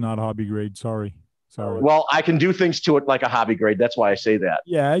Bright is not hobby grade. Sorry. Well, I can do things to it like a hobby grade. That's why I say that.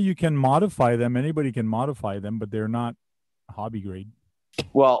 Yeah, you can modify them. Anybody can modify them, but they're not hobby grade.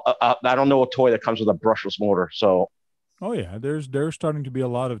 Well, I don't know a toy that comes with a brushless motor. So. Oh yeah, there's starting to be a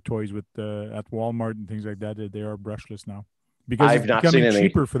lot of toys with at Walmart and things like that. They are brushless now because it's becoming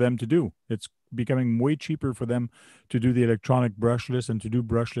cheaper for them to do. It's becoming way cheaper for them to do the electronic brushless and to do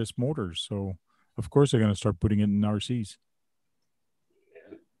brushless motors. So of course they're going to start putting it in RCs.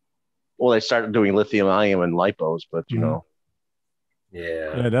 Well, they started doing lithium-ion and lipos, but you know.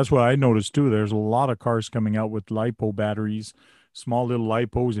 Yeah, that's what I noticed too. There's a lot of cars coming out with lipo batteries, small little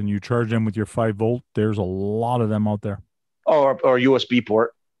lipos, and you charge them with your 5-volt. There's a lot of them out there. Or USB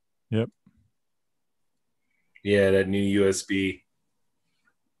port. Yep. Yeah, that new USB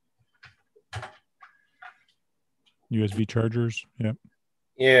chargers. Yep.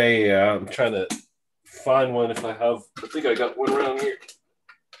 Yeah. I'm trying to find one if I have. I think I got one around here.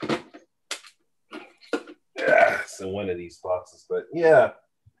 Yeah, so one of these boxes, but yeah,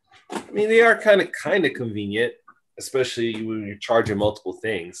 I mean they are kind of convenient, especially when you're charging multiple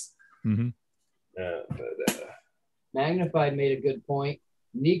things. Mm-hmm. Magnified made a good point.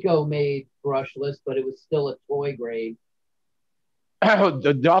 Nico made brushless, but it was still a toy grade.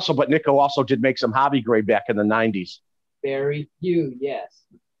 But Nico also did make some hobby grade back in the 90s. Very few, yes.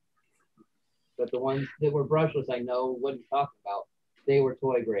 But the ones that were brushless, I know what you're talking about. They were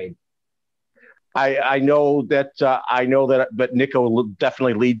toy grade. I know that, but Nico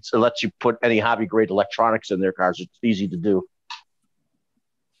definitely lets you put any hobby grade electronics in their cars. It's easy to do.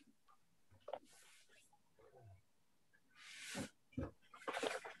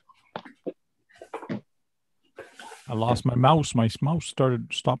 I lost my mouse. My mouse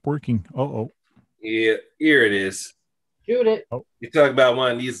stopped working. Yeah, here it is. Shoot it. Oh. You talk about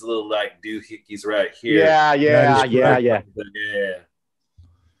one of these little like doohickeys right here. Yeah. Yeah,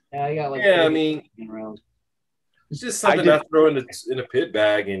 I got like. I mean, It's just something I throw in a pit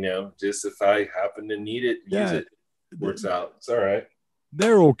bag, just if I happen to need it, use it. Works out. It's all right.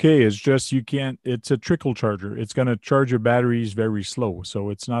 They're okay. It's just you can't. It's a trickle charger. It's going to charge your batteries very slow. So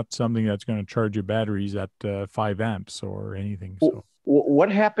it's not something that's going to charge your batteries at 5 amps or anything. So what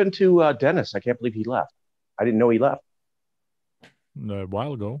happened to Dennis? I can't believe he left. I didn't know he left. A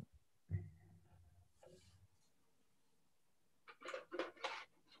while ago.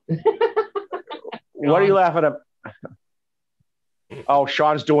 What are you laughing at? Oh,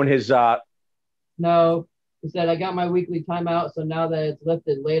 Sean's doing his. No. He said, I got my weekly timeout, so now that it's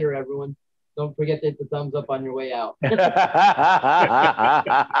lifted later, everyone, don't forget to hit the thumbs up on your way out.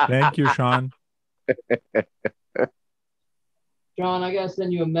 Thank you, Sean. Sean, I got to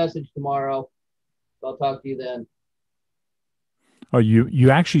send you a message tomorrow. I'll talk to you then. Oh,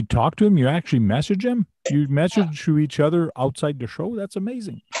 you actually talk to him? You actually message him? You message to each other outside the show? That's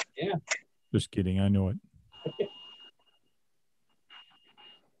amazing. Yeah. Just kidding. I know it.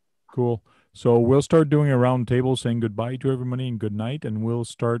 Cool. So we'll start doing a round table saying goodbye to everybody and good night. And we'll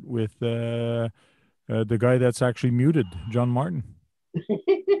start with the guy that's actually muted, John Martin.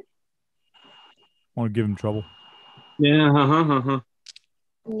 Want to give him trouble. Yeah.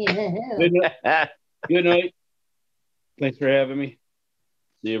 Yeah. Good night. Thanks for having me.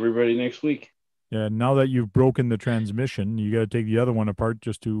 See everybody next week. Yeah, now that you've broken the transmission, you got to take the other one apart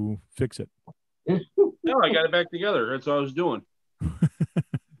just to fix it. No, I got it back together. That's what I was doing.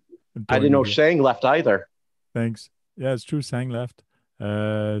 I didn't know Sang left either. Thanks. Yeah, it's true. Sang left.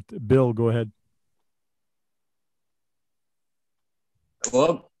 Bill, go ahead.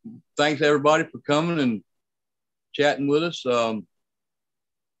 Well, thanks everybody for coming and chatting with us. It's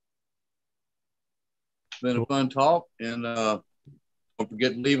been a fun talk, and don't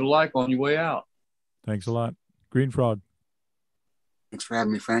forget to leave a like on your way out. Thanks a lot. Green Frog. Thanks for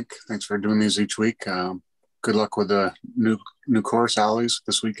having me, Frank. Thanks for doing these each week. Good luck with the new course alleys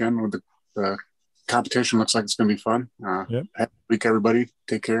this weekend with the competition. Looks like it's going to be fun. Yep. Happy week, everybody.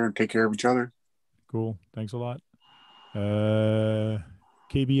 Take care and take care of each other. Cool. Thanks a lot.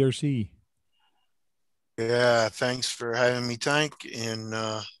 KBRC. Yeah, thanks for having me, Tank. And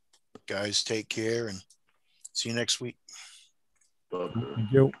guys, take care and see you next week.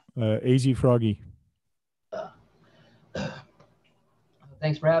 Thank you. AZ Froggy.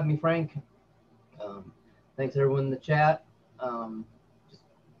 Thanks for having me, Frank. Thanks everyone in the chat. Just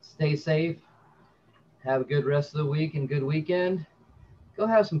stay safe. Have a good rest of the week and good weekend. Go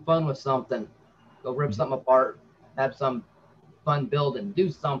have some fun with something. Go rip something apart. Have some fun building. Do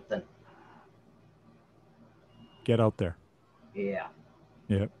something. Get out there. Yeah.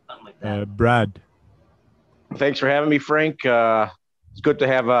 Yeah. Something like that. Brad. Thanks for having me, Frank. It's good to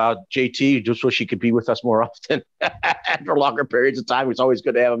have JT. Just wish he could be with us more often for longer periods of time. It's always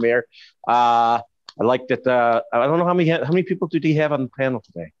good to have him here. I like that. I don't know how many people did he have on the panel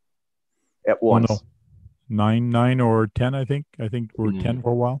today at once? Oh, no. 9 or 10, I think. I think we're 10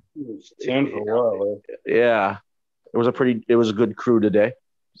 for a while. 10 for a while. Yeah. It was a good crew today.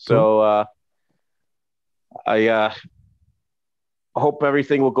 So I hope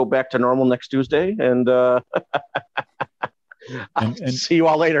everything will go back to normal next Tuesday, and and see you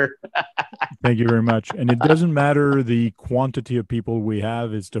all later. Thank you very much. And it doesn't matter the quantity of people we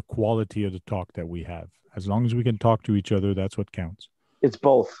have, it's the quality of the talk that we have. As long as we can talk to each other, that's what counts. It's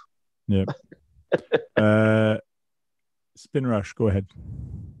both. Yep. Spin Rush, go ahead.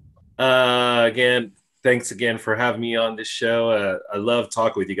 Again, thanks again for having me on this show. I love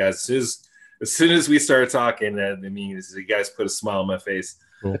talking with you guys. As soon as we started talking, you guys put a smile on my face.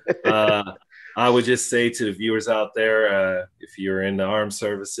 Cool. I would just say to the viewers out there, if you're in the armed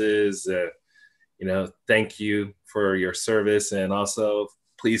services, thank you for your service. And also,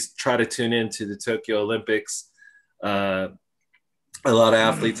 please try to tune in to the Tokyo Olympics. A lot of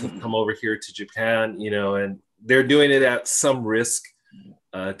athletes have come over here to Japan, and they're doing it at some risk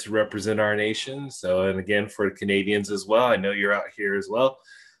to represent our nation. So, and again, for the Canadians as well, I know you're out here as well.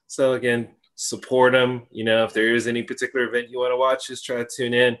 So again, support them. If there is any particular event you want to watch, just try to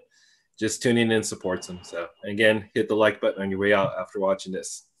tune in. Just tuning in supports them. So again, hit the like button on your way out after watching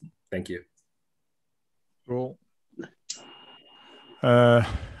this. Thank you. Cool.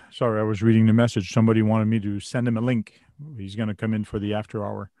 Sorry, I was reading the message. Somebody wanted me to send him a link. He's going to come in for the after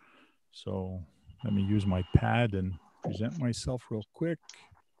hour. So let me use my pad and present myself real quick.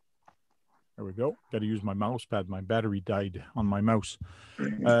 There we go. Got to use my mouse pad. My battery died on my mouse.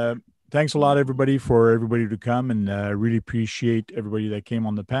 Thanks a lot, everybody, for everybody to come, and really appreciate everybody that came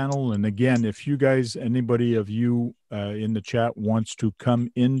on the panel. And again, if you guys, anybody of you in the chat wants to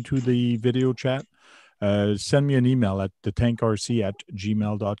come into the video chat, send me an email at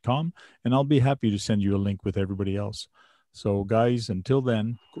thetankrc@gmail.com, and I'll be happy to send you a link with everybody else. So, guys, until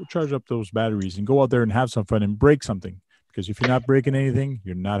then, go charge up those batteries and go out there and have some fun and break something. Because if you're not breaking anything,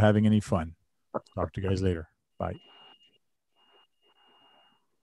 you're not having any fun. Talk to you guys later. Bye.